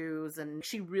dark blues, and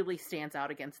she really stands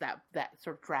out against that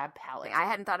sort of drab palette. I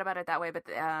hadn't thought about it that way, but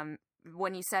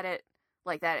when you said it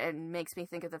like that, it makes me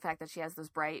think of the fact that she has those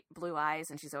bright blue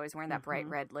eyes and she's always wearing that bright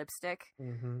red lipstick.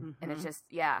 And it just,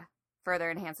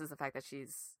 further enhances the fact that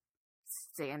she's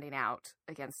standing out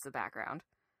against the background.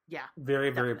 Yeah. Very,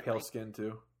 very pale skin,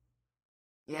 too.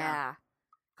 Yeah.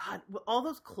 God, all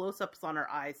those close-ups on her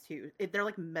eyes, too. They're,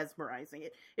 like, mesmerizing.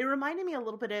 It reminded me a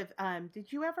little bit of,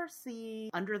 did you ever see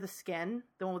Under the Skin?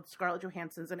 The one with Scarlett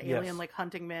Johansson's an alien, like,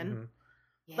 hunting men?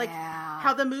 Yeah. Like,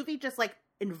 how the movie just, like,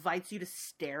 invites you to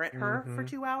stare at her for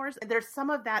 2 hours. And there's some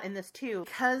of that in this, too.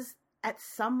 Because at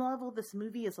some level, this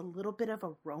movie is a little bit of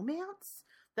a romance.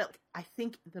 That I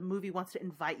think the movie wants to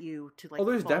invite you to like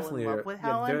there's fall definitely in love with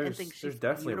Helen and think she's there's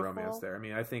definitely beautiful. a romance there. I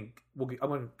mean, I think I'm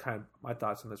going to kind of my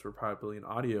thoughts on this were probably in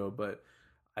audio, but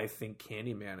I think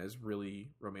Candyman is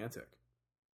really romantic.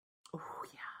 Oh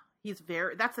yeah, he's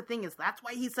very. That's the thing that's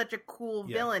why he's such a cool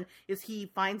villain. Is he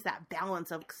finds that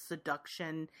balance of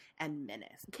seduction and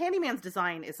menace. Candyman's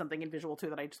design is something in visual too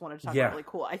that I just wanted to talk about. Really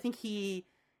cool. I think he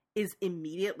is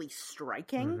immediately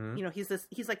striking. You know, he's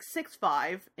like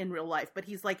 6'5" in real life, but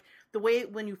he's like the way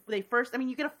when they first, I mean,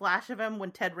 you get a flash of him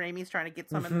when Ted Raimi's trying to get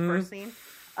some in the first scene.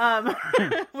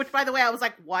 Which by the way, I was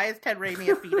like, why is Ted Raimi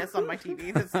a fetus on my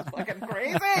TV? This is fucking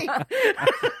crazy.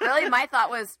 Really? My thought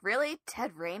was, really?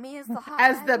 Ted Raimi is the hot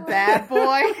as the bad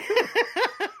boy?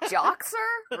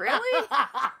 Joxer? Really?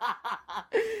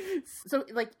 So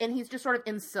like, and he's just sort of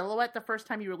in silhouette the first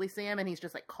time you really see him, and he's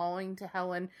just like calling to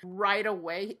Helen right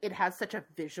away. It has such a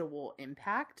visual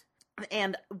impact.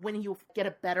 And when you get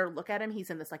a better look at him,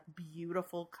 he's in this like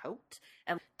beautiful coat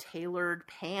and tailored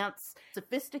pants,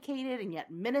 sophisticated and yet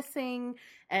menacing.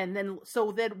 And then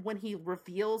when he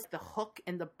reveals the hook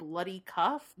and the bloody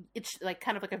cuff, it's like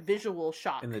kind of like a visual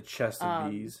shock. And the chest of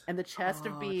bees. And the chest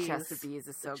of bees. Chest of bees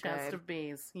is so good. Chest of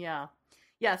bees, yeah.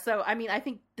 Yeah, so, I mean, I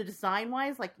think the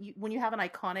design-wise, like, when you have an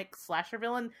iconic slasher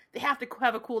villain, they have to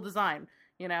have a cool design,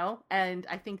 you know? And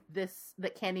I think that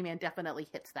Candyman definitely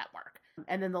hits that mark.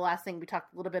 And then the last thing, we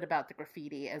talked a little bit about the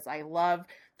graffiti, is I love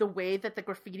the way that the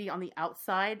graffiti on the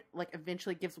outside, like,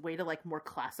 eventually gives way to, like, more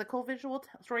classical visual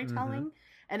storytelling.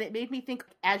 And it made me think,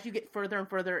 as you get further and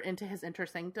further into his inner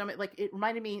sanctum, it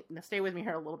reminded me, stay with me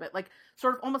here a little bit, like,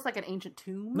 sort of almost like an ancient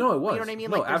tomb. No, it was. You know what I mean?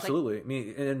 No, like, absolutely. I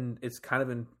mean, and it's kind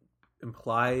of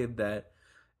implied that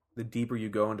the deeper you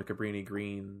go into Cabrini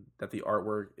Green, that the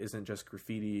artwork isn't just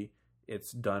graffiti,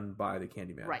 it's done by the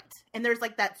Candyman. Right. And there's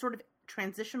like that sort of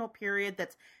transitional period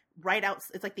that's right out,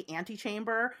 it's like the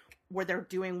antechamber where they're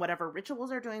doing whatever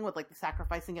rituals they're doing with like the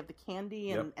sacrificing of the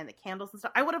candy and the candles and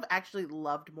stuff. I would have actually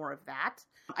loved more of that.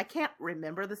 I can't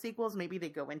remember the sequels. Maybe they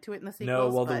go into it in the sequels. No,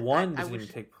 well, the one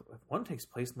one takes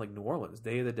place in like New Orleans.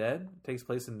 Day of the Dead takes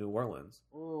place in New Orleans.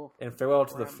 Ooh, and Farewell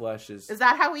to the Flesh is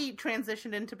that how he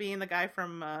transitioned into being the guy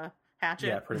from Hatchet?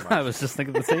 Yeah, pretty much. I was just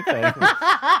thinking the same thing.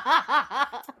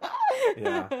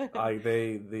 Yeah,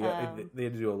 they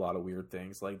had to do a lot of weird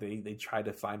things. Like they tried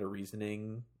to find a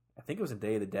reasoning. I think it was in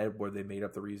Day of the Dead where they made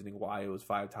up the reasoning why it was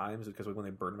 5 times, because when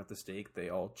they burned him at the stake, they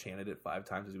all chanted it 5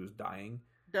 times as he was dying.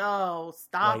 No,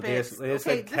 stop it. This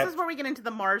is where we get into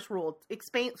the Mars rule.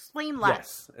 Explain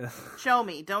less. Yes. Show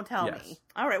me, don't tell me.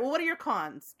 All right, well, what are your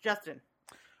cons, Justin?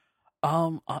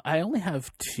 I only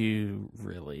have 2,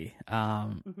 really.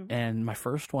 And my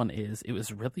first one is, it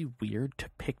was really weird to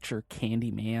picture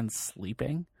Candyman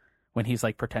sleeping when he's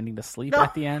like pretending to sleep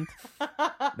at the end.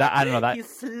 I don't know that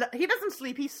he doesn't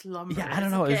sleep; he slumbers. Yeah, I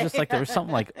don't know. Okay. It was just like there was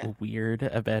something like weird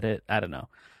about it. I don't know.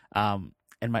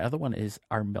 And my other one is,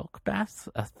 are milk baths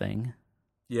a thing?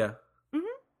 Yeah.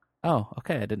 Oh,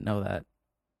 okay. I didn't know that.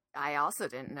 I also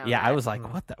didn't know. Yeah, that. I was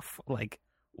like, what the like.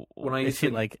 When I is she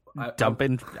like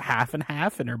dumping half and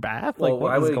half in her bath? Well, like,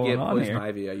 what I is would going get on poison here?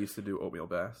 ivy. I used to do oatmeal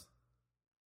baths.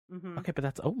 Mm-hmm. Okay, but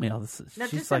that's oatmeal. Now,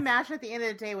 just imagine at the end of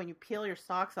the day when you peel your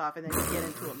socks off and then you get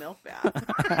into a milk bath.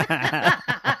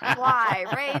 Why,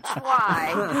 Rach?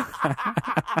 Why?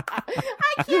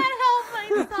 I can't help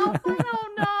myself. I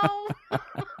don't know.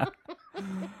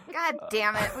 God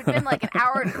damn it! We've been like an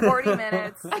hour and 40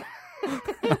 minutes.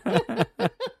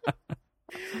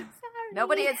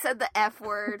 Nobody had said the F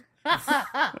word.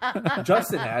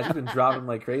 Justin has. He's been dropping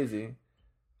like crazy.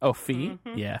 Oh, feet?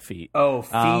 Mm-hmm. Yeah, feet. Oh,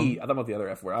 feet. I thought about the other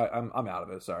F word. I'm out of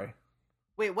it. Sorry.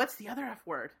 Wait, what's the other F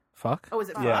word? Fuck? Oh, is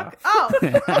it yeah. fuck? Oh!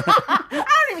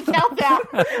 I don't even count that.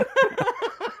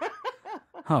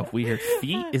 Oh, weird.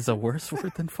 Feet is a worse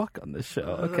word than fuck on this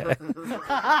show. Okay.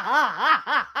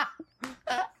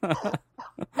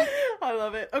 I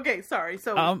love it. Okay, sorry.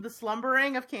 So the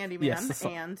slumbering of Candyman, yes,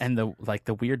 and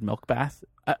the weird milk bath.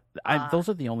 Those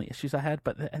are the only issues I had,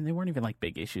 and they weren't even like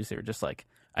big issues. They were just like,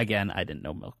 again, I didn't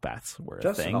know milk baths were a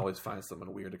thing. Justin always finds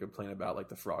something weird to complain about, like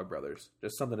the Frog Brothers.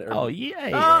 Just something that. Oh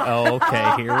yeah. Oh,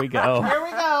 okay, here we go. Here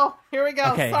we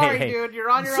go. Okay, sorry, dude. You're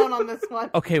on your own on this one.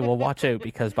 Okay, well, watch out,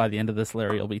 because by the end of this,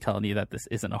 Larry will be telling you that this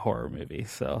isn't a horror movie.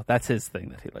 So that's his thing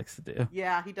that he likes to do.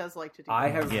 Yeah, he does like to do that. I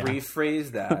have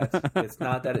rephrased that. It's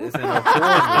not that it isn't a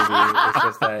horror movie. It's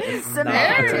just that it's not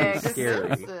very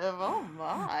scary. Oh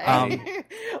my!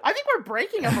 I think we're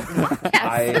breaking up a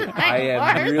podcast. I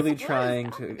am really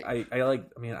trying to.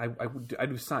 I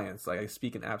do science. Like I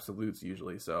speak in absolutes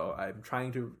usually, so I'm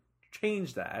trying to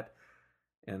change that.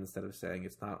 And instead of saying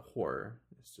it's not horror,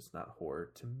 it's just not horror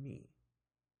to me.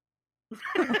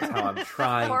 That's how I'm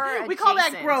trying. We call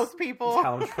that growth, people. That's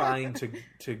how I'm trying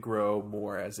to grow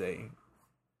more as a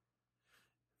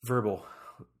verbal,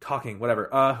 talking, whatever.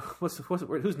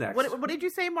 Who's next? What did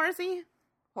you say, Marcy?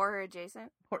 Horror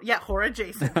adjacent. Yeah, horror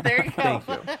adjacent. There you go. Thank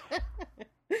you.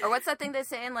 Or what's that thing they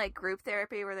say in like group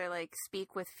therapy where they're like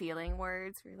speak with feeling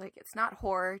words? Where you're like, it's not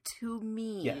horror to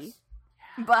me. Yes.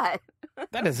 But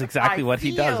that is exactly what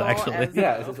he does, actually.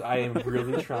 Yeah, I am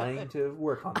really trying to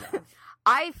work on that.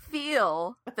 I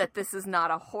feel that this is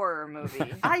not a horror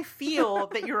movie. I feel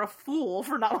that you're a fool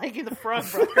for not liking the Frog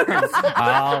Brothers.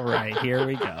 All right, here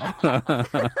we go.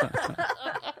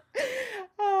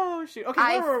 Oh, shoot. Okay,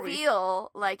 I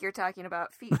feel like you're talking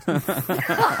about feet.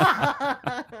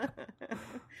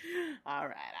 All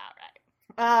right.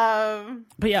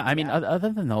 But yeah, I mean,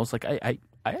 other than those, like,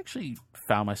 I actually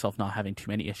found myself not having too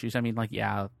many issues. I mean, like,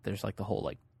 yeah, there's like the whole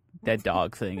like dead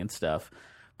dog thing and stuff.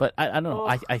 But I don't know.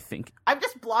 I think I've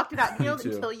just blocked it out. You know,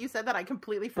 until you said that, I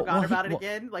completely forgot about it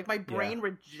again. Like my brain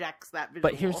rejects that visual.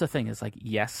 But here's the thing: is like,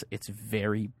 yes, it's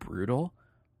very brutal,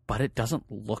 but it doesn't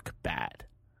look bad.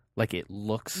 Like it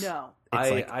looks. No,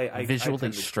 it's I visually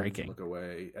I striking. Look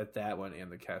away at that one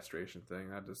and the castration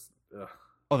thing. I just. Ugh.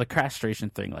 Oh, the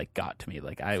castration thing like got to me.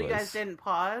 Like you guys didn't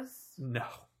pause? No.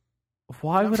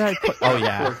 Why would I put? Oh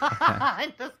yeah.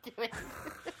 I'm just kidding.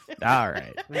 All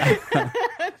right.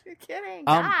 You're kidding.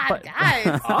 God,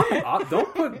 guys.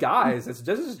 Don't put guys.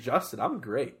 This is Justin. I'm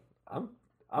great. I'm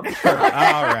sure.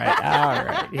 All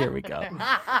right. Here we go.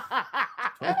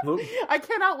 I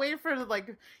cannot wait for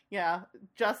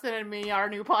Justin and me, our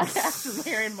new podcast is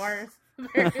Larry and Mars.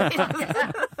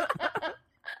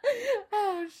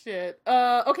 Oh shit.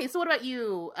 Okay, so what about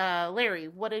you, Larry?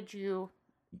 What did you?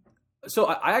 So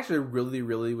I actually really,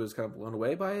 really was kind of blown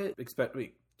away by it.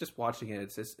 Just watching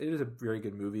it, it is a very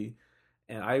good movie,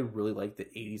 and I really like the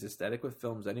 '80s aesthetic with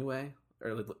films anyway,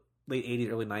 or late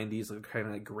 '80s, early '90s, like kind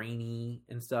of like grainy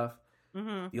and stuff.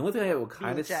 Mm-hmm. The only thing I will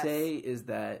kind of say is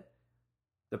that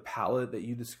the palette that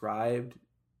you described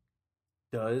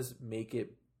does make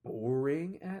it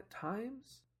boring at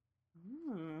times.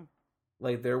 Mm.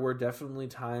 Like there were definitely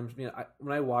times. When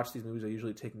I watch these movies, I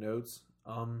usually take notes.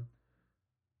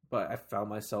 But I found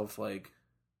myself like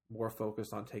more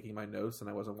focused on taking my notes than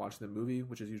I was on watching the movie,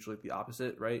 which is usually the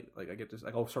opposite, right? Like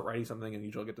I'll start writing something and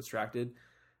usually I'll get distracted.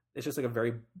 It's just like a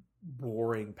very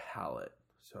boring palette.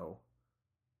 So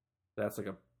that's like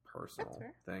a personal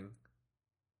thing.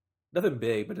 Nothing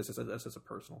big, but that's just a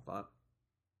personal thought.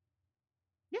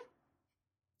 Yeah.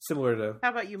 Similar to how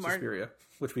about you, Mark? Suspiria,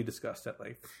 which we discussed at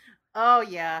length. Oh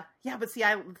yeah, but see,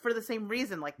 I for the same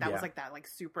reason, like that was like that like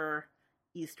super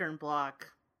Eastern Bloc.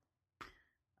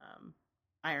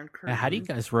 Iron Curtain. How do you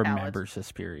guys remember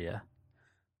Suspiria?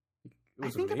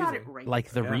 I think amazing. About it right. Like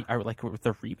the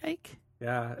the remake?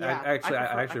 Yeah,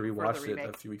 I actually rewatched it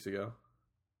a few weeks ago.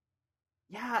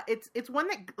 Yeah, it's one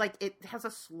that like it has a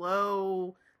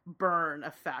slow burn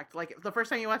effect. Like the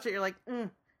first time you watch it, you're like, and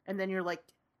then you're like,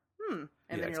 and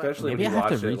then you're especially like, maybe I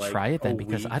have to retry it then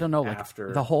because I don't know, like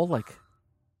the whole like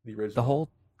the original. The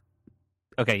whole.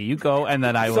 Okay, you go, and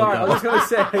then I will Sorry, go. I was going to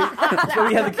say, that's why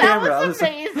we had the camera. That was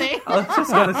amazing. I was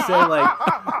just gonna say,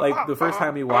 like the first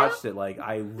time we watched it, like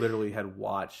I literally had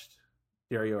watched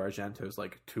Dario Argento's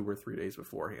like 2 or 3 days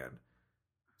beforehand.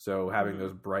 So having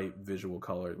those bright visual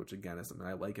colors, which again is something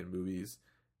I like in movies,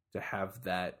 to have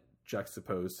that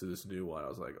juxtaposed to this new one, I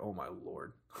was like, oh my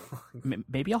lord.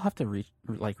 Maybe I'll have to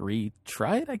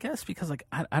retry it, I guess, because like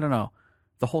I don't know,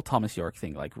 the whole Thomas York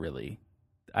thing, like really,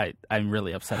 I'm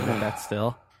really upset about that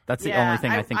still. That's the only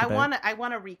thing I think about. I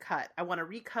want to recut. I want to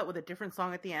recut with a different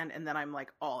song at the end, and then I'm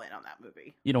like all in on that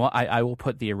movie. You know what? I will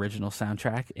put the original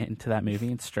soundtrack into that movie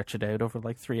and stretch it out over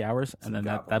like 3 hours, and then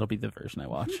that'll be the version I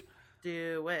watch.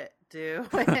 Do it.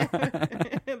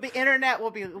 The internet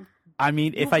will be. I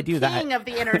mean, if I do that, king of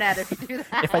the internet. If you do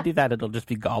that, if I do that, it'll just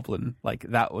be Goblin, like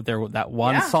that. That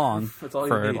one song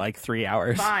for like 3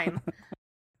 hours. Fine.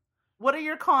 What are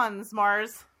your cons,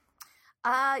 Mars?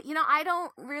 I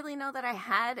don't really know that I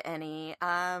had any.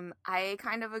 I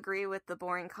kind of agree with the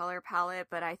boring color palette,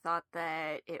 but I thought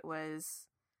that it was...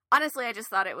 Honestly, I just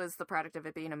thought it was the product of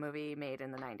it being a movie made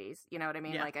in the 90s. You know what I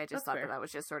mean? Yeah, like, I just thought that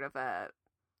was just sort of a...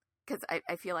 Because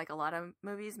I feel like a lot of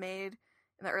movies made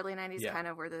in the early 90s kind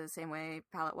of were the same way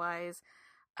palette-wise,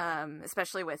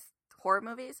 especially with horror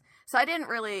movies. So I didn't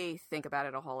really think about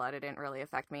it a whole lot. It didn't really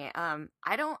affect me. I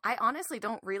honestly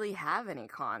don't really have any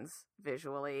cons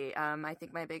visually. I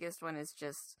think my biggest one is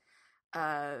just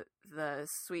the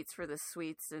suites for the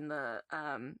suites in the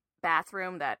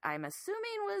bathroom that I'm assuming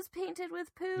was painted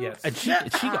with poo. Yes. And she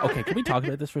okay, can we talk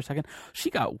about this for a second? She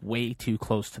got way too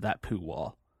close to that poo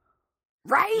wall.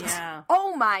 Right? Yeah.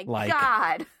 Oh my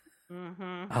God.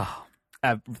 Mm-hmm. Oh,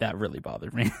 that really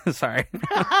bothered me. Sorry.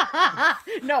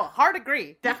 No, hard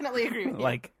agree. Definitely agree with you.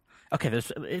 Like, okay,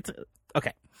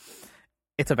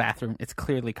 it's a bathroom. It's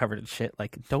clearly covered in shit.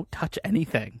 Like, don't touch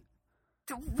anything.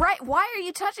 Right? Why are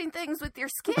you touching things with your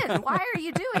skin? Why are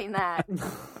you doing that?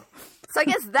 So I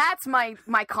guess that's my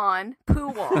con, poo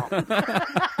wall.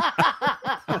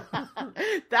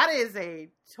 That is a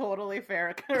totally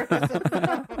fair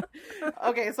criticism.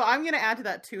 Okay, so I'm going to add to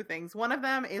that 2 things. One of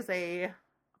them is a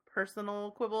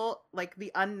personal quibble, like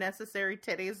the unnecessary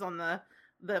titties on the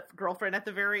girlfriend at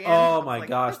the very end. Oh my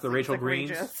gosh, the Rachel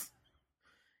Greens.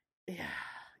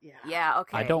 Yeah,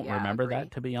 okay. I don't remember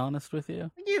that, to be honest with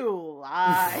you. You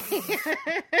lie.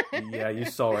 Yeah, you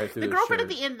saw right through the girlfriend at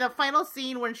the end, the final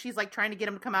scene when she's like trying to get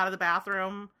him to come out of the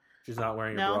bathroom. She's not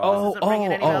wearing a bra.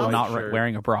 Oh, not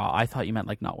wearing a bra. I thought you meant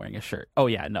like not wearing a shirt. Oh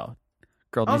yeah, no.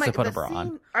 Girl needs to put a bra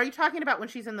on. Are you talking about when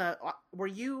she's in the... Were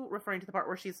you referring to the part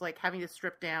where she's like having to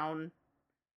strip down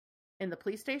in the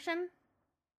police station?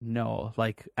 No,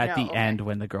 like at the end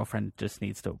when the girlfriend just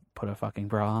needs to put a fucking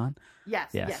bra on.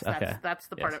 Yes. Okay. That's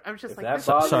the part of... I was just if like... That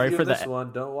bothers sorry you for this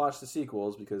one. Don't watch the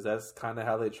sequels because that's kind of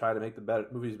how they try to make the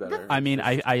movies better. I mean,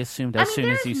 I assumed as soon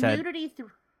as you said... Nudity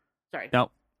Sorry.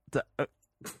 No.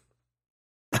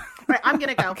 Right, I'm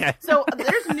gonna go. Okay. So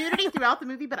there's nudity throughout the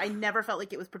movie, but I never felt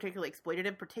like it was particularly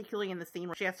exploitative, particularly in the scene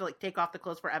where she has to like take off the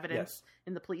clothes for evidence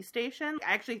in the police station.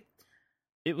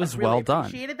 It was really well done.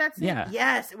 Appreciated that scene. Yeah.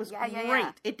 Yes, it was great.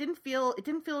 Yeah. It didn't feel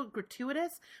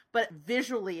gratuitous, but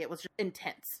visually it was just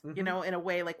intense. Mm-hmm. You know, in a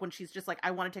way like when she's just like, I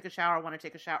want to take a shower.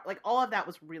 Like all of that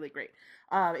was really great.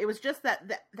 It was just the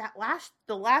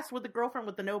last with the girlfriend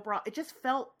with the no bra. It just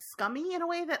felt scummy in a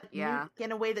way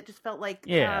that just felt like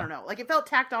I don't know, like it felt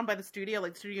tacked on by the studio.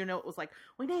 Like the studio note was like,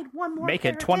 we need one more. Make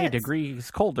it 20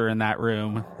 degrees colder in that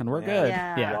room, and we're good.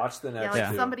 Yeah. Watch the next. Yeah,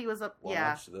 like somebody was up.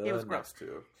 It was gross.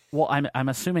 Well, I'm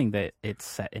assuming that it's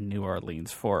set in New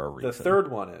Orleans for a reason. The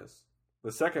third one is.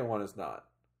 The second one is not.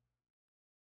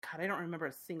 God, I don't remember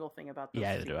a single thing about this.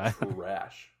 Yeah, do I?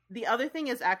 Trash. The other thing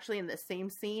is actually in the same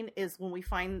scene is when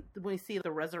we see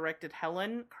the resurrected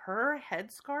Helen, her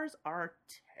head scars are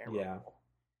terrible.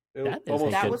 Yeah. That is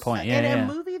a good point. Yeah, in a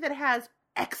movie that has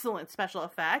excellent special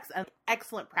effects and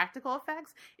excellent practical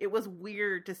effects, it was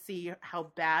weird to see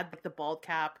how bad like the bald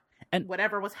cap and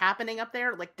whatever was happening up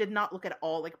there like did not look at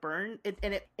all like burned.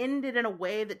 And it ended in a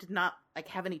way that did not like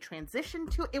have any transition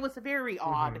to it. It was very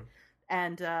odd.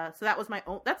 And so that was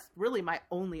that's really my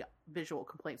only visual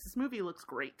complaints. This movie looks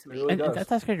great to me. Really and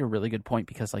that's actually a really good point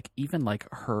because like even like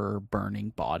her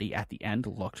burning body at the end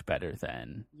looked better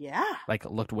than like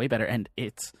looked way better. And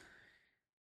it's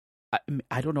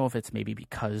I don't know if it's maybe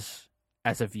because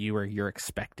as a viewer you're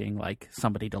expecting like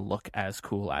somebody to look as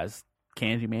cool as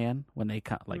Candyman when they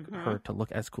like her to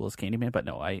look as cool as Candyman, but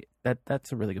no,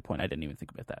 that's a really good point. I didn't even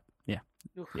think about that.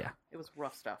 Oof, it was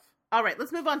rough stuff. All right,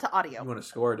 let's move on to audio. You want to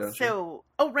score, don't you?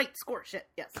 Score shit.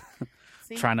 Yes.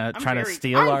 See, trying to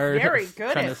steal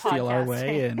our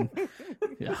way and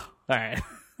yeah. All right.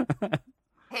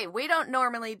 Hey, we don't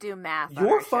normally do math.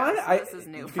 You're fine. Show, so this is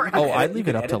new for us. I leave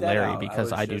it up to Larry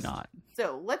because I do not.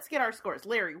 So let's get our scores.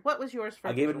 Larry, what was yours for?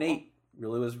 I gave it an 8.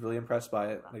 Was really impressed by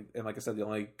it. And like I said, the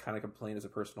only kind of complaint is a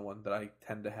personal one that I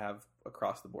tend to have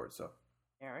across the board. So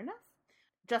fair enough.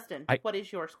 Justin, what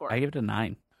is your score? I give it a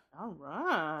 9. All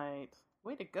right.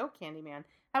 Way to go, Candyman.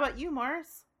 How about you,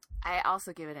 Mars? I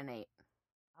also give it an 8.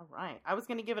 All right. I was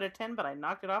going to give it a 10, but I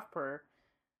knocked it off per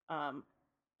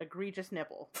egregious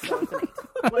nipple. So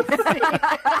it's an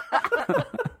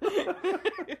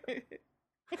 8.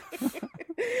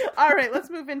 All right, let's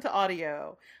move into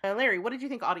audio. Larry, what did you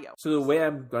think audio? So the way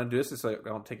I'm going to do this is I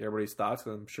don't take everybody's thoughts,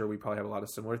 because I'm sure we probably have a lot of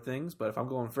similar things. But if I'm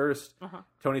going first,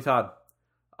 Tony Todd.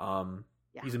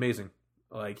 He's amazing.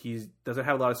 Like, he doesn't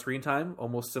have a lot of screen time,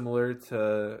 almost similar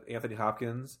to Anthony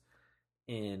Hopkins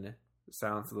in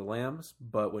Silence of the Lambs.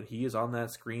 But when he is on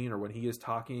that screen or when he is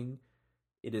talking,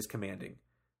 it is commanding.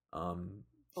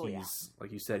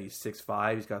 Like you said, he's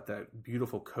 6'5". He's got that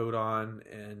beautiful coat on,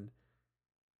 and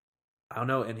I don't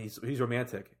know, and he's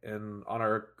romantic. And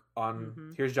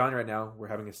on Here's Johnny right now, we're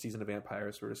having a season of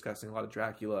vampires. We're discussing a lot of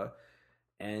Dracula,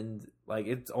 and like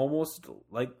it's almost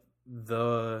like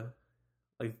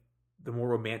the more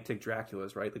romantic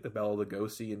Draculas, right? Like the Bela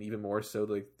Lugosi, and even more so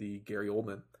like the Gary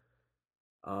Oldman.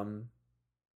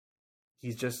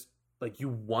 He's just like, you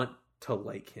want to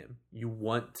like him. You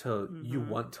want to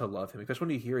love him, especially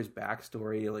when you hear his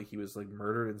backstory. Like, he was like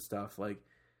murdered and stuff. Like,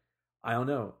 I don't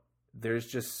know. There's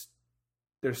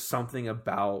something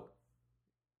about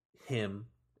him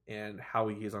and how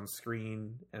he is on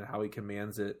screen and how he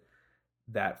commands it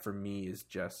that for me is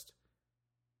just,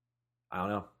 I don't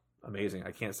know, amazing.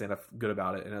 I can't say enough good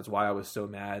about it. And that's why I was so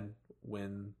mad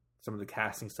when some of the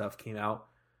casting stuff came out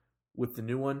with the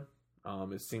new one.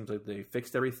 It seems like they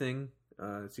fixed everything.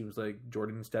 It seems like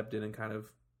Jordan stepped in and kind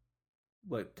of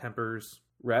let tempers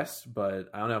rest. But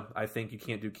I don't know. I think you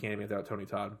can't do Candyman without Tony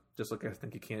Todd. Just like I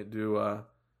think you can't do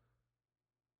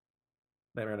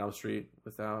Nightmare on Elm Street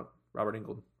without Robert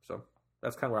Englund. So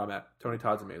that's kind of where I'm at. Tony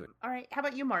Todd's amazing. All right. How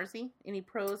about you, Marcy? Any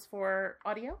pros for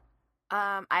audio?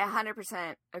 I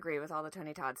 100% agree with all the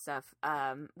Tony Todd stuff.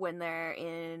 When they're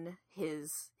in his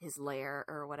lair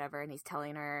or whatever, and he's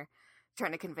telling her,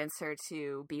 trying to convince her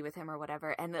to be with him or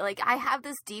whatever, and like, I have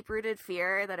this deep-rooted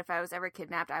fear that if I was ever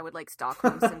kidnapped, I would like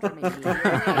Stockholm syndrome immediately. And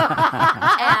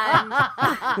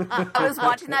I was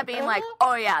watching that being like,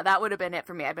 oh yeah, that would have been it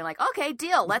for me. I'd been like, okay,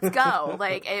 deal, let's go.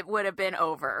 Like, it would have been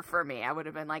over for me. I would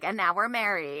have been like, and now we're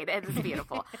married, and it's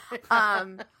beautiful.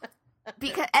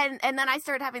 Because and then I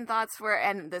started having thoughts where,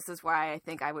 and this is why I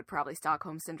think I would probably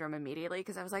Stockholm syndrome immediately,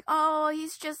 because I was like, oh,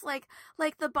 he's just like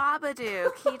the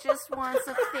Babadook. He just wants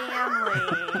a family.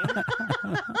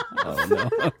 Oh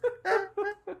no.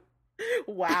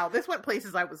 Wow, this went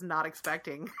places I was not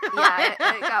expecting. Yeah,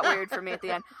 it got weird for me at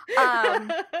the end.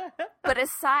 But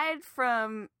aside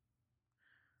from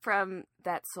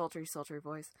that sultry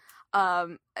voice,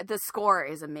 the score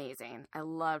is amazing. I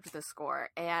loved the score,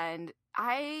 and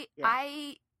I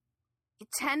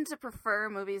tend to prefer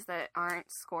movies that aren't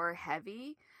score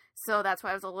heavy, so that's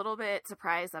why I was a little bit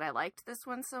surprised that I liked this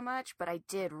one so much, but I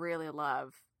did really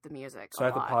love the music. So I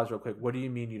have to pause real quick. What do you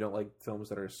mean you don't like films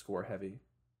that are score heavy?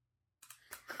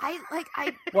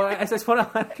 Well, I just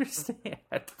want to understand.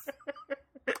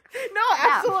 No,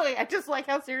 absolutely. I just like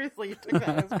how seriously you took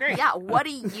that. It was great. Yeah, what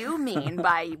do you mean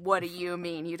by what do you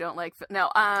mean you don't like? No,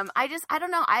 I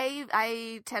don't know.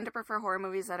 I tend to prefer horror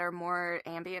movies that are more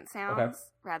ambient sounds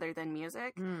rather than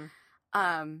music.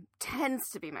 Tends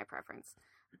to be my preference.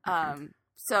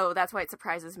 So that's why it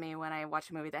surprises me when I watch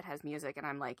a movie that has music and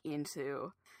I'm like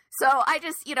into. So I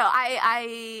just,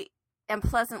 I am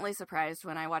pleasantly surprised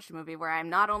when I watch a movie where I'm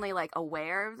not only like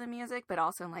aware of the music, but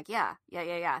also I'm like, yeah,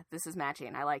 this is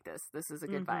matching. I like this. This is a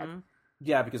good vibe.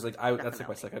 Yeah, because like that's like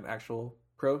my second actual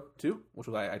pro too, which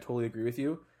was I totally agree with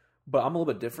you, but I'm a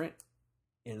little bit different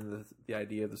in the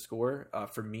idea of the score.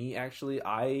 For me, actually,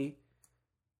 I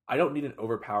don't need an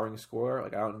overpowering score.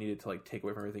 Like, I don't need it to like take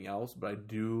away from everything else, but I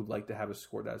do like to have a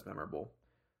score that is memorable.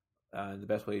 And the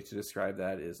best way to describe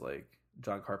that is like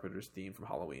John Carpenter's theme from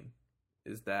Halloween.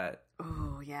 Is that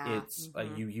it's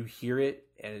like you hear it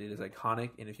and it is iconic,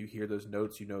 and if you hear those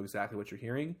notes, you know exactly what you're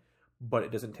hearing, but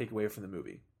it doesn't take away from the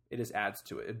movie. It just adds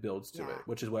to it. It builds to it,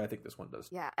 which is what I think this one does.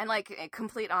 Yeah, and like, in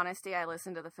complete honesty, I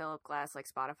listened to the Philip Glass like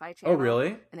Spotify channel. Oh,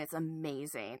 really? And it's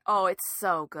amazing. Oh, it's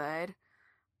so good.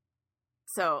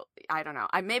 So I don't know.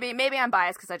 Maybe I'm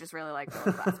biased because I just really like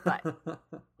Philip Glass, but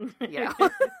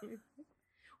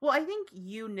Well, I think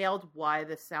you nailed why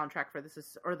the soundtrack for this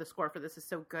is, or the score for this is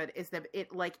so good, is that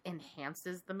it like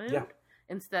enhances the mood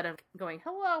instead of going,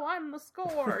 hello, I'm the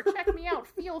score, check me out,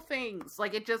 feel things.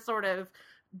 Like, it just sort of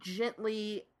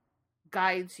gently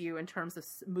guides you in terms of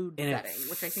mood and setting,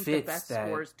 which I think the best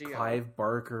scores do. Clive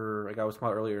Barker, like I was talking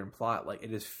about earlier in plot, like it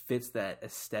just fits that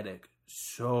aesthetic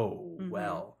so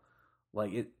well.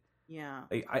 Like it,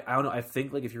 Like, I don't know. I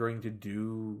think like if you're going to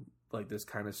do like this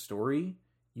kind of story,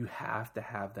 you have to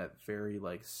have that very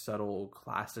like subtle,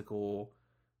 classical,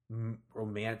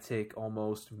 romantic,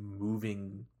 almost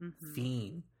moving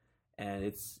theme, and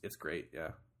it's great.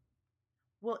 Yeah.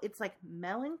 Well, it's like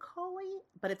melancholy,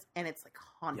 but it's like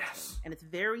haunting, and it's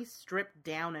very stripped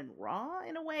down and raw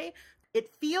in a way. It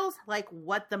feels like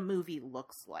what the movie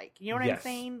looks like. You know what I'm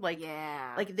saying? Like,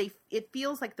 like it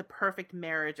feels like the perfect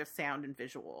marriage of sound and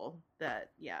visual.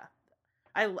 That,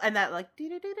 and that like do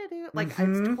do do do do. Like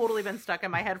I've totally been stuck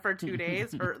in my head for 2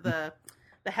 days for the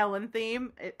Helen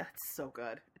theme. It's so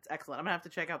good. It's excellent. I'm gonna have to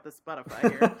check out this Spotify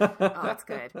here. Oh, that's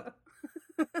good.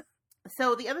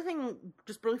 So the other thing,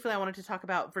 just briefly, I wanted to talk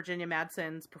about Virginia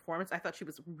Madsen's performance. I thought she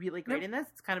was really great in this.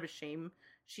 It's kind of a shame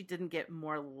she didn't get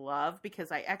more love, because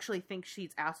I actually think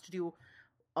she's asked to do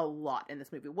a lot in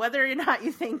this movie. Whether or not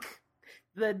you think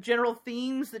the general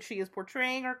themes that she is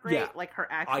portraying are great, like her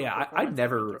acting. I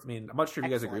never. I mean, I'm not sure if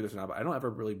you guys agree with this or not, but I don't ever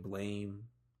really blame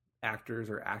actors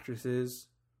or actresses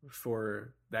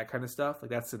for that kind of stuff.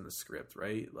 Like that's in the script,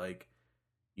 right? Like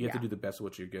you have to do the best of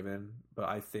what you're given. But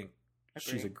I think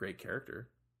she's a great character.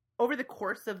 Over the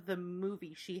course of the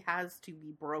movie, she has to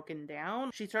be broken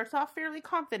down. She starts off fairly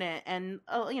confident and,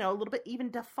 a little bit even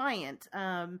defiant.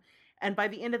 And by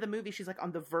the end of the movie, she's like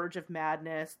on the verge of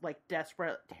madness, like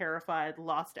desperate, terrified,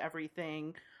 lost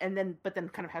everything. But then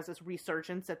kind of has this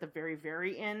resurgence at the very,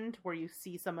 very end where you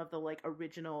see some of the like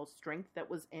original strength that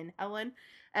was in Helen.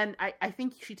 And I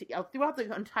think she, throughout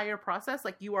the entire process,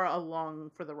 like you are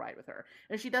along for the ride with her.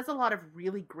 And she does a lot of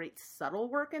really great subtle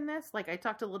work in this. Like I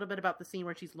talked a little bit about the scene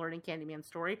where she's learning Candyman's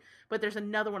story, but there's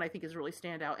another one I think is really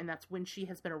standout. And that's when she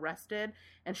has been arrested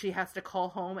and she has to call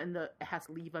home and has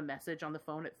to leave a message on the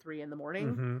phone at 3 a.m.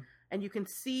 And you can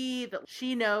see that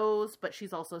she knows, but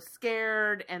she's also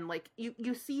scared, and like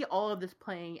you see all of this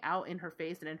playing out in her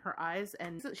face and in her eyes,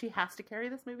 and she has to carry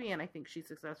this movie, and I think she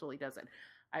successfully does it.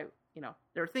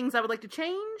 There are things I would like to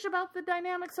change about the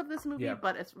dynamics of this movie,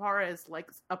 but as far as like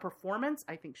a performance,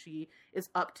 I think she is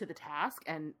up to the task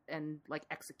and like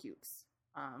executes.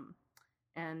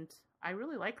 And I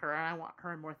really like her, and I want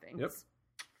her in more things. Yep.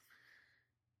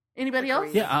 Anybody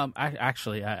else? Yeah,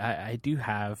 I do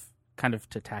have kind of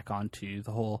to tack on to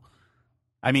the whole.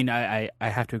 I mean, I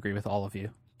have to agree with all of you.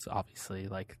 It's obviously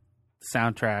like the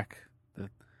soundtrack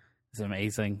is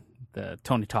amazing. The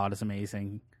Tony Todd is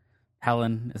amazing.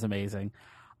 Helen is amazing.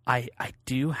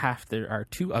 There are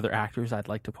 2 other actors I'd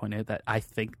like to point out that I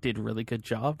think did really good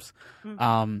jobs.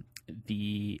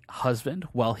 The husband,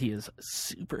 while he is a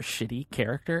super shitty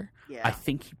character, I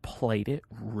think he played it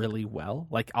really well.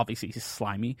 Like, obviously he's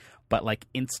slimy, but like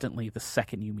instantly the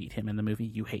second you meet him in the movie,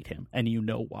 you hate him, and you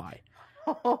know why.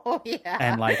 Oh yeah,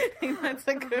 and like that's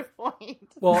a good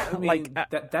point. Well, I mean,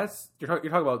 that's you're talking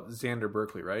about Xander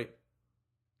Berkeley, right?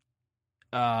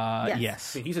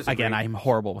 Yes. I mean, he's I'm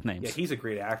horrible with names. Yeah, he's a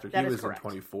great actor. That he is was correct. in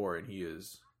 24, and he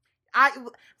is.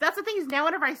 That's the thing is now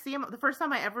whenever I see him, the first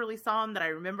time I ever really saw him that I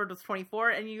remembered was 24,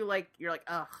 and you're like,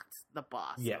 ugh, it's the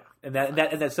boss. Yeah, and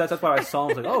that's why I saw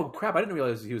him. I was like, oh crap, I didn't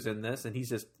realize he was in this, and he's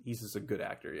just a good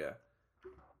actor. Yeah.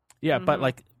 Yeah, but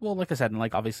like I said, and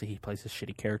like obviously he plays a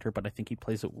shitty character, but I think he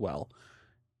plays it well.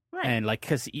 Right. And like,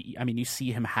 because you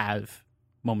see him have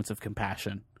moments of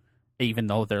compassion, even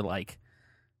though they're like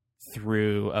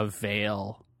through a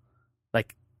veil,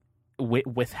 like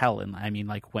with Helen. I mean,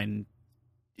 like when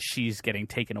she's getting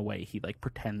taken away, he like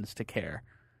pretends to care,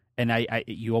 and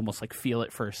you almost like feel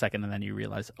it for a second, and then you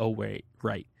realize, oh wait,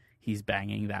 right, he's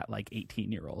banging that like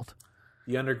 18-year-old,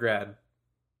 the undergrad.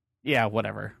 Yeah,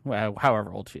 whatever,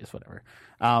 however old she is, whatever.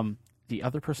 The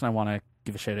other person I want to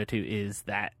give a shout out to is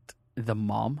that the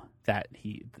mom that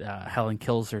Helen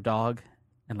kills her dog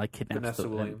and like kidnaps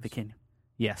the kid.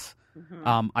 Yes.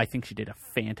 I think she did a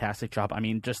fantastic job. I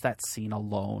mean, just that scene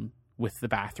alone with the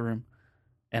bathroom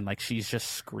and like she's just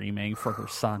screaming for her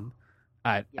son.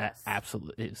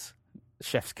 Absolutely is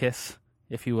chef's kiss,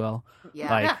 if you will.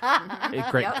 Yeah.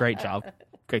 Like great job.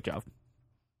 Great job.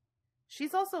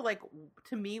 She's also like,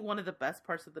 to me, one of the best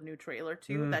parts of the new trailer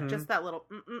too. That just that little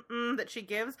that she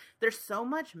gives. There's so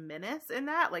much menace in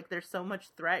that. Like there's so much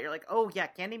threat. You're like, oh yeah,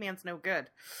 Candyman's no good.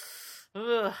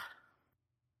 Ugh.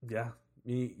 Yeah.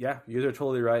 You guys are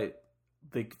totally right.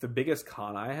 The biggest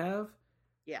con I have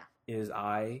is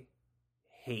I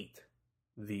hate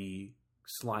the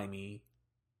slimy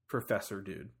professor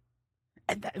dude.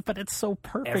 But it's so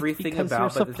perfect. Everything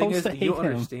about, but the thing is, you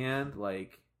understand,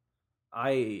 like,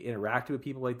 I interacted with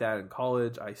people like that in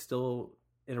college. I still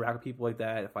interact with people like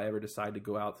that, if I ever decide to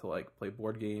go out to like play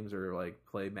board games or like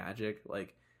play Magic,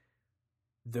 like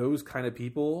those kind of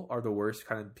people are the worst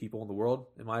kind of people in the world,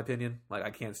 in my opinion. Like I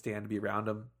can't stand to be around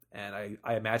them, and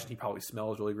I imagine he probably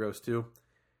smells really gross too.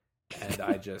 And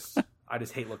I just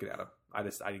hate looking at him. I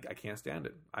can't stand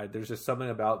it. There's just something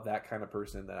about that kind of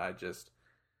person that I just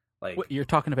like. What, you're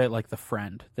talking about like the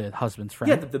friend, the husband's friend.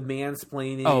 Yeah, the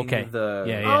mansplaining. Oh, okay.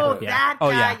 That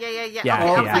guy. Yeah.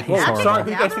 Okay, yeah. Sorry,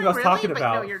 who you guys think I was talking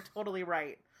about? No, you're totally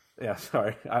right. Yeah,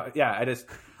 sorry. I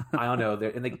don't know.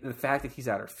 And the fact that he's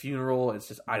at her funeral, it's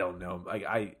just I don't know.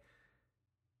 Like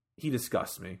he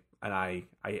disgusts me, and I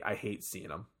hate seeing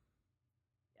him.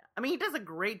 Yeah. I mean, he does a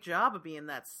great job of being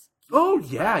that. Oh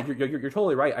yeah, you're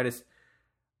totally right.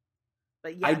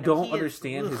 I don't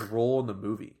understand his role in the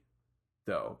movie,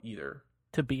 though, either.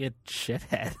 To be a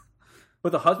shithead.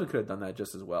 But the husband could have done that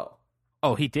just as well.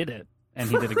 Oh, he did it, and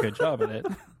he did a good job at it.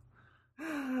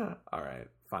 All right,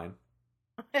 fine.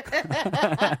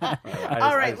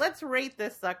 All right, let's rate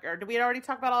this sucker. Did we already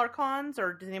talk about all our cons,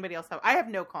 or does anybody else have? I have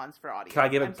no cons for audio. Can I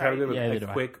give a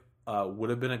quick? Would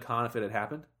have been a con if it had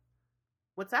happened.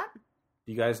 What's that?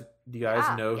 Do you guys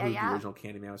know who the original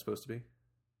Candyman was supposed to be?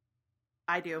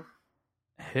 I do.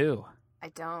 Who? I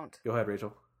don't. Go ahead,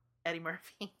 Rachel. Eddie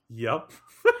Murphy. Yep.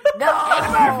 No!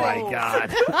 Oh my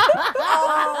god.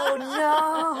 Oh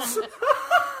no!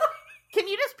 Can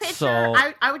you just picture?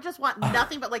 I would just want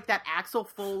nothing but like that Axel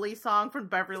Foley song from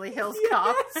Beverly Hills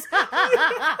Cop.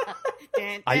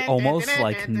 I almost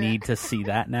need to see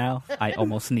that now. I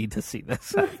almost need to see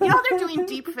this. You know they're doing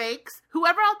deep fakes.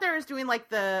 Whoever out there is doing like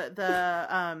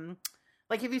the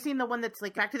like, have you seen the one that's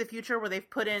like Back to the Future where they've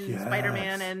put in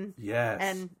Spider-Man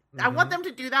and I want them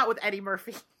to do that with Eddie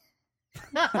Murphy.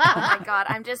 Oh my god,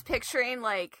 I'm just picturing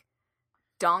like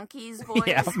Donkey's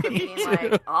voice being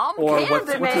like, "I'm or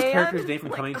Candyman." What's his character's name from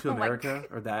Coming to America,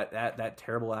 or that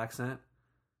terrible accent?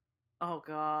 Oh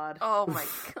god. Oh my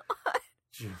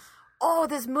god. Oh,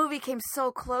 this movie came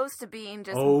so close to being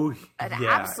just an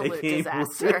absolute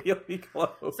disaster. Really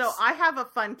close. So I have a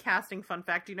fun casting fun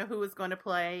fact. Do you know who was going to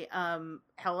play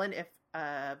Helen if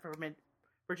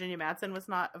Virginia Madsen was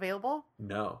not available?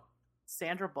 No.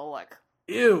 Sandra Bullock.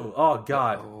 Ew! Oh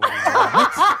god! Oh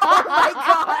my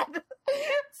god!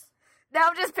 Now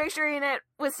I'm just picturing it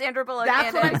with Sandra Bullock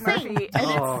and Eddie Murphy, and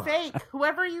it's fake.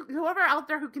 Whoever out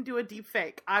there who can do a deep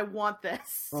fake, I want this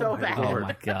so bad. Oh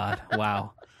my god!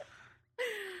 Wow.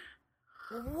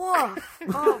 Woof!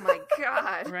 Oh my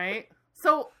god! Right?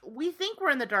 So we think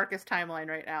we're in the darkest timeline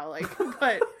right now, like,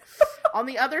 but on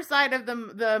the other side of the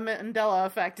Mandela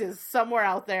effect is somewhere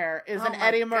out there is an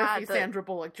Eddie Murphy Sandra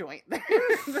Bullock joint.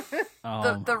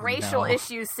 The racial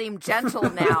issues seem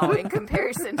gentle now in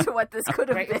comparison to what this could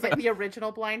have been. It's like the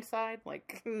original Blind Side.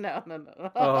 Like, no.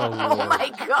 Oh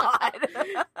my god!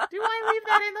 Do I leave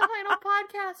that in the final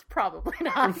podcast? Probably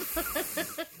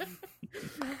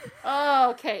not.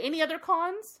 Okay. Any other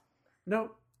cons?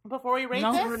 No. Before we rate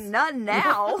this? None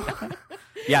now.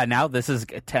 Yeah, now this is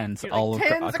tens all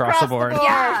across the board.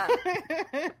 Yeah.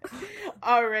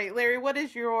 All right, Larry, what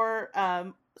is your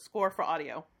score for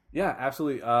audio? Yeah,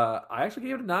 absolutely. I actually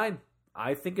gave it a 9.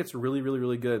 I think it's really, really,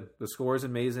 really good. The score is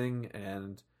amazing,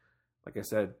 and like I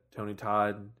said, Tony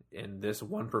Todd in this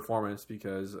one performance,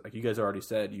 because like you guys already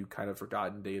said, you kind of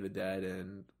forgotten Day of the Dead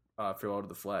and Farewell to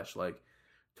the Flesh. Like,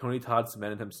 Tony Todd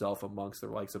cemented himself amongst the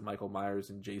likes of Michael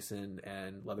Myers and Jason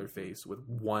and Leatherface with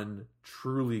one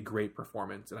truly great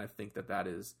performance, and I think that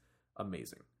is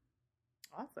amazing.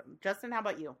 Awesome. Justin, how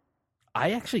about you?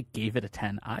 I actually gave it a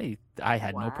 10. I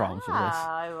had no problems with this.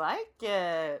 I like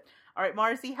it. All right,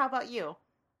 Marcy, how about you?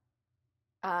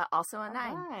 Also a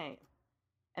 9. All right.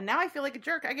 And now I feel like a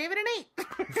jerk. I gave it an 8.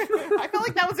 I felt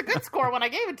like that was a good score when I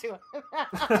gave it to him.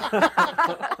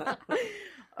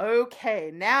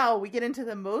 Okay, now we get into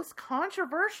the most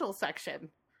controversial section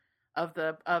of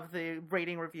the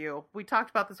rating review. We talked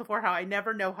about this before, how I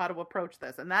never know how to approach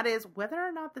this, and that is whether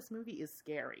or not this movie is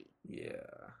scary. Yeah.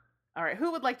 All right,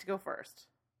 who would like to go first?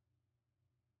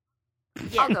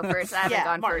 Yeah. I'll go first. I haven't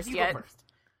gone first yet. Go first.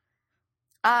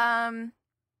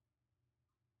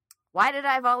 Why did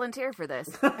I volunteer for this?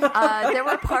 There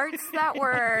were parts that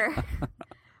were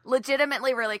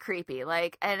legitimately really creepy.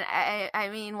 Like, and I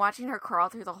mean, watching her crawl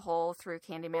through the hole through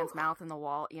Candyman's mouth in the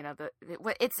wall, you know,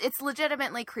 it's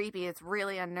legitimately creepy. It's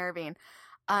really unnerving.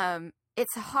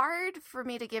 It's hard for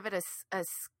me to give it a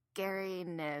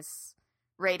scariness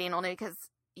rating, only because,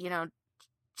 you know,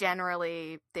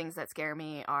 generally things that scare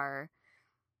me are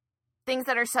things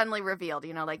that are suddenly revealed,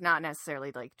 you know, like not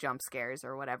necessarily like jump scares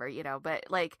or whatever, you know, but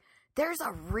like there's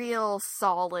a real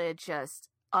solid just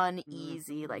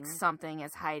uneasy, like something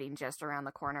is hiding just around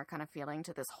the corner kind of feeling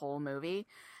to this whole movie.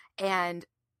 And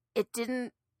it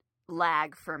didn't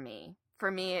lag for me.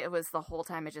 For me, it was the whole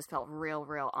time it just felt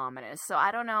real ominous. So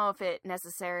I don't know if it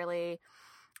necessarily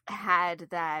had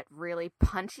that really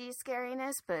punchy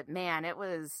scariness, but man, it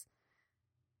was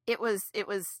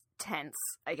tense,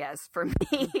 I guess, for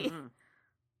me.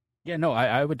 Yeah, no,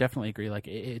 I would definitely agree. Like,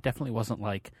 it definitely wasn't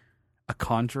like a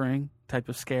Conjuring type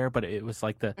of scare, but it was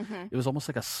like it was almost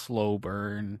like a slow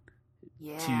burn.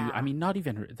 Yeah. I mean,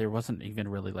 there wasn't even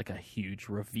really like a huge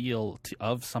reveal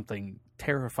of something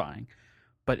terrifying,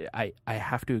 but I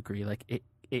have to agree. Like,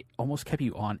 it almost kept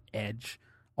you on edge,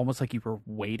 almost like you were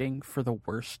waiting for the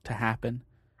worst to happen,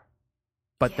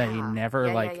 but they never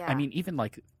I mean, even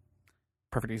like,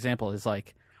 perfect example is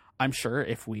like, I'm sure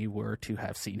if we were to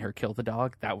have seen her kill the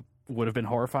dog, that would have been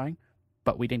horrifying,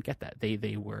 but we didn't get that. They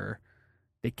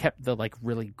kept the like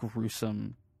really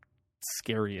gruesome,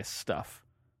 scariest stuff.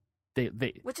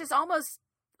 Which is almost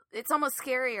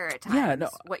scarier at times.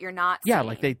 What you're not seeing,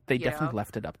 like they definitely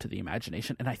left it up to the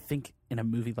imagination, and I think in a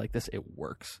movie like this it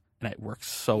works, and it works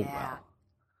so well.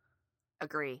 I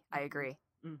agree.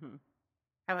 Mm-hmm.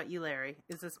 How about you, Larry?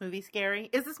 Is this movie scary?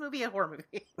 Is this movie a horror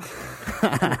movie?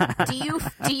 Do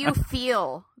you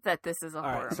feel that this is a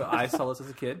horror movie? So I saw this as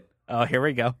a kid. Oh, here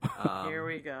we go. Here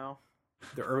we go.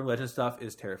 The urban legend stuff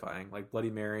is terrifying. Like Bloody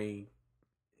Mary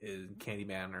and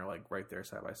Candyman are like right there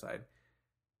side by side.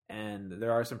 And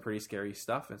there are some pretty scary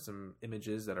stuff and some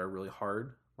images that are really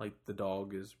hard. Like the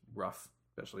dog is rough,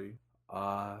 especially.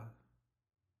 I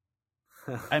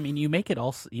mean, you make it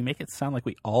sound like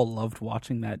we all loved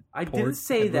watching that. I didn't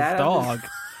say that. Dog.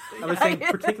 I was saying,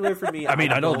 particularly for me. I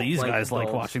mean, I know these guys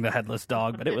like watching the headless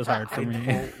dog, but it was hard for me.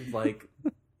 I don't like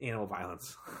animal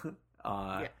violence.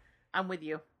 Yeah, I'm with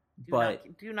you.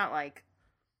 Do not like.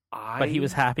 But he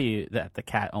was happy that the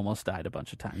cat almost died a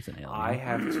bunch of times in Alien. I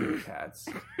have 2 cats.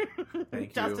 Thank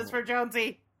you. Justice for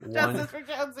Jonesy. Justice for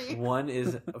Jonesy. One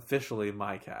is officially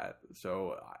my cat,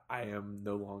 so I am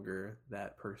no longer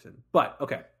that person. But,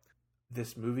 okay,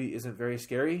 this movie isn't very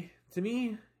scary to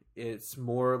me. It's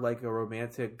more like a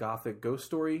romantic gothic ghost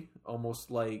story, almost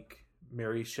like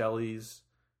Mary Shelley's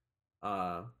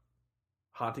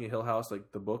Haunting a Hill House,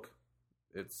 like the book.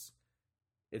 It's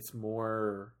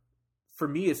more, for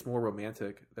me, it's more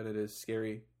romantic than it is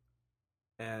scary.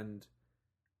 And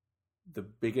the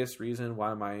biggest reason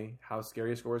why my house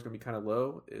scary score is going to be kind of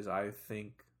low is I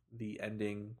think the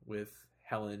ending with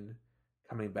Helen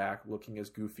coming back looking as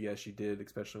goofy as she did,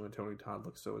 especially when Tony Todd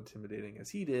looked so intimidating as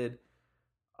he did,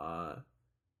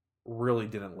 really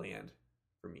didn't land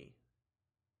for me.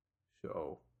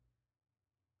 So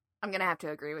I'm going to have to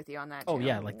agree with you on that, too. Oh,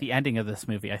 yeah, like the ending of this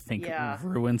movie, I think,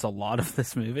 ruins a lot of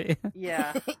this movie.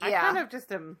 Yeah. I kind of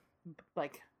just am,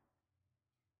 like,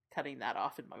 cutting that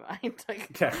off in my mind.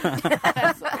 Like,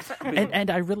 and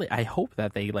I hope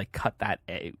that they, like, cut that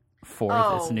out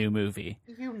for this new movie.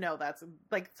 You know that's,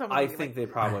 like, so I think they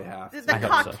probably have. The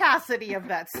caucasity of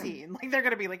that scene. Like, they're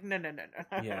going to be like, no.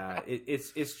 Yeah,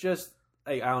 it's just...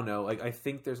 I don't know. Like, I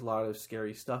think there's a lot of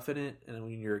scary stuff in it, and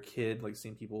when you're a kid, like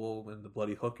seeing people and the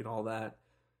bloody hook and all that.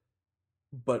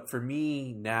 But for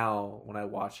me now, when I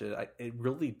watch it, it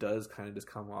really does kind of just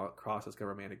come across as like a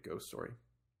romantic ghost story.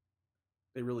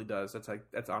 It really does.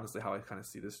 That's honestly how I kind of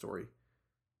see this story.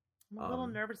 I'm a little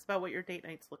nervous about what your date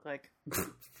nights look like.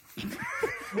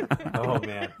 Oh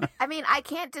man! I mean, I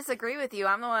can't disagree with you.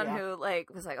 I'm the one who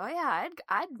was like, "Oh yeah,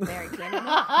 I'd marry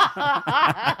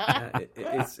Candyman."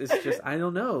 It's just I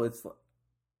don't know. It's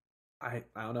I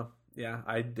don't know. Yeah,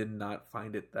 I did not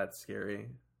find it that scary,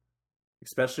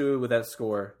 especially with that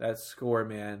score. That score,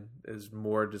 man, is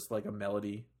more just like a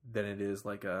melody than it is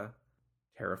like a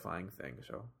terrifying thing.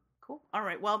 So cool. All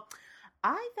right. Well,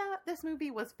 I thought this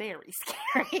movie was very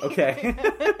scary. Okay.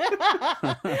 But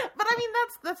I mean,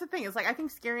 that's the thing. It's like, I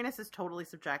think scariness is totally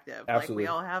subjective. Absolutely.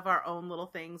 Like, we all have our own little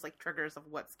things, like triggers of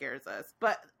what scares us.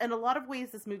 But in a lot of ways,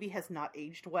 this movie has not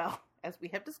aged well, as we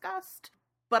have discussed.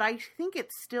 But I think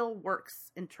it still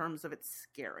works in terms of its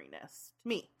scariness to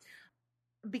me.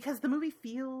 Because the movie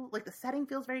the setting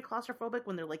feels very claustrophobic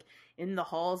when they're, like, in the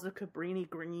halls of Cabrini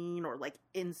Green or, like,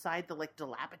 inside the, like,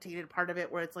 dilapidated part of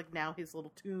it where it's, like, now his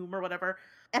little tomb or whatever.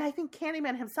 And I think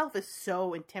Candyman himself is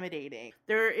so intimidating.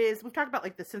 We've talked about,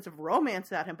 like, the sense of romance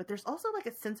about him, but there's also, like,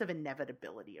 a sense of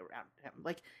inevitability around him.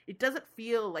 Like, it doesn't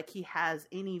feel like he has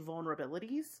any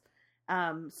vulnerabilities.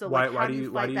 So, like, why do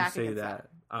you say that?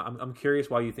 I'm curious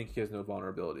why you think he has no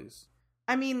vulnerabilities.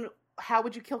 I mean, how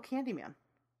would you kill Candyman?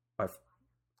 By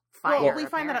fire. Well, we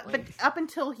find that out, but up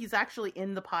until he's actually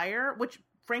in the pyre, which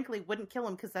frankly wouldn't kill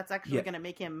him because that's actually going to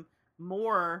make him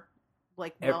more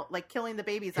like killing the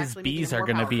babies. His actually bees are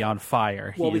going to be on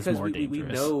fire. He is more dangerous.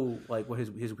 We know like what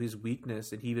his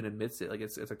weakness, and he even admits it. Like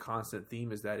it's a constant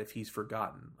theme is that if he's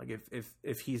forgotten, like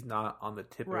if he's not on the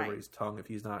tip over his tongue, if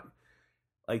he's not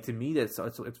like to me, it's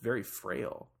very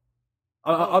frail.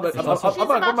 I'm not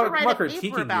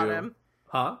critiquing you, him.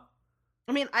 Huh?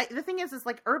 I mean, the thing is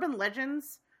like urban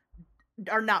legends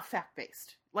are not fact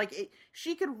based. Like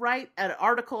she could write an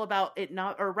article about it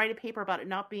not, or write a paper about it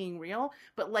not being real,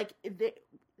 but like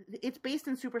it's based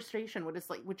in superstition,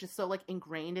 which is so like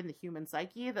ingrained in the human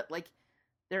psyche that like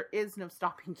there is no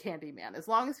stopping Candyman. As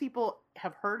long as people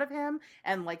have heard of him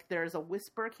and like there's a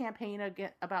whisper campaign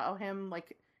about him,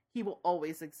 like he will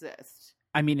always exist.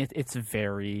 I mean, it's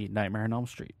very Nightmare on Elm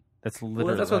Street. That's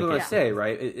literally that's what I was going to say,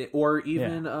 right? Or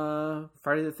even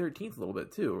Friday the 13th a little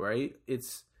bit too, right?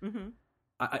 It's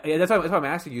that's why I'm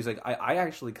asking you. Is like I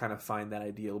actually kind of find that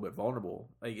idea a little bit vulnerable.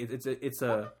 Like it's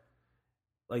a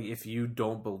like if you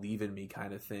don't believe in me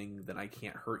kind of thing, then I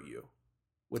can't hurt you,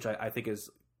 which I think is.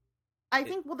 I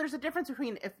think there's a difference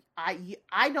between if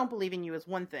I don't believe in you is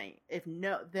one thing,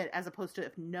 as opposed to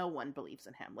if no one believes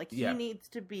in him. Like he needs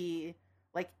to be.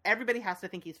 Like, everybody has to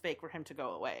think he's fake for him to go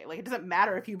away. Like, it doesn't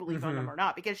matter if you believe in him or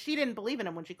not, because she didn't believe in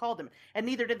him when she called him. And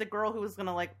neither did the girl who was going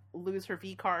to, like, lose her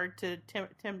V card to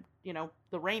Tim,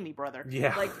 the Raimi brother.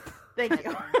 Yeah. Like, thank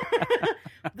you.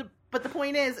 But the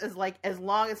point is, like, as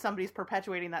long as somebody's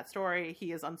perpetuating that story,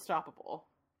 he is unstoppable.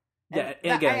 And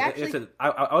again,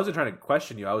 I wasn't trying to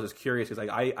question you. I was just curious, because, like,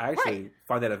 I actually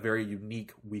find that a very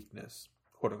unique weakness,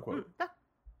 quote unquote.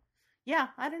 Yeah,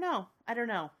 I don't know.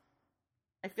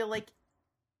 I feel like...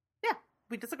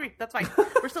 We disagree. That's fine.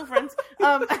 We're still friends.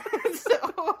 So...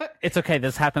 It's okay.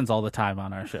 This happens all the time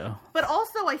on our show. But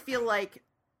also, I feel like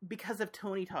because of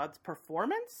Tony Todd's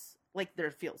performance, like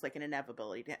there feels like an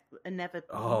inevitability to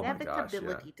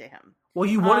him. Well,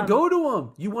 you want to go to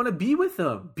him. You want to be with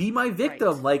him. Be my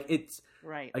victim. Right. Like it's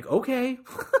like okay.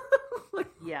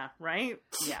 Yeah. Right.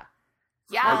 Yeah.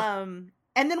 Yeah.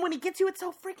 And then when he gets you, it's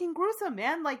so freaking gruesome,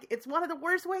 man. Like, it's one of the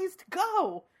worst ways to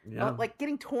go. Yeah. Like,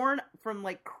 getting torn from,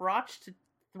 like, crotch to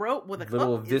throat with a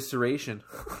little evisceration.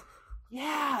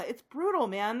 Yeah, it's brutal,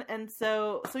 man. And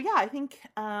so yeah, I think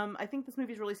this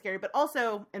movie is really scary. But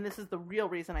also, and this is the real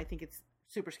reason I think it's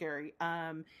super scary,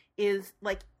 is,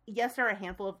 like, yes, there are a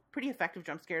handful of pretty effective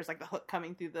jump scares, like the hook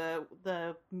coming through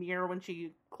the mirror when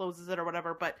she closes it or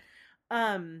whatever. But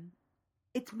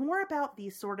it's more about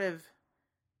these sort of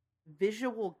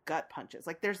visual gut punches.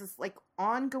 Like there's this like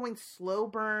ongoing slow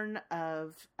burn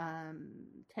of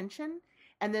tension,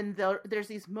 and then there's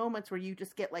these moments where you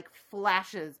just get like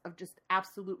flashes of just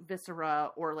absolute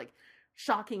viscera, or like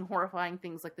shocking, horrifying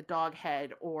things like the dog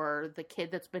head or the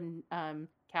kid that's been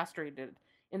castrated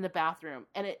in the bathroom,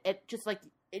 and it just like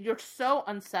you're so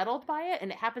unsettled by it,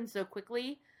 and it happens so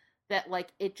quickly that like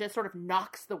it just sort of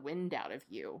knocks the wind out of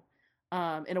you.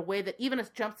 In a way that even a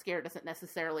jump scare doesn't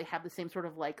necessarily have the same sort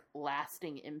of like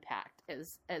lasting impact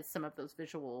as some of those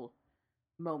visual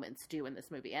moments do in this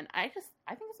movie. And I think this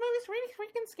movie's really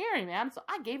freaking scary, man. So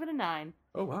I gave it a 9.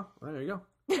 Oh wow, well, there you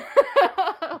go.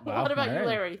 Wow, what about you,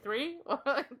 Larry? 3?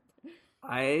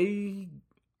 I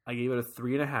gave it a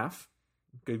 3.5.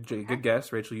 Good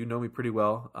guess, Rachel. You know me pretty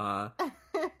well.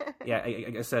 Yeah,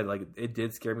 like I said, like it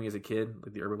did scare me as a kid.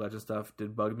 Like the urban legend stuff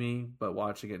did bug me, but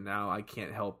watching it now, I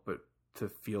can't help but to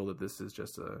feel that this is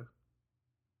just a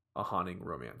haunting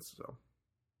romance. So,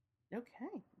 okay.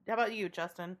 How about you,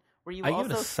 Justin? Were you? I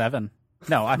give it a 7.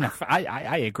 No, I'm not.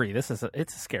 I agree. It's a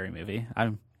scary movie. I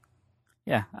don't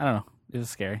know. It was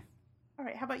scary. All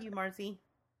right. How about you, Marzi?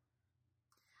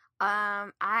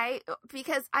 I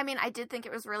did think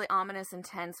it was really ominous and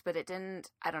tense, but it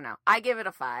didn't. I don't know. I give it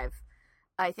a 5.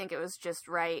 I think it was just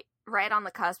right on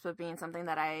the cusp of being something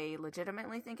that I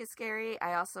legitimately think is scary.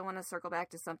 I also want to circle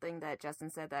back to something that Justin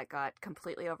said that got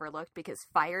completely overlooked, because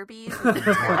fire bees.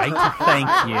 Right, thank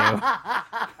you.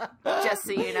 Just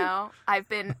so you know, I've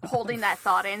been holding that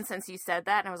thought in since you said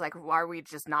that, and I was like, are we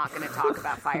just not going to talk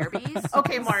about fire bees?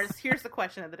 Okay, Mars, here's the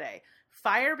question of the day.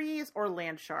 Fire bees or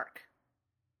land shark?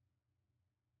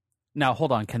 Now,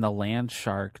 hold on. Can the land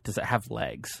shark, does it have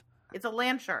legs? It's a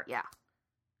land shark. Yeah.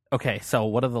 Okay, so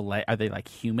what are the legs? Are they like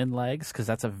human legs? Because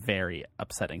that's a very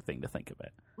upsetting thing to think of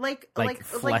it. Like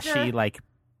fleshy, like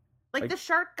the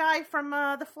shark guy from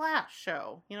the Flash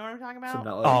show. You know what I'm talking about?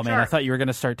 Oh man, I thought you were going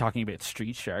to start talking about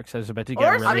street sharks. I was about to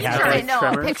get really happy.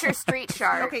 No, picture street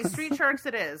shark. Okay, street sharks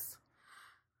it is.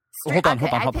 Hold on. Do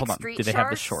they have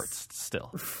the shorts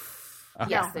still? Okay.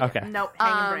 Yes, they do. Okay. Nope,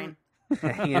 hanging brain.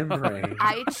 Hanging brain.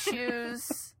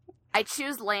 I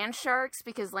choose land sharks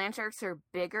because land sharks are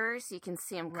bigger, so you can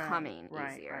see them coming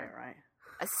easier. Right.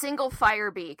 A single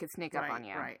fire bee could sneak up on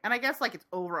you. Right. And I guess like it's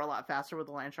over a lot faster with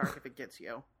the land shark if it gets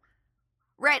you.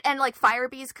 Right, and like fire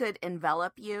bees could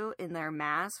envelop you in their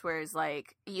mass, whereas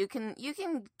like you can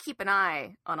keep an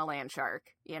eye on a land shark.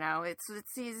 You know,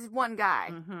 he's one guy.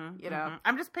 You know,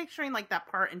 I'm just picturing like that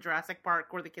part in Jurassic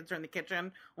Park where the kids are in the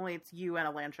kitchen, only it's you and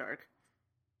a land shark.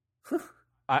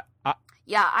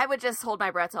 Yeah, I would just hold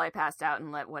my breath till I passed out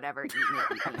and let whatever eat me.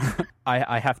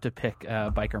 I have to pick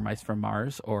biker mice from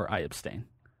Mars, or I abstain.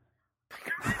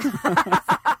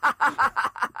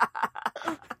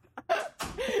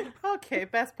 Okay,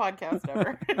 best podcast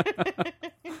ever.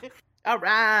 All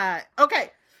right.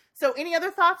 Okay. So, any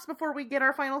other thoughts before we get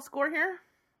our final score here?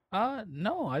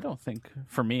 No, I don't think.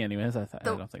 For me, anyways, I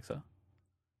don't think so.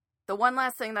 The one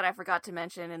last thing that I forgot to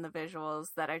mention in the visuals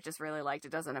that I just really liked,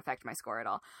 it doesn't affect my score at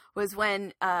all, was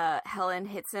when Helen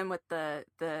hits him with the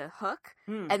hook,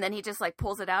 and then he just like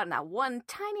pulls it out, and that one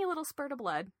tiny little spurt of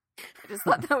blood. I just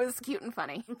thought that was cute and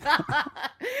funny.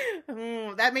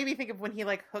 That made me think of when he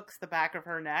like hooks the back of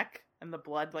her neck, and the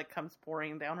blood like comes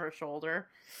pouring down her shoulder.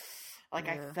 Like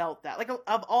I felt that. Like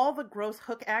of all the gross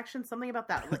hook action, something about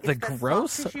that. Like, the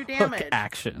gross hook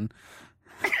action.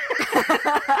 I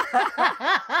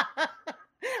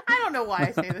don't know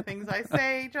why I say the things I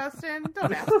say, Justin.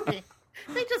 Don't ask me.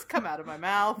 They just come out of my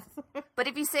mouth. But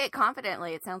if you say it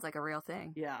confidently, it sounds like a real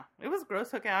thing. Yeah, it was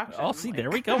gross hook action. Oh, see, there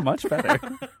we go. Much better.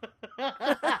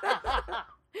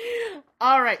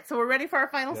 All right, so we're ready for our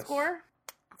final score?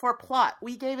 For plot,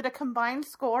 we gave it a combined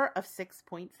score of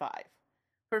 6.5.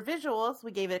 For visuals,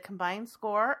 we gave it a combined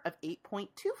score of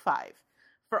 8.25.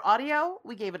 For audio,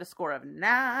 we gave it a score of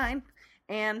 9.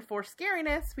 And for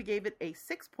scariness, we gave it a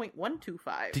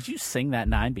 6.125. Did you sing that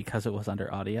 9 because it was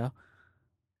under audio?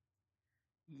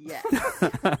 Yes.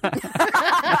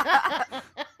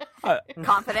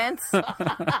 Confidence.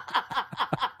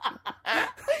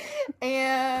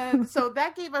 And so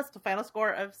that gave us the final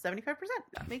score of 75%.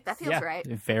 That feels right.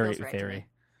 Very, feels right very.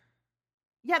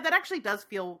 Yeah, that actually does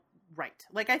feel right.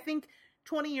 Like, I think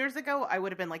 20 years ago, I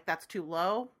would have been like, that's too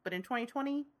low. But in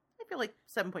 2020, I feel like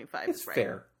 7.5 is right.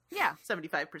 Fair. Yeah,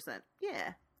 75%.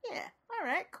 Yeah. All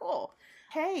right, cool.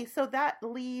 Hey, so that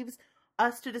leaves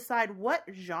us to decide what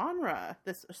genre,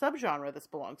 this subgenre this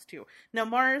belongs to. Now,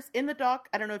 Mars, in the doc,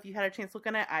 I don't know if you had a chance to look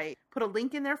at it, I put a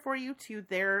link in there for you to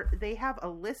they have a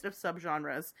list of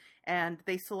subgenres, and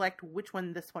they select which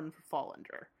one this one would fall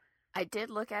under. I did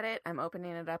look at it. I'm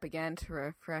opening it up again to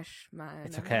refresh my...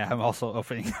 It's okay. I'm also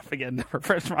opening it up again to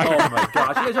refresh my... Oh my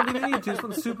gosh, you guys don't even need to. This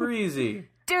one's super easy.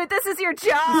 Dude, this is your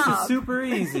job! This is super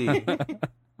easy.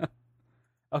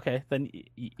 Okay, then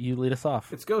you lead us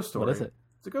off. It's Ghost Story. What is it?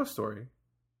 It's a ghost story.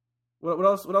 What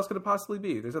else? What else could it possibly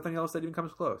be? There's nothing else that even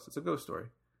comes close. It's a ghost story.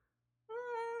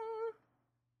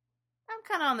 I'm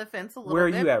kind of on the fence a little bit. Where are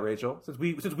you at, Rachel? Since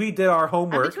we did our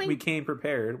homework, we came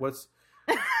prepared. What's...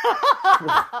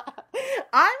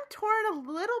 I'm torn a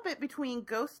little bit between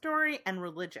ghost story and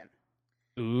religion.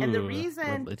 Ooh, and the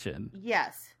reason... Religion.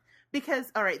 Yes.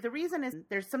 Because, all right, the reason is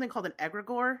there's something called an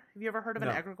egregore. Have you ever heard of an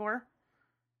egregore?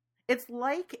 It's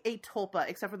like a tulpa,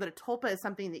 except for that a tulpa is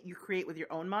something that you create with your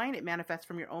own mind. It manifests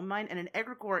from your own mind. And an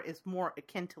egregore is more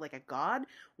akin to like a god,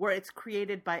 where it's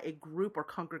created by a group or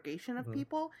congregation of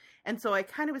people. And so I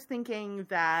kind of was thinking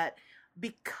that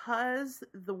because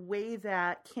the way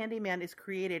that Candyman is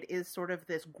created is sort of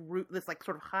this group, this like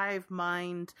sort of hive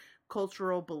mind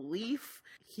cultural belief,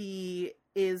 he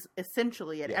is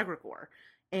essentially an egregore.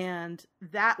 And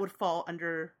that would fall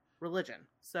under religion.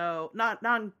 So not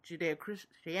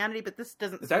non-Judeo-Christianity, but this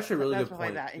doesn't... It's actually a really good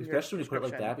point, especially when you put it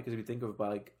like that, because if you think of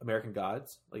like American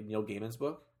Gods, like Neil Gaiman's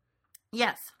book.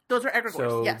 Yes, those are egregores,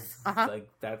 so, yes. Like,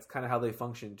 that's kind of how they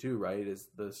function too, right? Is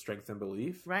the strength and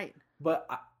belief. Right. But...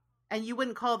 and you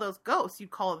wouldn't call those ghosts,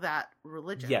 you'd call that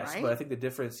religion, yes, right? But I think the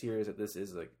difference here is that this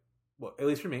is like... Well, at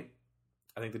least for me,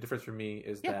 I think the difference for me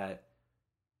is that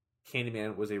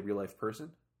Candyman was a real-life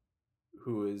person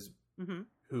who is...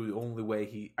 Who the only way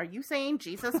he... Are you saying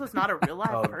Jesus was not a real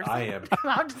life person? I am.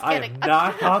 I'm just I kidding. am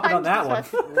not hopping on that one.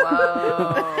 Whoa.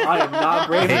 I am not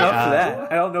brave enough for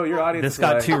that. I don't know your audience. This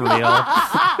got too real.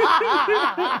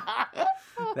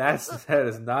 That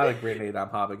is not a grenade I'm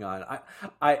hopping on.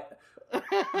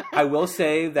 I will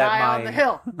say that Die on the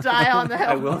hill. Die on the hill.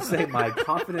 I will say my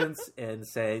confidence in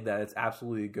saying that it's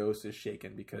absolutely a ghost is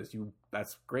shaken because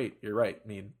that's great. You're right. I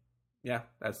mean, yeah,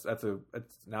 that's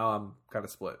now I'm kind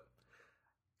of split.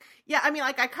 Yeah, I mean,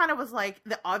 like, I kind of was like,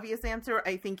 the obvious answer,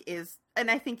 I think, is, and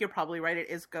I think you're probably right, it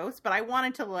is Ghost, but I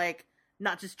wanted to, like,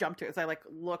 not just jump to it, so I, like,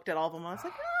 looked at all of them, and I was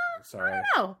like, sorry. I don't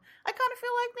know. I kind of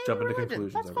feel like maybe jump into religion.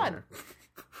 conclusions. That's fun.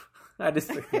 I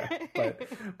just,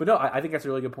 but no, I think that's a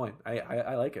really good point.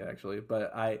 I like it, actually,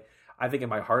 but I I think in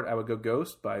my heart I would go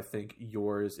Ghost, but I think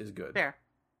yours is good. Fair.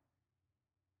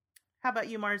 How about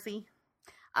you, Marcy?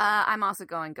 I'm also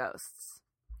going Ghosts.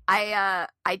 I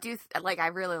do like. I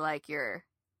really like your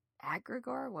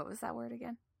egregore. What was that word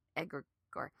again?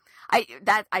 Egregore.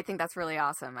 I think that's really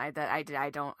awesome. I'd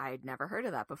never heard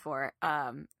of that before.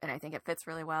 And I think it fits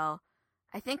really well.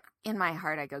 I think in my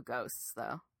heart I go Ghosts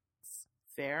though.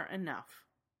 Fair enough.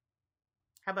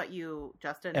 How about you,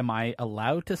 Justin? Am I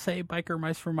allowed to say Biker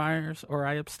Mice for Myers or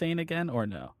I abstain again or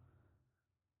no?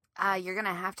 You're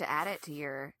gonna have to add it to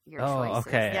your Oh, choices.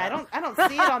 okay. Yeah, I don't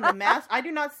see it on the mask. I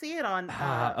do not see it on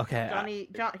okay.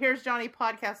 Here's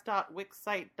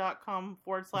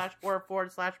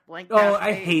JohnnyPodcast.wixsite.com/or/blank. Oh,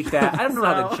 I hate that. I don't know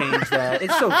how to change that.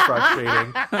 It's so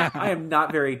frustrating. I am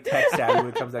not very tech savvy when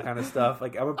it comes to that kind of stuff.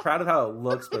 Like, I'm proud of how it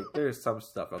looks, but there's some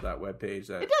stuff on that webpage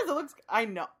that it does. It looks. I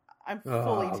know. I'm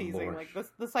fully teasing. Lord. Like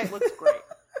the site looks great.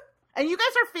 And you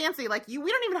guys are fancy. Like we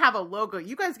don't even have a logo.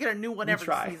 You guys get a new one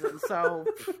every season. So,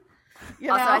 also,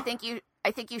 I think you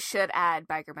should add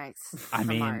Biker Mice. I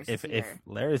mean, if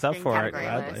Larry's up for it,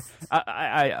 gladly.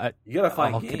 You gotta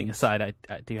find. All kidding aside, I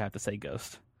do have to say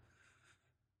Ghost.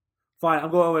 Fine,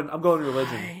 I'm going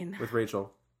religion with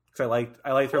Rachel because I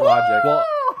liked her logic. Well,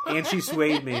 and she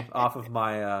swayed me off of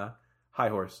my high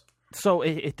horse. So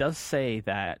it does say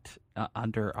that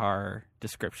under our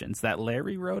descriptions that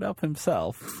Larry wrote up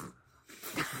himself.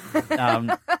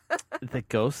 The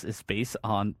Ghost is based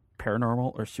on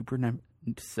paranormal or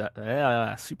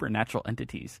supernatural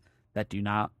entities that do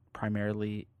not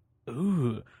primarily.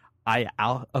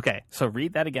 Okay. So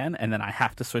read that again, and then I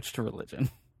have to switch to religion.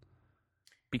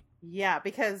 Yeah,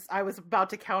 because I was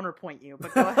about to counterpoint you,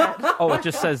 but go ahead. Oh, it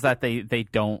just says that they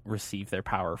don't receive their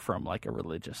power from like a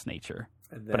religious nature.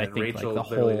 And then but I think Rachel like the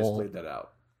literally whole just laid that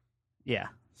out. Yeah.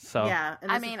 So yeah,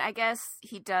 I mean, I guess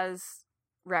he does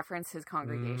reference his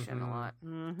congregation a lot.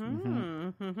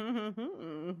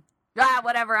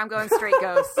 Whatever. I'm going straight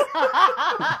Ghost.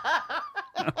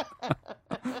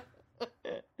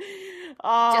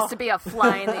 Just to be a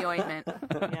fly in the ointment.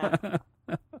 Yeah.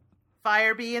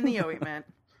 Fire bee in the ointment.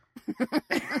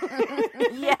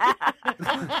 Yeah.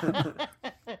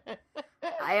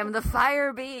 I am the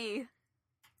fire bee.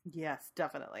 Yes,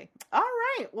 definitely. All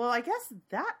right. Well, I guess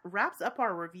that wraps up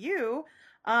our review.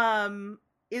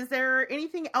 Is there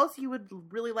anything else you would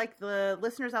really like the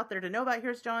listeners out there to know about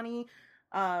Here's Johnny?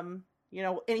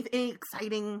 Any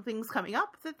exciting things coming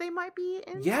up that they might be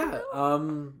into? Yeah.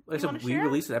 Like I said, we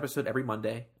release an episode every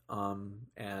Monday.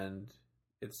 And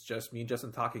it's just me and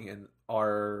Justin talking, and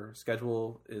our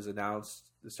schedule is announced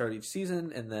at the start of each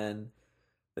season. And then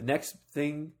the next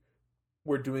thing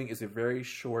we're doing is a very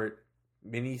short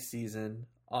mini season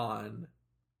on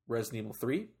Resident Evil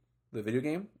 3, the video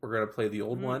game. We're going to play the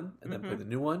old one and then play the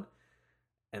new one.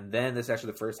 And then this is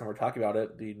actually the first time we're talking about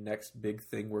it. The next big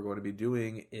thing we're going to be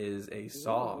doing is a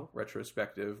Saw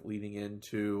retrospective leading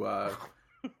into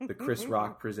the Chris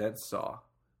Rock Presents Saw.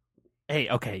 Hey,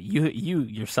 okay, you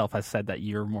yourself has said that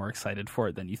you're more excited for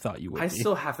it than you thought you would be. I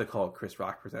still have to call it Chris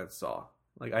Rock Presents Saw.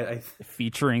 Like I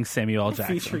featuring Samuel L.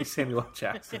 Jackson. Featuring Samuel L.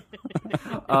 Jackson.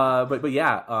 But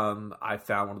yeah, I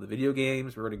found one of the video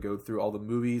games. We're going to go through all the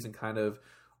movies and kind of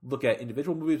look at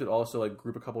individual movies, but also like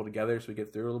group a couple together so we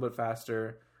get through a little bit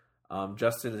faster.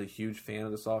 Justin is a huge fan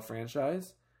of the Saw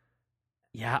franchise.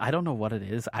 Yeah, I don't know what it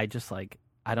is. I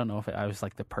don't know if I was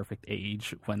like the perfect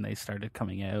age when they started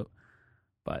coming out,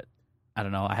 but I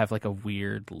don't know. I have like a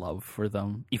weird love for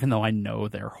them, even though I know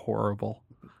they're horrible.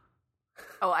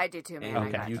 Oh, I do too,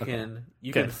 man. And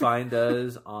you can find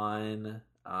us on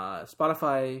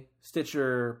Spotify,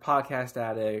 Stitcher, Podcast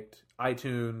Addict,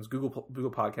 iTunes,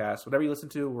 Google Podcasts, whatever you listen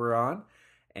to, we're on.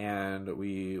 And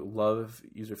we love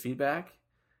user feedback.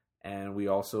 And we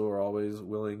also are always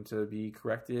willing to be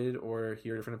corrected or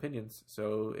hear different opinions.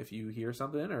 So if you hear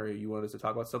something or you want us to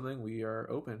talk about something, we are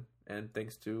open. And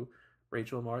thanks to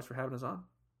Rachel and Mars for having us on.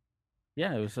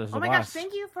 Yeah, it was oh my gosh,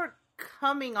 thank you for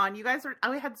coming on. You guys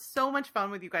we had so much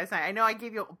fun with you guys tonight. I know I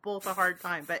gave you both a hard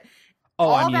time, but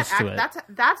I'm used to it.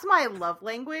 That's my love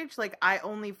language. Like, I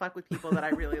only fuck with people that I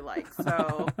really like.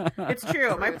 So it's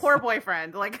true. My poor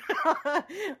boyfriend. Like,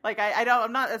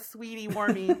 I'm not a sweetie,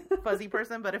 warmy, fuzzy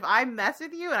person. But if I mess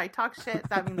with you and I talk shit,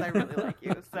 that means I really like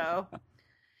you. So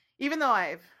even though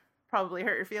I've probably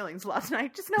hurt your feelings last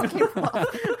night, just know it came from love.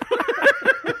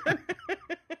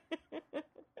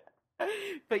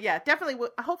 But yeah, definitely.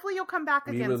 Hopefully, you'll come back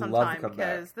again sometime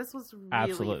because this was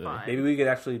really fun. Maybe we could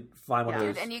actually find one of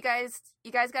those. And you guys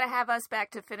got to have us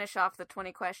back to finish off the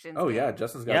 20 questions. Oh yeah,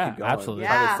 Justin's got to keep going. Absolutely.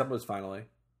 Try to stump us finally.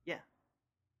 Yeah.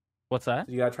 What's that?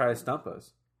 You got to try to stump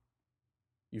us.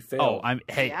 You failed.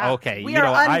 Oh, okay. We you know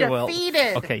are what? undefeated.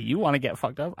 I will. Okay, you want to get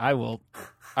fucked up? I will.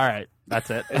 All right, that's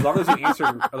it. As long as you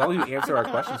answer our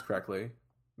questions correctly,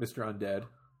 Mr. Undead.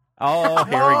 Oh,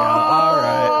 here we go. All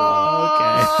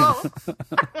right.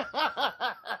 Okay.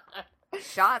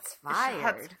 Shots fired.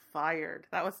 Shots fired.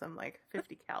 That was some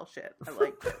 50 cal shit. I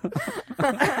liked it.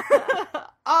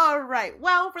 All right.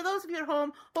 Well, for those of you at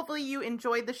home, hopefully you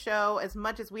enjoyed the show as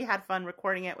much as we had fun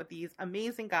recording it with these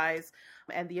amazing guys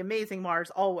and the amazing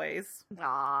Mars always.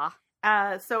 Aww.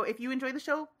 So if you enjoy the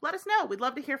show, let us know. We'd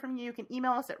love to hear from you. You can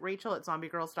email us at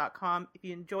rachel@zombiegirls.com. If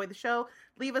you enjoy the show,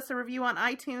 leave us a review on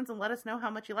iTunes and let us know how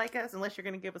much you like us. Unless you're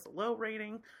going to give us a low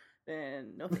rating,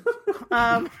 then no thank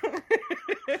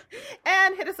you.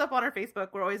 And hit us up on our Facebook.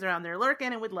 We're always around there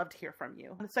lurking, and we'd love to hear from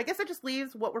you. So I guess it just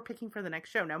leaves what we're picking for the next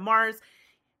show. Now, Mars,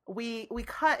 we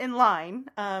cut in line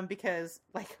because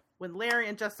when Larry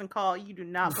and Justin call, you do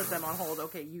not put them on hold.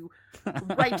 Okay, you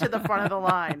right to the front of the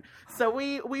line. So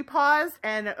we paused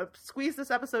and squeezed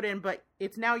this episode in, but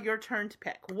it's now your turn to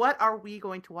pick. What are we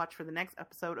going to watch for the next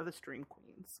episode of the Stream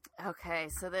Queens? Okay,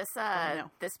 so this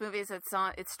movie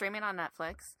it's streaming on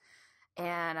Netflix,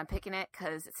 and I'm picking it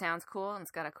because it sounds cool and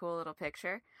it's got a cool little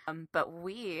picture. But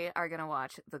we are gonna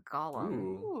watch The Golem.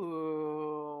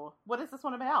 Ooh. What is this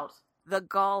one about? The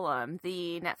Golem.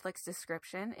 The Netflix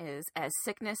description is: as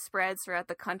sickness spreads throughout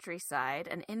the countryside,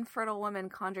 an infertile woman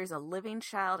conjures a living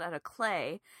child out of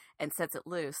clay and sets it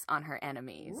loose on her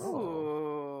enemies.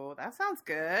 Ooh, that sounds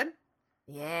good.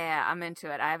 Yeah, I'm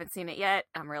into it. I haven't seen it yet.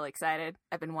 I'm really excited.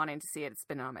 I've been wanting to see it. It's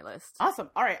been on my list.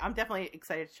 Awesome. All right, I'm definitely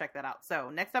excited to check that out.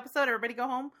 So next episode, everybody go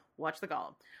home, watch The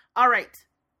Golem. All right,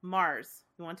 Mars,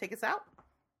 you want to take us out?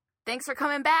 Thanks for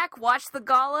coming back. Watch The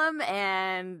Golem,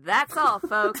 and that's all,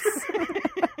 folks.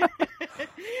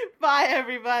 Bye,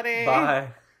 everybody. Bye.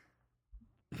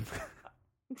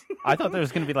 I thought there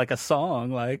was going to be a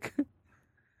song,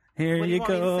 here what do you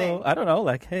want me to go. sing? I don't know,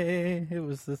 hey, it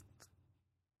was the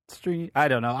street. I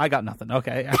don't know. I got nothing.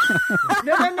 Okay.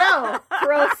 No.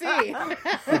 Proceed.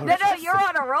 No, you're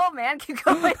on a roll, man. Keep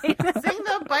going. Sing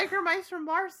the Biker Mice from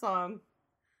Mars song.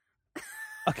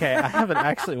 Okay, I haven't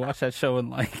actually watched that show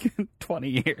in 20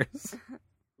 years.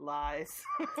 Lies.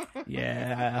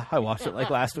 Yeah, I watched it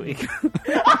last week.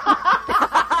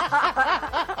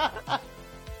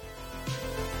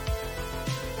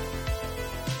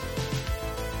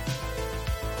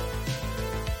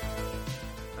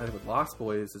 I think with Lost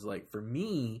Boys is for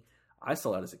me, I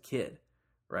saw it as a kid,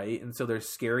 right? And so there's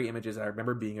scary images. I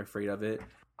remember being afraid of it.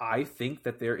 I think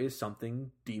that there is something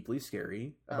deeply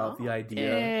scary about the idea.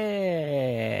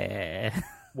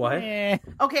 What? Okay,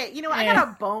 I got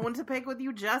a bone to pick with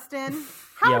you, Justin.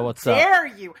 How what's dare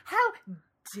up? you? How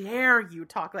dare you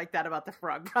talk like that about the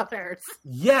Frog Brothers?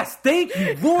 Yes, thank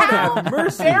you, Lord have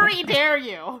mercy. Very dare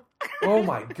you. Oh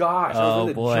my gosh.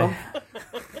 Oh boy.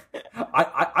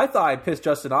 I thought I pissed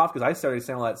Justin off because I started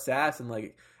saying all that sass and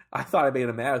I thought I made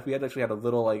him mad. We had actually had a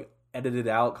little edited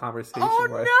out conversation.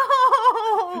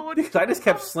 Because I just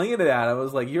kept slinging it at him. I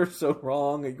was like, "You're so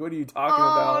wrong. What are you talking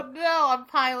about?" Oh no, I'm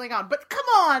piling on. But come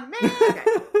on, man.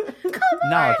 Come on.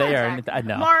 No, they are.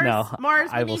 No, Mars,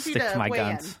 I will stick to my weigh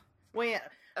guns. Weigh in.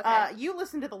 Okay. You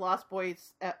listened to the Lost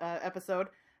Boys episode.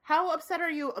 How upset are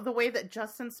you of the way that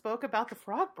Justin spoke about the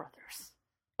Frog Brothers?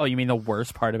 Oh, you mean the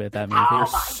worst part of it? That movie? You're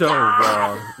so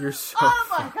wrong. You're so. Oh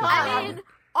my god! I mean,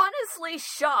 honestly,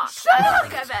 shocked. I don't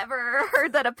think I've ever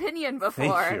heard that opinion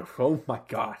before. Thank you. Oh my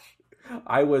gosh.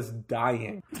 I was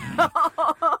dying.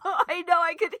 I know,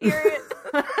 I could hear it.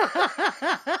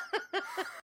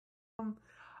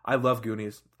 I love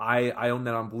Goonies. I own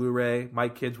that on Blu-ray. My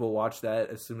kids will watch that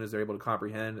as soon as they're able to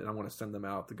comprehend, and I want to send them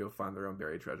out to go find their own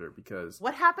buried treasure because...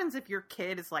 What happens if your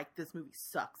kid is like, this movie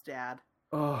sucks, Dad?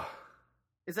 Oh.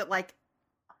 Is it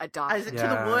adoption? Is it to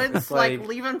the woods?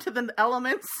 Leave him to the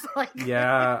elements?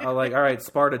 Yeah, all right,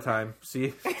 Sparta time. See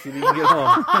if you can get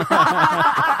home.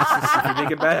 If you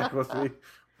make it back,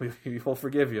 we'll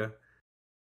forgive you.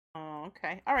 Oh,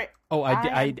 okay. All right. Oh,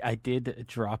 I did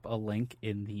drop a link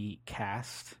in the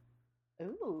cast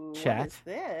chat. What is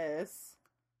this?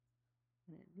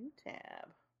 New tab.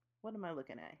 What am I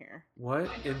looking at here? What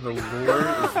in the Lord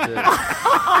is this?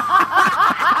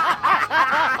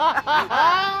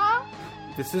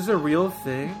 This is a real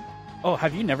thing? Oh,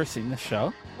 have you never seen this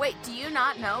show? Wait, do you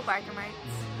not know Biker Mice?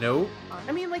 Nope.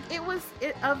 I mean, it was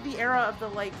of the era of the,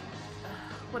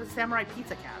 what is Samurai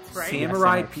Pizza Cats, right?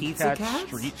 Samurai Pizza Cats?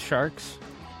 Street Sharks?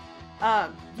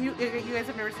 You guys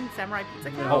have never seen Samurai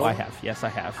Pizza Cats? Oh, I have. Yes, I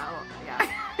have. Oh,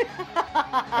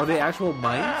 yeah. Are they actual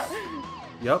mice?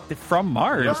 Yep. They're from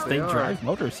Mars. Yep, they are. Drive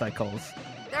motorcycles.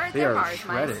 They are Mars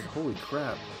shredded. mice. Holy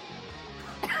crap.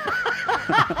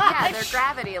 Yeah, their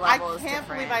gravity level is different. I can't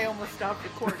believe I almost stopped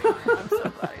recording. I'm so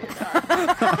glad.